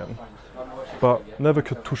want with the end. But never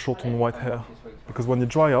cut too short on white hair, because when you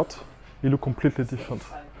dry out, you look completely different.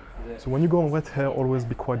 So when you go on wet hair, always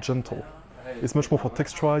be quite gentle. It's much more for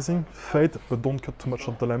texturizing, fade, but don't cut too much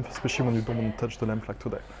of the length, especially when you don't want to touch the length like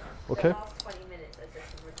today. Okay?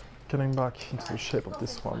 Getting back into the shape of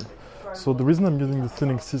this one. So the reason I'm using the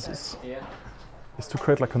thinning scissors is to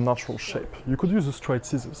create like a natural shape. You could use the straight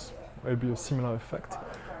scissors, it'll be a similar effect.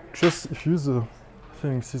 Just if you use the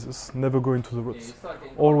thinning scissors, never go into the roots.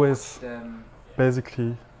 Always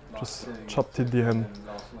basically just chop till the end.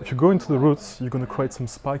 If you go into the roots, you're going to create some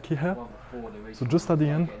spiky hair. So just at the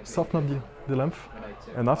end, soften up the length,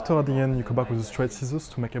 and after at the end, you come back with the straight scissors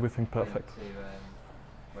to make everything perfect.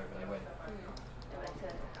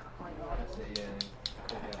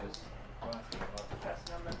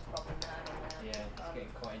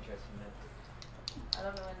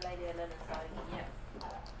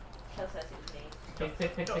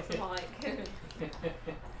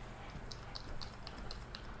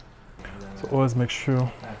 So always make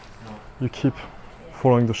sure you keep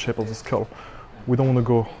following the shape of the skull. We don't want to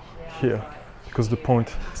go here, because the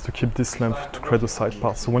point is to keep this length to create the side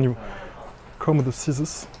part. So when you come with the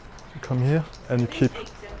scissors, you come here and you keep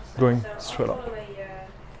going straight up.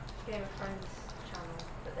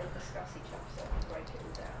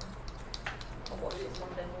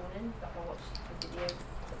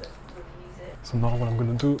 So now what I'm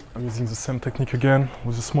going to do, I'm using the same technique again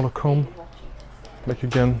with a smaller comb. Make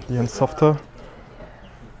again the end softer.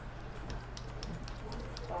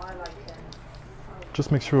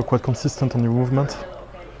 Just make sure you're quite consistent on your movement.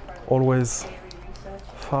 Always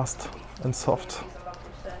fast and soft.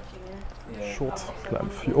 Short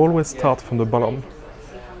length. You always start from the bottom.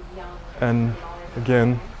 And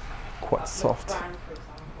again, quite soft.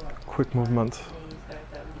 Quick movement.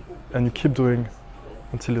 And you keep doing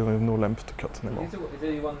until you have no length to cut anymore. Is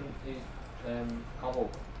he one can't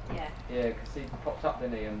walk? Yeah, because he popped up,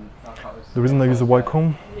 didn't he? And the reason I use a white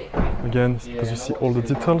comb, again, is because you see all the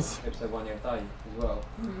details.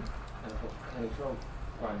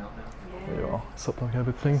 There you are, softening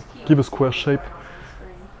everything. Give a square shape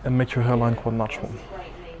and make your hairline quite natural.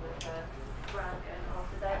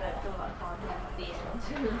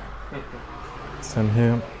 Same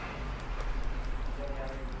here.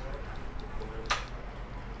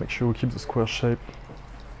 Make sure we keep the square shape.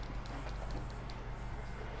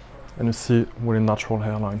 And you see, we're in natural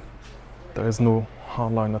hairline. There is no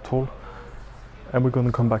hard line at all. And we're going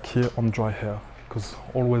to come back here on dry hair, because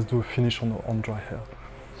always do a finish on dry hair.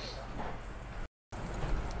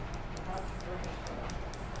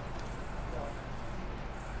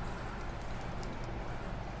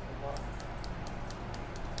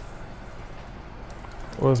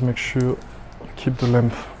 Always make sure you keep the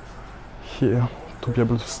length here to be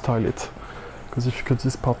able to style it, because if you cut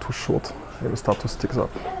this part too short, it will start to stick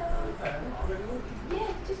up.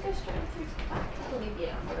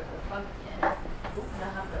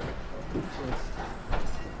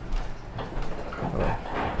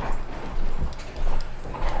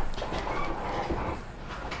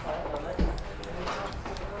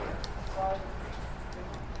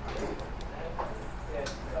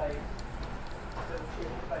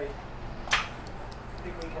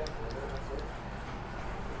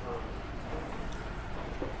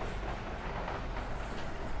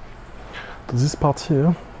 This part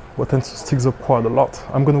here, what tends to stick up quite a lot,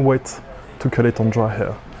 I'm going to wait to cut it on dry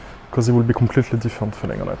hair, because it will be completely different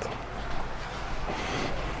feeling on it.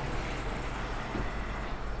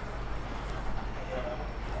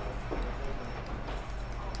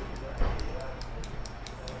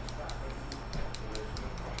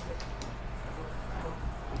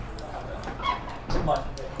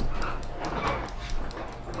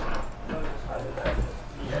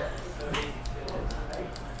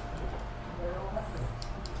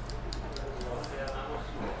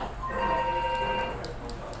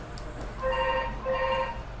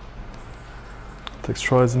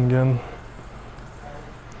 Texturizing again,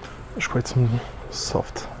 just quite some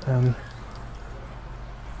soft and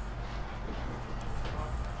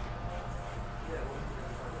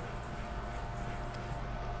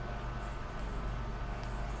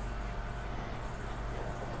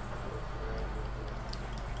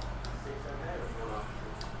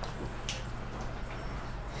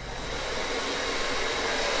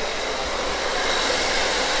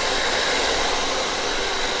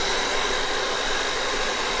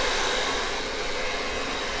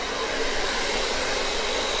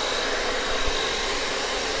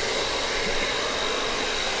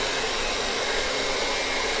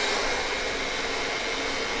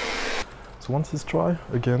so once it's dry,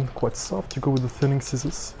 again quite soft, you go with the thinning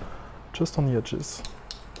scissors just on the edges.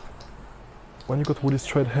 When you got really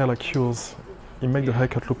straight hair like yours, it makes the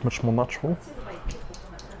haircut look much more natural.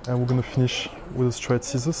 And we're going to finish with the straight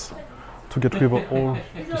scissors to get rid of all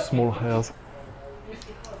the small hairs.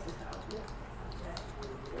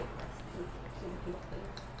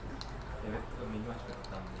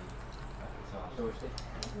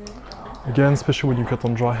 Again, especially when you cut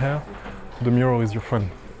on dry hair, the mirror is your friend.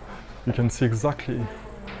 You can see exactly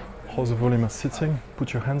how the volume is sitting.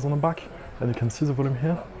 Put your hands on the back and you can see the volume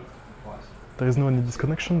here. There is no any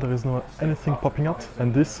disconnection, there is no anything popping out,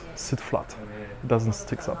 and this sits flat. It doesn't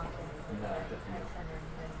stick up.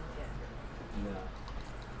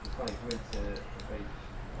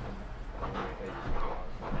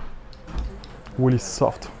 Really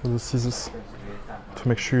soft with the scissors to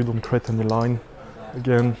make sure you don't create any line.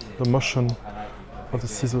 Again, the motion of the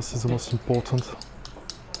scissors is the most important.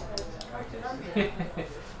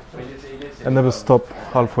 And never stop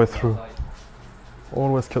halfway through.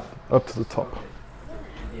 Always cut up to the top.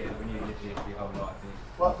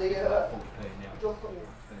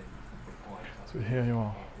 So here you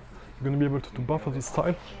are. You're going to be able to do both of the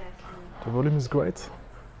style. The volume is great.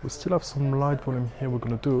 We still have some light volume here we're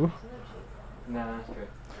going to do. Nah, that's good.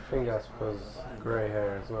 I think that's because grey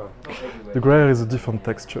hair as well. The grey hair is a different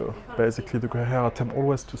texture. Basically, the grey hair I tend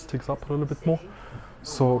always to stick up a little bit more.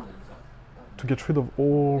 So, to get rid of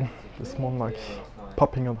all the small like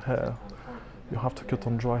popping of hair, you have to cut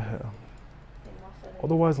on dry hair.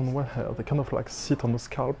 Otherwise, on wet hair, they kind of like sit on the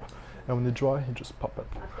scalp, and when they dry, you just pop it.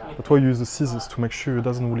 That's why you use the scissors to make sure it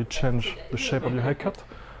doesn't really change the shape of your haircut,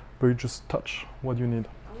 but you just touch what you need.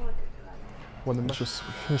 When I'm just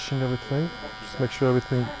finishing everything, just make sure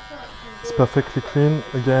everything is perfectly clean.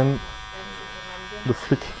 Again, the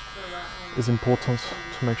flick is important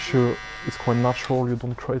to make sure it's quite natural, you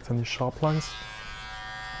don't create any sharp lines.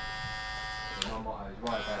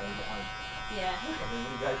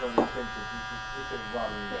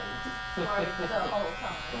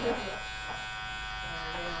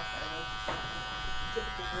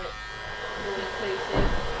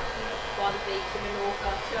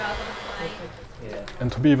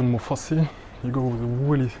 And to be even more fussy, you go with a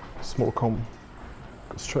really small comb,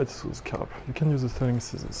 go straight to the scalp. You can use the thinning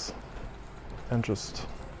scissors and just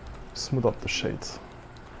smooth out the shades.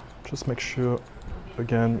 Just make sure,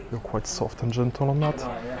 again, you're quite soft and gentle on that,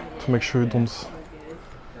 to make sure you don't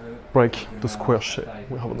break the square shape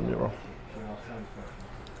we have on the mirror.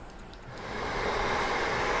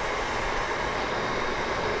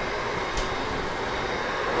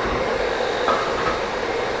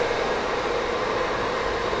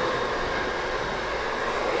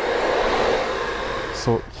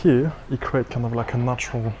 So here, it creates kind of like a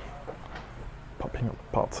natural popping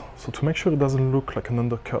apart. So to make sure it doesn't look like an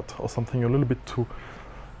undercut or something a little bit too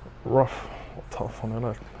rough or tough on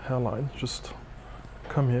your hairline, just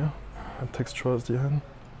come here and texturize the end.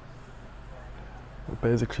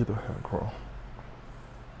 Basically the hair grow.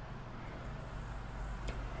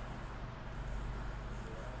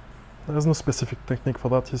 There is no specific technique for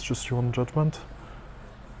that, it's just your own judgment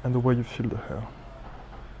and the way you feel the hair.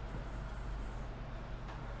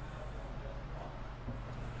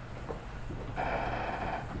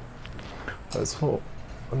 There's a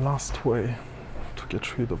last way to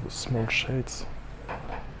get rid of the small shades.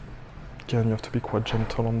 Again, you have to be quite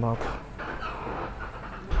gentle on that.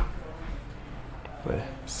 They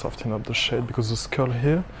soften up the shade because the skull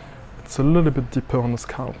here, it's a little bit deeper on the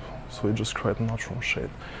scalp, so it just creates a natural shade.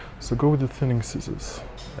 So go with the thinning scissors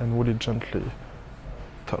and really gently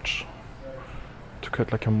touch to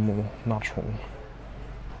create like a more natural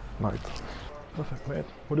light. Perfect, mate.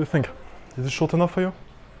 What do you think? Is it short enough for you?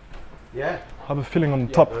 Yeah. Have a feeling on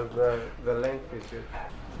the top. The length is good.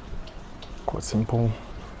 Quite simple.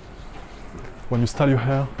 When you style your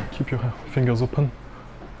hair, keep your fingers open,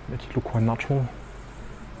 make it look quite natural.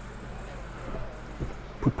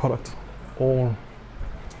 Put product all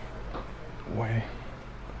the way,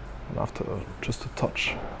 and after just a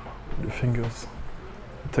touch with your fingers,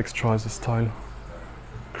 texturize the style,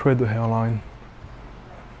 create the hairline.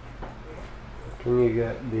 Can you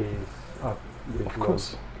get these up? Of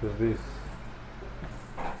course. Because this.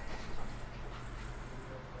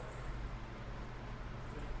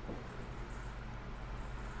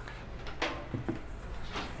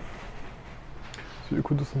 So you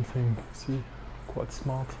could do something, see, quite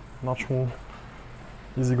smart, natural,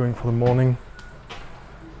 easy going for the morning.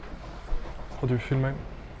 How do you feel, mate?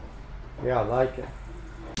 Yeah, I like it.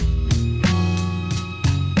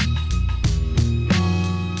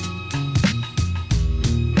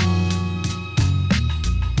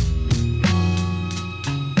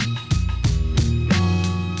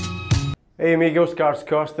 Hey amigos, Carlos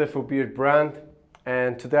Costa for Beardbrand,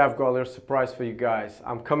 and today I've got a little surprise for you guys.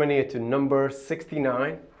 I'm coming here to number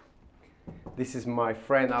 69. This is my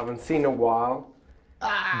friend I haven't seen in a while,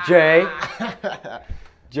 Jay.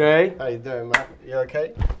 Jay. How you doing, man? You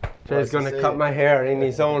okay? Jay's gonna cut my hair in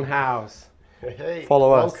his own house. Hey,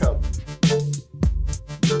 follow us. Welcome.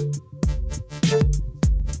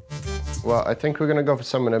 Well, I think we're gonna go for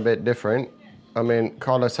something a bit different. I mean,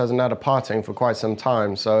 Carlos hasn't had a parting for quite some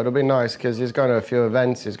time, so it'll be nice because he's going to a few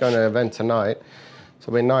events. He's going to an event tonight, so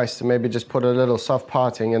it'll be nice to maybe just put a little soft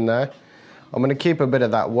parting in there. I'm going to keep a bit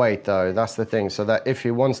of that weight though, that's the thing, so that if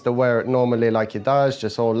he wants to wear it normally like he does,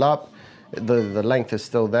 just all up, the length is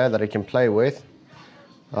still there that he can play with.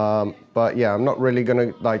 But yeah, I'm not really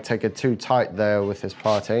going to like take it too tight there with his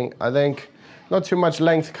parting. I think not too much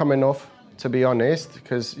length coming off, to be honest,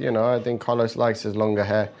 because, you know, I think Carlos likes his longer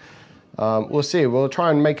hair. We'll see. We'll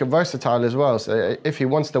try and make it versatile as well. So if he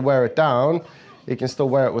wants to wear it down, he can still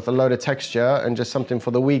wear it with a load of texture and just something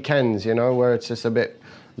for the weekends, you know, where it's just a bit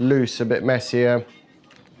loose, a bit messier.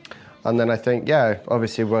 And then I think, yeah,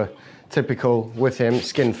 obviously we're typical with him,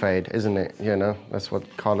 skin fade, isn't it? You know, that's what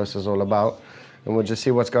Carlos is all about. And we'll just see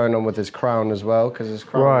what's going on with his crown as well, because his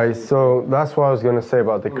crown... Right, so that's what I was going to say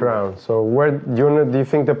about the crown. So where do you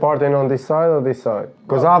think the parting on this side or this side?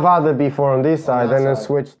 Because I've had it before on this side and then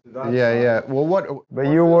switched. Yeah. Well, what... But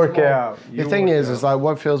you work it out. The thing is like,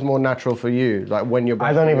 what feels more natural for you? Like when you're...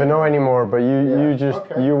 I don't even know anymore, but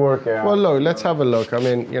you work it out. Well, look, let's have a look. I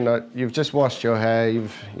mean, you know, you've just washed your hair.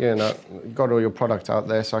 You've, you know, got all your product out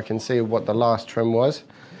there, so I can see what the last trim was.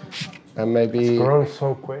 And maybe... It's grown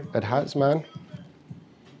so quick. It has, man.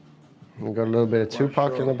 We've got a little bit of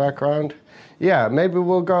Tupac in the background. Yeah, maybe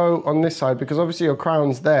we'll go on this side because obviously your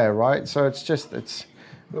crown's there, right? So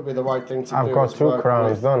it'll be the right thing to do. I've got two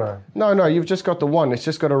crowns, don't I? No, you've just got the one. It's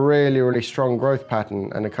just got a really, really strong growth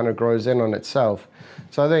pattern and it kind of grows in on itself.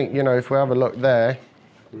 So I think, you know, if we have a look there,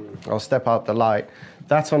 I'll step out the light.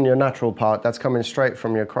 That's on your natural part. That's coming straight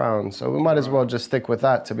from your crown. So we might as well just stick with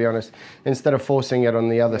that, to be honest, instead of forcing it on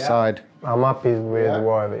the other side. I'm happy with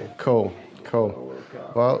what it is. Cool.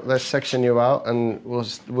 Well, let's section you out and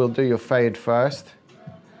we'll do your fade first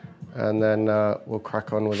and then we'll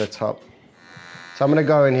crack on with the top. So I'm going to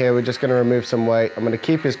go in here, we're just going to remove some weight. I'm going to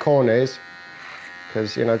keep his corners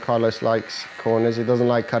because, you know, Carlos likes corners. He doesn't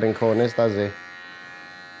like cutting corners, does he?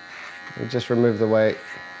 We'll just remove the weight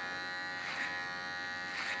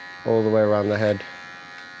all the way around the head.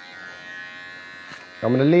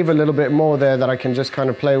 I'm going to leave a little bit more there that I can just kind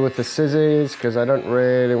of play with the scissors because I don't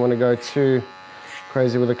really want to go too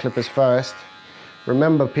crazy with the clippers first.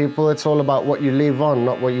 Remember, people, it's all about what you leave on,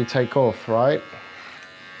 not what you take off, right?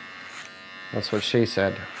 That's what she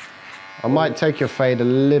said. I might take your fade a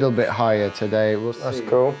little bit higher today. We'll see. That's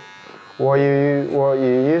cool. What are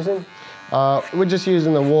you using? We're just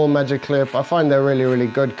using the wall magic clip. I find they're really, really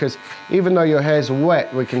good because even though your hair's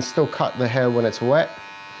wet, we can still cut the hair when it's wet.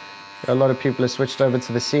 A lot of people have switched over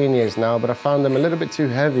to the seniors now, but I found them a little bit too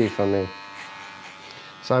heavy for me.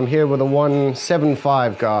 So I'm here with a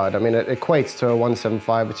 175 guard. I mean, it equates to a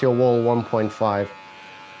 175. It's your wall 1.5.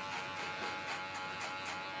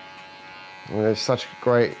 And there's such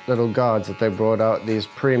great little guards that they brought out. These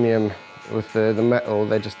premium with the metal,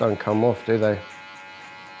 they just don't come off, do they?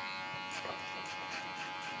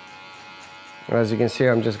 As you can see,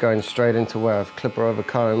 I'm just going straight into where I've clipper over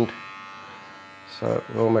combed. So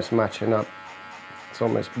we're almost matching up. It's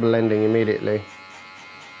almost blending immediately.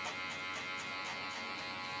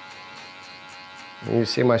 And you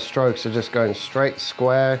see my strokes are just going straight,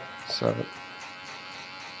 square, so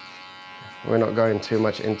we're not going too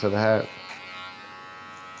much into the hair.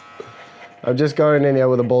 I'm just going in here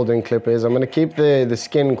with the balding clippers. I'm going to keep the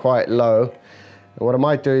skin quite low. And what I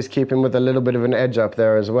might do is keep him with a little bit of an edge up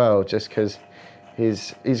there as well, just because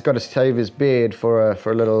he's got to shave his beard for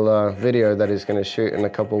a little video that he's going to shoot in a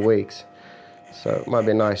couple of weeks. So it might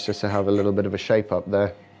be nice just to have a little bit of a shape up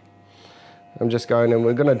there. I'm just going in,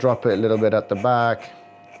 we're going to drop it a little bit at the back.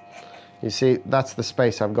 You see, that's the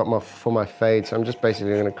space I've got for my fade, so I'm just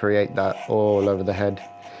basically going to create that all over the head.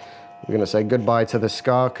 We're going to say goodbye to the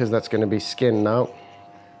scar, because that's going to be skin now.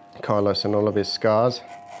 Carlos and all of his scars.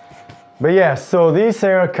 But yeah, so this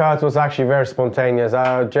haircut was actually very spontaneous.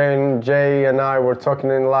 Jay and I were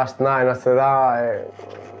talking in last night, and I said,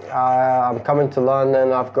 I'm coming to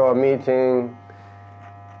London, I've got a meeting.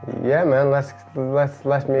 Yeah, man,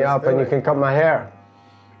 let me up and you can cut my hair.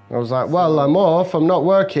 I was like, well, I'm off, I'm not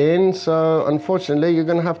working, so unfortunately you're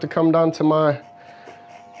gonna have to come down to my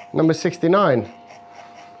number 69.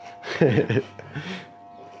 To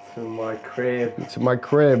my crib. To my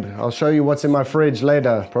crib. I'll show you what's in my fridge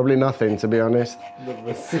later. Probably nothing, to be honest.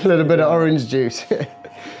 A little bit of orange juice.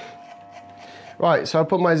 Right, so I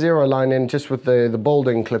put my zero line in just with the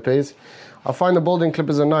balding clippers. I find the balding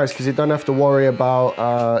clippers are nice because you don't have to worry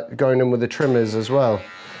about going in with the trimmers as well.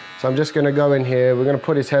 So I'm just going to go in here. We're going to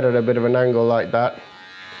put his head at a bit of an angle like that.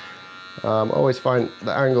 I always find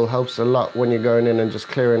the angle helps a lot when you're going in and just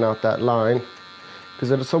clearing out that line, because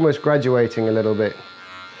it's almost graduating a little bit.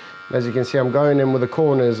 As you can see, I'm going in with the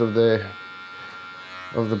corners of the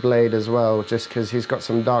blade as well, just because he's got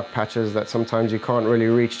some dark patches that sometimes you can't really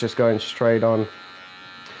reach just going straight on.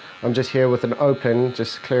 I'm just here with an open,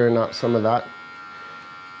 just clearing out some of that.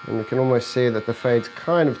 And you can almost see that the fade's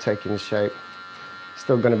kind of taking shape.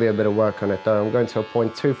 Still going to be a bit of work on it though. I'm going to a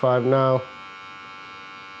 0.25 now.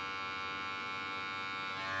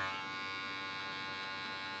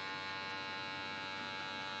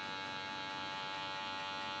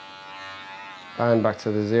 And back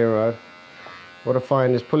to the zero. What I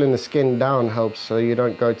find is pulling the skin down helps so you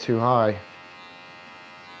don't go too high.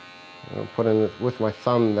 I'm putting it with my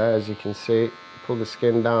thumb there, as you can see. Pull the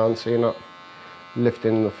skin down so you're not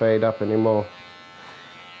lifting the fade up anymore.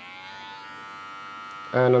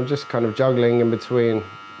 And I'm just kind of juggling in between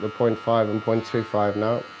the 0.5 and 0.25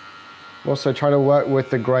 now. I'm also trying to work with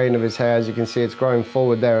the grain of his hair. As you can see, it's growing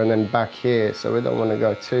forward there and then back here, so we don't want to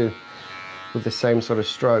go too with the same sort of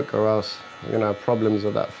stroke, or else you're going to have problems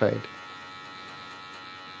with that fade.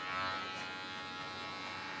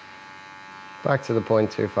 Back to the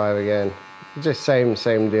 0.25 again. Just same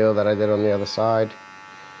deal that I did on the other side.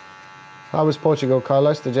 How was Portugal,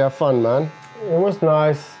 Carlos? Did you have fun, man? It was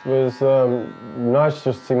nice. It was nice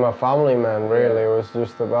just to see my family, man, really. It was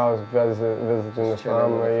just about visiting the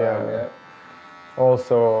family, yeah.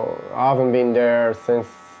 Also, I haven't been there since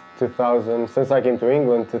 2000, since I came to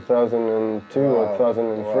England, 2002 or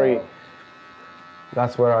 2003. Wow.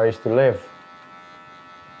 That's where I used to live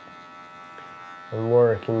and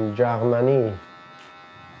work in Germany.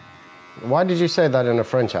 Why did you say that in a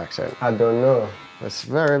French accent? I don't know. That's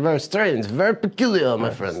very, very strange, very peculiar,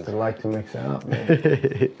 my friend. I like to mix it up,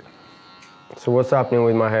 man. So what's happening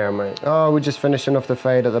with my hair, mate? Oh, we're just finishing off the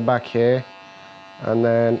fade at the back here. And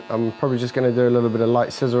then I'm probably just going to do a little bit of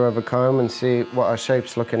light scissor over comb and see what our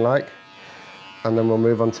shape's looking like. And then we'll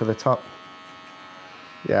move on to the top.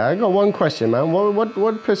 Yeah, I got one question, man.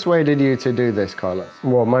 What persuaded you to do this, Carlos?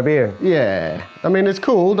 What, my beard? Yeah. I mean, it's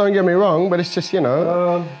cool, don't get me wrong, but it's just, you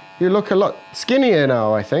know, you look a lot skinnier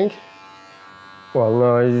now, I think. Well,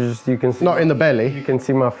 no, you can see... Not in the belly. You can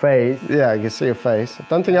see my face. Yeah, you can see your face. I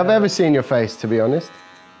don't think I've ever seen your face, to be honest.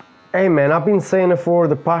 Hey, man, I've been saying it for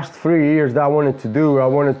the past 3 years that I wanted to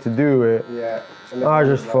do it. Yeah. I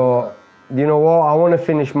just thought, you know what, I want to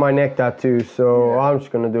finish my neck tattoo, so I'm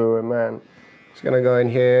just going to do it, man. Just going to go in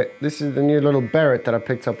here. This is the new little Barrett that I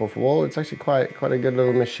picked up off the wall. It's actually quite a good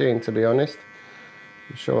little machine, to be honest.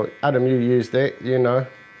 I'm sure, Adam, you used it, you know.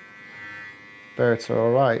 Barretts are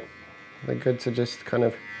all right. They're good to just kind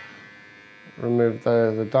of remove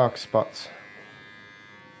the dark spots.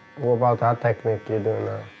 What about that technique you're doing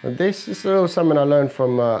now? This is a little something I learned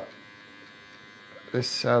from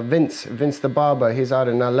this Vince the barber. He's out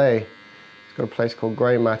in LA. He's got a place called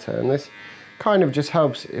Grey Matter, and this kind of just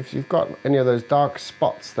helps if you've got any of those dark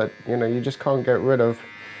spots that you just can't get rid of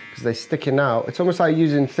because they're sticking out. It's almost like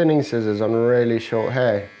using thinning scissors on really short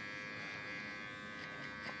hair.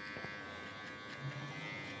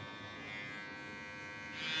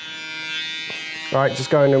 Right, just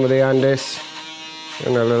going in with the Andis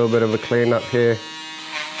and a little bit of a clean up here.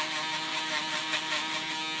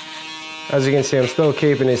 As you can see, I'm still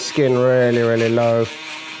keeping his skin really, really low.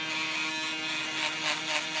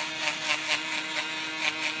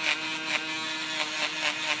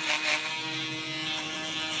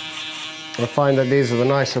 I find that these are the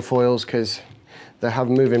nicer foils because they have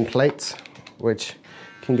moving plates, which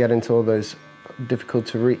can get into all those difficult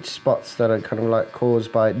to reach spots that are kind of like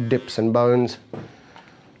caused by dips and bones.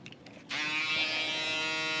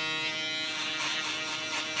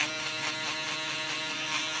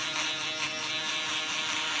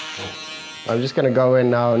 I'm just going to go in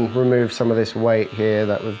now and remove some of this weight here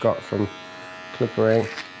that we've got from clippering.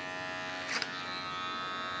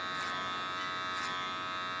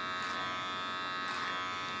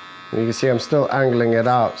 You can see I'm still angling it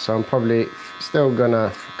out, so I'm probably still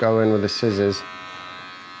gonna go in with the scissors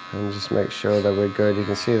and just make sure that we're good. You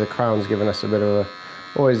can see the crown's giving us a bit of a,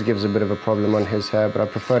 always gives a bit of a problem on his hair, but I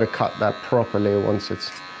prefer to cut that properly once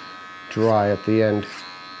it's dry at the end.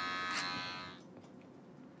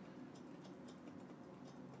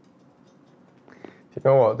 You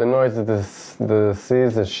know what, the noise of the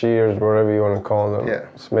scissors, shears, whatever you want to call them, yeah,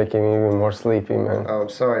 it's making me even more sleepy, man. Oh, I'm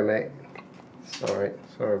sorry, mate. Sorry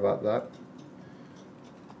about that.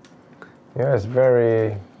 Yeah, it's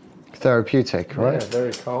very therapeutic, right? Yeah,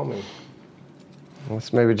 very calming. Well,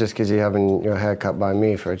 it's maybe just because you're having your hair cut by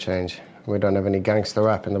me for a change. We don't have any gangster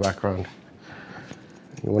rap in the background.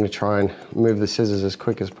 You want to try and move the scissors as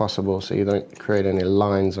quick as possible so you don't create any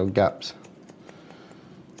lines or gaps.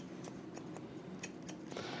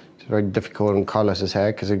 It's very difficult on Carlos's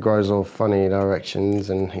hair because it grows all funny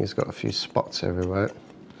directions and he's got a few spots everywhere.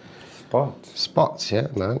 Spots? Spots, yeah,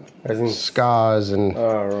 man. As in scars and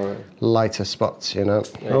lighter spots, you know.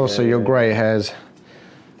 And also your grey hairs,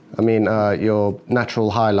 I mean your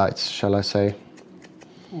natural highlights, shall I say.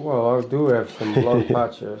 Well, I do have some blonde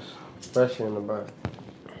patches, especially in the back.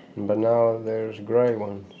 But now there's grey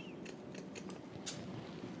ones.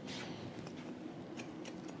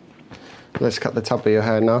 Let's cut the top of your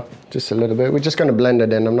hair now, just a little bit. We're just going to blend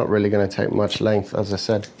it in. I'm not really going to take much length, as I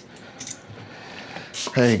said.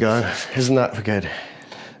 There you go. Isn't that good?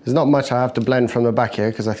 There's not much I have to blend from the back here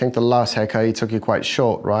because I think the last haircut you took you quite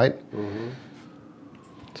short, right? Mm-hmm.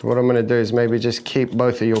 So what I'm going to do is maybe just keep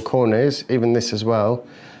both of your corners, even this as well,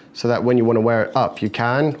 so that when you want to wear it up, you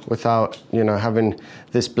can without, you know, having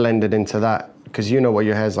this blended into that. Because you know what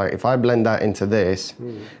your hair's like. If I blend that into this,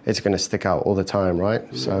 it's going to stick out all the time, right?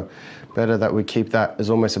 Yeah. So better that we keep that as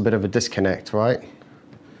almost a bit of a disconnect, right?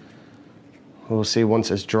 We'll see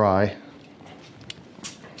once it's dry.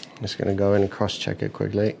 I'm just going to go in and cross-check it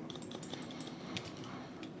quickly.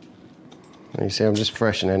 And you see, I'm just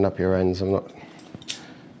freshening up your ends. I'm not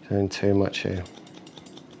doing too much here.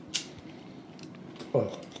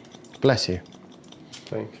 Oh. Bless you.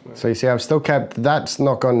 Thanks, man. So you see, I've still kept, that's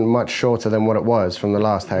not gone much shorter than what it was from the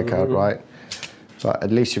last haircut, right? But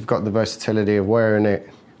at least you've got the versatility of wearing it,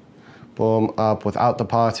 boom, up without the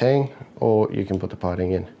parting, or you can put the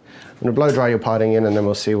parting in. I'm gonna blow dry your parting in and then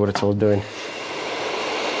we'll see what it's all doing.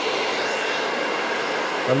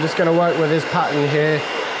 I'm just gonna work with this pattern here,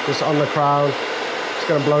 just on the crown. Just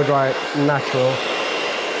gonna blow dry it natural.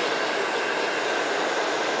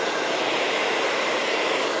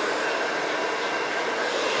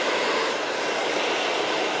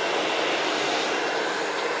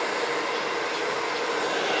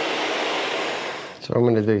 So what I'm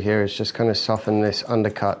going to do here is just kind of soften this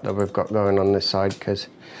undercut that we've got going on this side because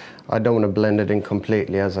I don't want to blend it in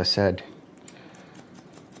completely, as I said.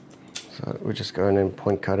 So we're just going in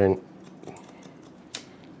point cutting.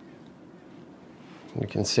 You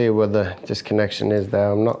can see where the disconnection is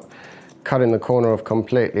there. I'm not cutting the corner off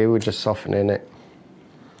completely, we're just softening it.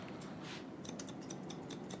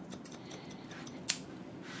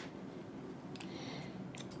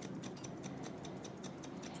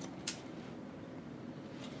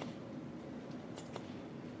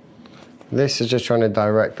 This is just trying to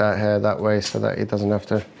direct that hair that way so that he doesn't have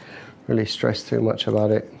to really stress too much about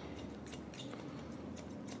it.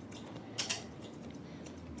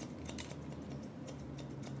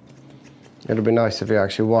 It'll be nice if you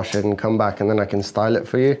actually wash it and come back and then I can style it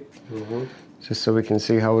for you. Just so we can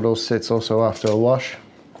see how it all sits also after a wash.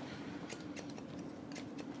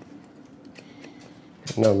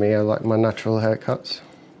 You know me, I like my natural haircuts.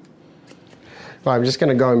 Right, I'm just going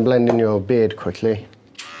to go and blend in your beard quickly.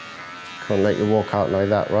 Can't let you walk out like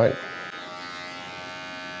that, right?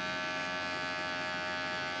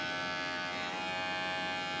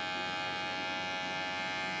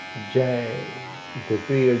 Jay, the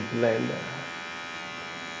beard blender.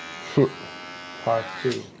 Part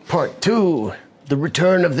 2. Part 2. The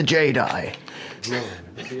Return of the Jedi. No,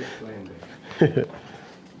 let me explain.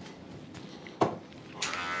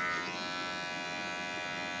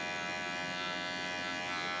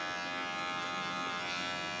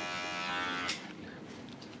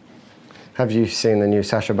 Have you seen the new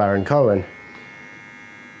Sacha Baron Cohen?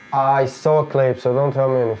 I saw a clip, so don't tell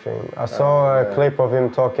me anything. I saw a clip of him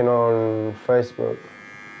talking on Facebook.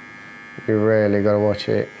 You really gotta watch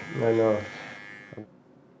it. I know.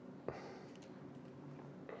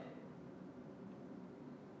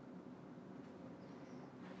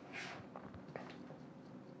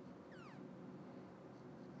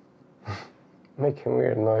 Making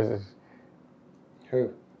weird noises.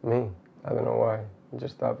 Who? Me. I don't know why. It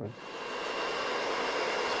just happened.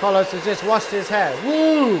 Carlos has just washed his hair.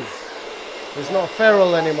 Woo! He's not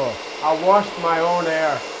feral anymore. I washed my own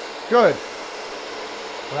hair. Good.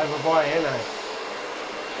 Clever boy, ain't I?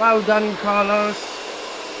 Well done, Carlos.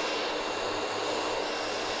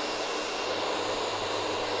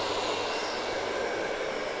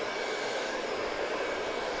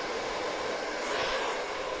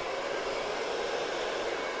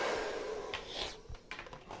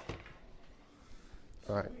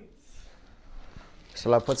 Right.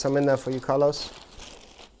 Shall I put some in there for you, Carlos?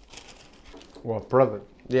 What, brother?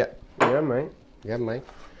 Yeah. Yeah, mate. Yeah, mate.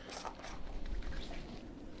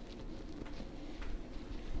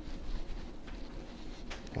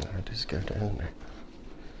 I'll just go down there.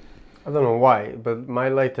 I don't know why, but my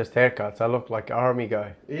latest haircuts, I look like an army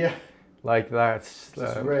guy. Yeah. Like that's...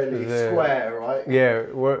 Just really square, right? Yeah.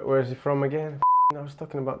 Where's he from again? I was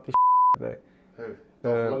talking about this today.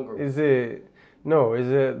 Who? Is it... No, is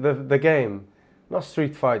it the game? Not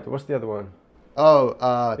Street Fighter. What's the other one? Oh,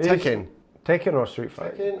 Tekken. Tekken or Street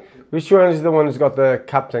Fighter? Tekken. Which one is the one who's got the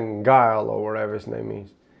Captain Guile or whatever his name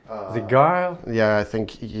is? Is it Guile? Yeah, I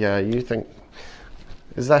think. Yeah, you think.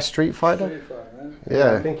 Is that Street Fighter? Street Fighter, man.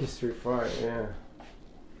 Yeah. I think it's Street Fighter. Yeah.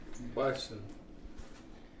 Bison.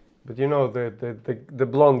 But you know the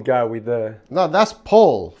blonde guy with the. No, that's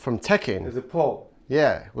Paul from Tekken. Is it Paul?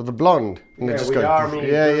 Yeah, with the blonde. And Yeah, they just with go, army.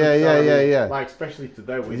 yeah. Like especially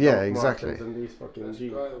today with Yeah, Doc exactly. Martens and these fucking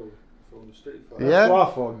Jeeps. From Street Fighter. Yeah.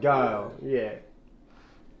 Waffle Guile. Yeah.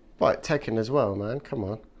 Right, Tekken as well, man. Come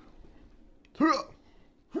on.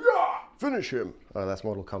 Finish him. Oh, that's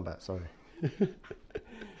Mortal Kombat. Sorry.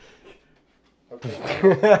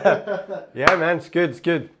 Yeah, man, it's good. It's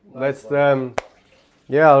good. Let's.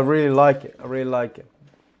 Yeah, I really like it. I really like it.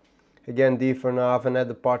 Again, different. I haven't had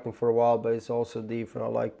the parting for a while, but it's also different. I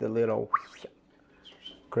like the little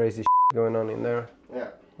crazy going on in there. Yeah.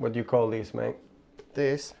 What do you call these, mate?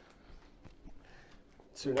 This.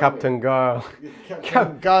 Captain Guile.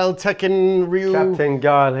 Captain Guile Tekken Ryu. Captain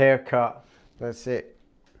Guile haircut. That's it.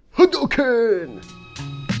 Hadouken!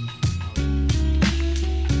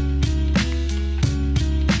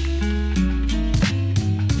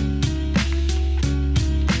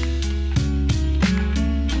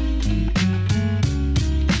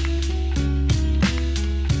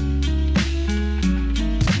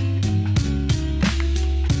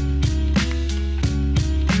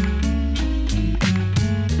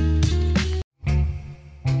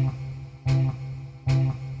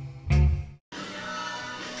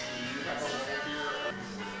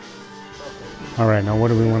 All right, now what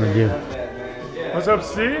do we want to do? What's up,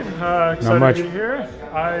 Steve? Excited to be here.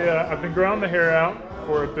 I've been growing the hair out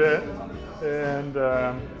for a bit, and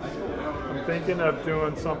I'm thinking of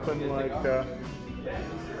doing something like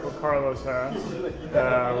what Carlos has,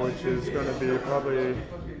 which is going to be probably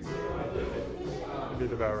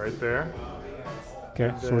about right there. Okay,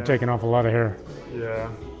 And so we're taking off a lot of hair. Yeah,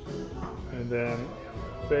 and then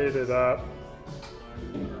fade it up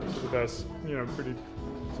to the best,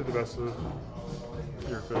 to the best of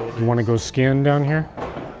your ability. You want to go skin down here?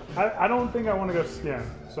 I don't think I want to go skin,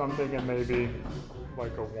 so I'm thinking maybe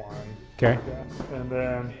like a 1. Okay. I guess. And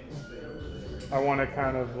then I want to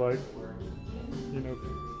kind of like,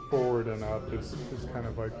 forward and up is kind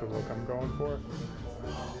of like the look I'm going for.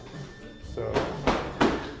 So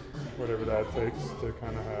whatever that takes to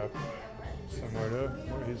kind of have similar to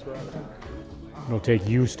what he's rocking. It'll take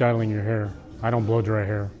you styling your hair. I don't blow dry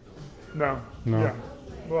hair. No. No. Yeah.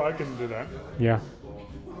 Well, I can do that. Yeah.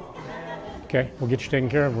 Okay, we'll get you taken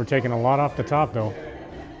care of. We're taking a lot off the top though.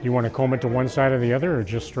 You want to comb it to one side or the other or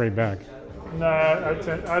just straight back? No,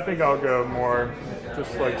 I think I'll go more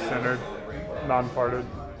just like centered, non-parted.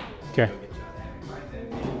 Okay.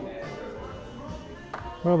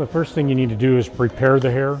 Well, the first thing you need to do is prepare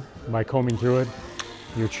the hair by combing through it.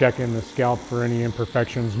 You're checking the scalp for any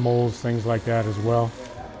imperfections, moles, things like that as well.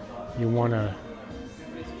 You want to,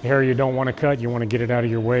 hair you don't want to cut, you want to get it out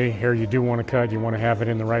of your way. Hair you do want to cut, you want to have it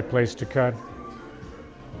in the right place to cut.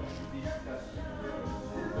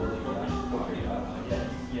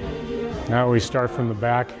 Now we start from the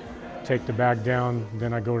back, take the back down,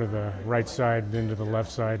 then I go to the right side, then to the left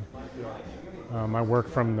side. I work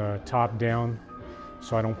from the top down,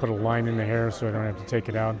 so I don't put a line in the hair, so I don't have to take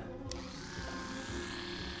it out.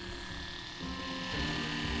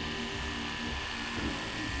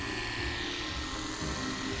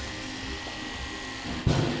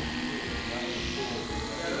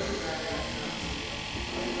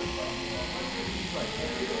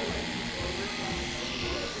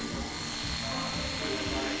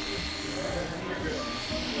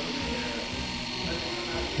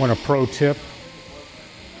 One a pro tip,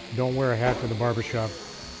 don't wear a hat to the barbershop.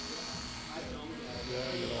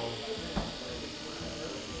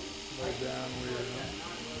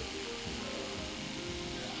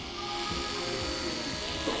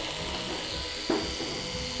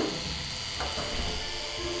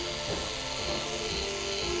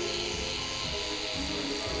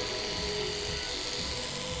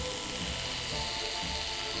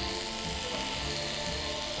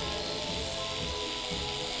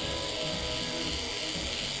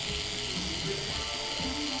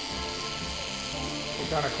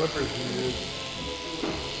 What kind of clippers do you use?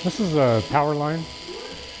 This is a power line.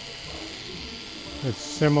 It's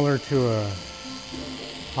similar to a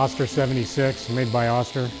Oster 76 made by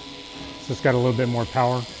Oster. It's just got a little bit more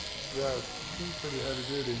power. Yeah, it's pretty heavy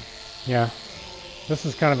duty. Yeah. This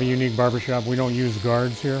is kind of a unique barbershop. We don't use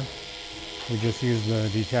guards here. We just use the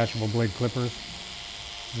detachable blade clippers.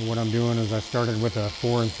 And what I'm doing is I started with a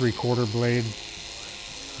 4 3/4 blade.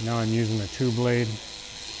 Now I'm using a 2 blade.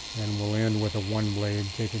 And we'll end with a 1 blade,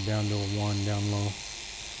 take it down to a 1 down low.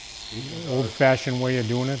 Old-fashioned way of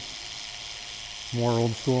doing it, more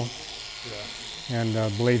old school. Yeah.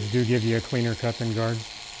 And blades do give you a cleaner cut than guards.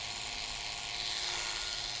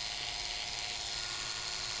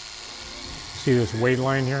 See this weight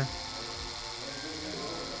line here?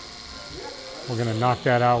 We're going to knock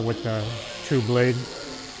that out with the 2 blade,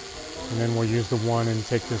 and then we'll use the 1 and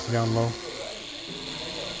take this down low.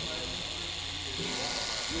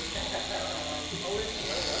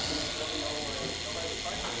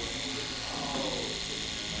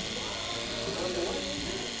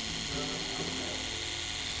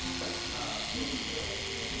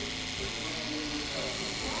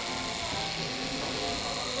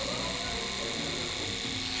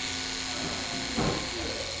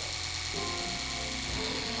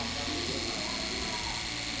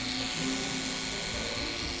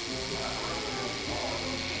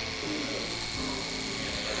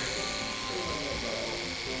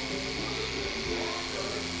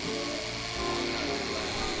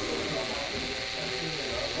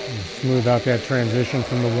 Smooth out that transition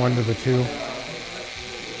from the 1 to the 2.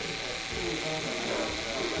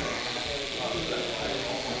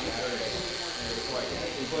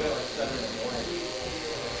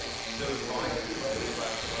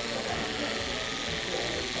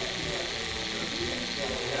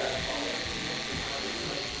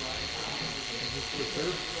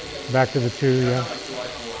 Back to the 2, yeah.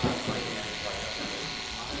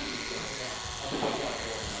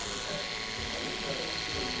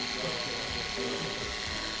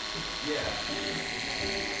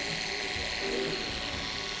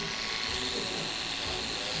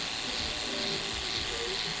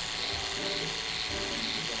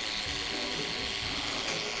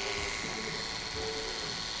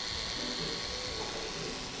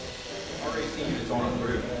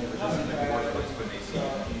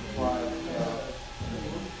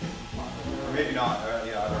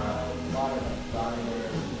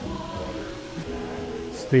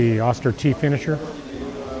 It's the Oster T finisher.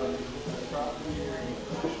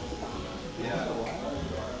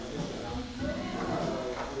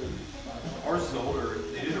 Ours is older.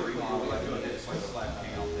 They did a remodel. I feel like they just like slapped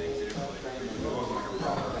paint on things. It wasn't like a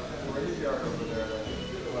proper.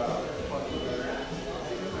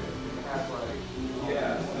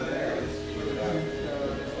 Yeah, so there it is.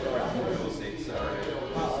 Real estate started.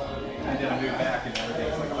 And then I moved back and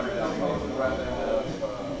everything's like $100,000.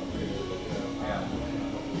 Yeah.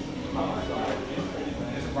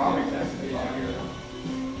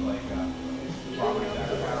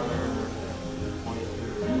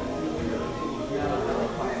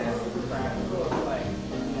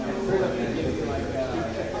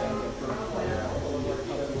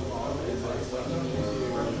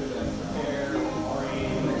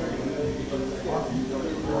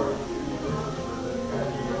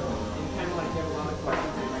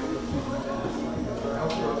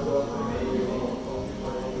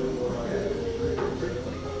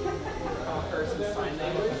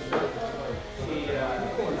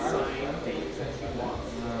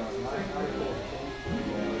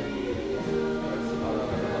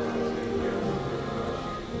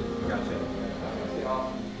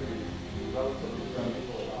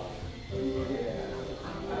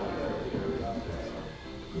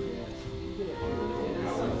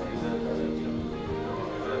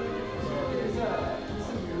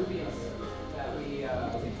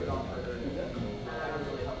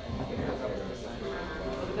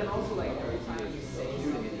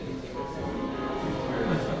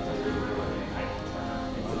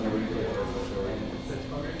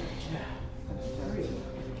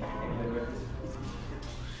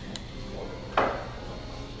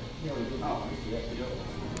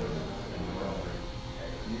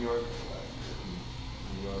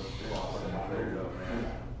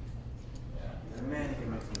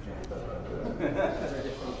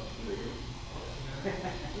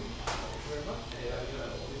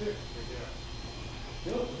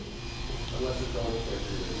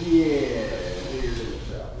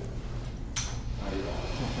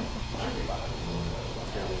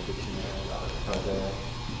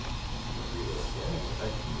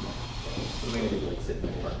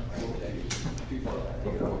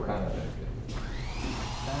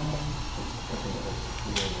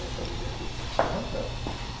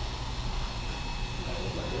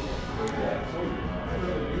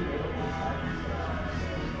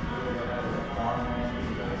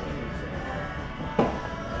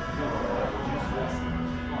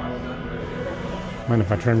 Mind if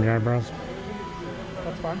I trim your eyebrows?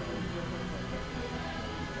 That's fine.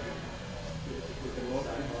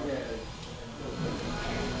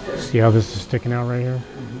 See how this is sticking out right here?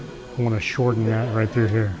 I want to shorten that right through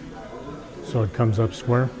here, so it comes up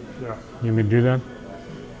square. Yeah. You want me to do that?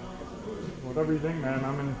 Whatever you think, man.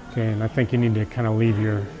 I'm in Okay, and I think you need to kind of leave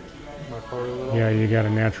your, my part a little. yeah, you got a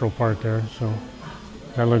natural part there, so.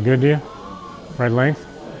 Does that look good to you? Right length?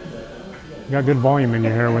 You got good volume in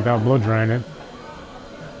your hair without blow drying it.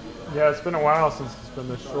 Yeah, it's been a while since it's been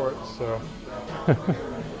this short, so it'll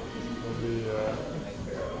be.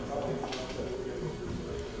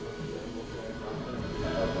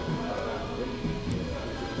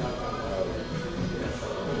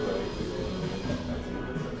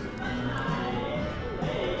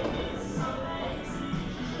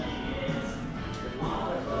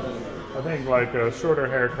 I think like a shorter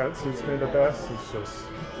haircut suits me the best. It's just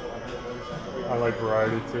I like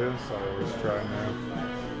variety too, so I always try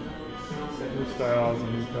new styles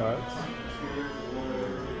and new cuts.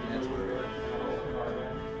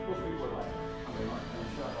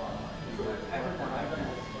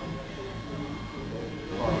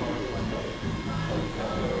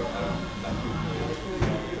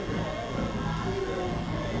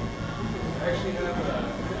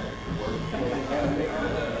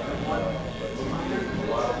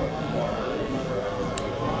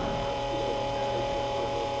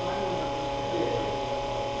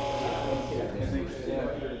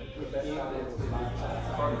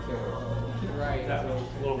 Right. That was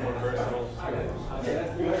a little more versatile.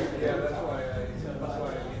 Yeah, that's why I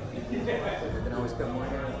can always cut more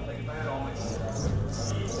hair. Like if I had all my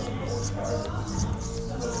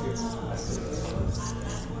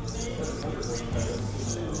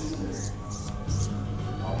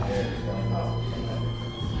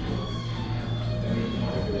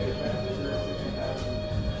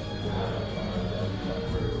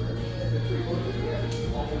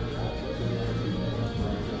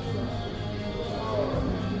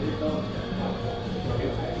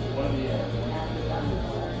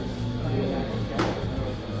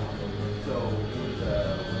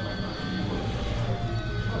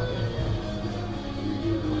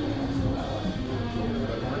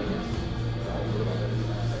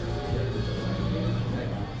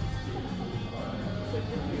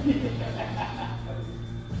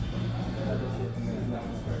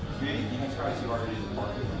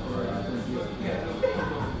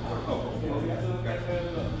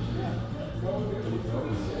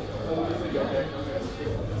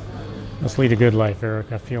Let's lead a good life,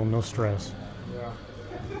 Eric. I feel no stress.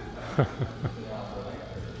 Yeah.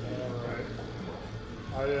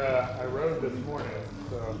 I rode this morning,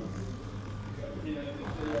 so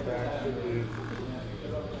that should be.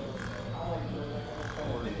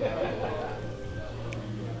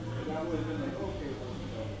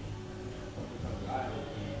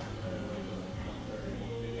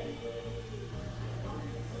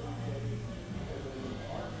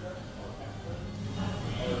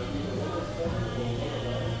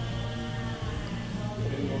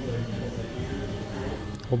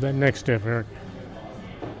 Hold that neck stiff, Eric.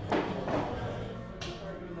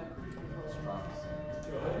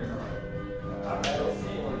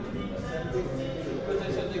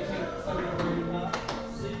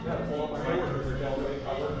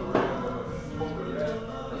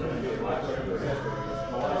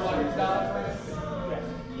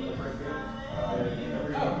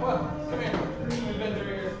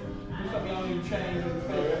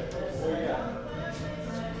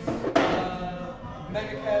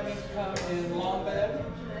 Mega cabbies come in long bed.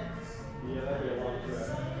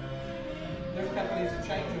 There's companies that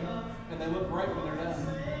change them, and they look great when they're done.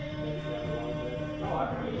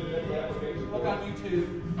 Look on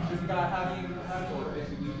YouTube. There's a guy how do you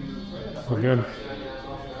So good.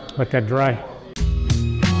 Let that dry.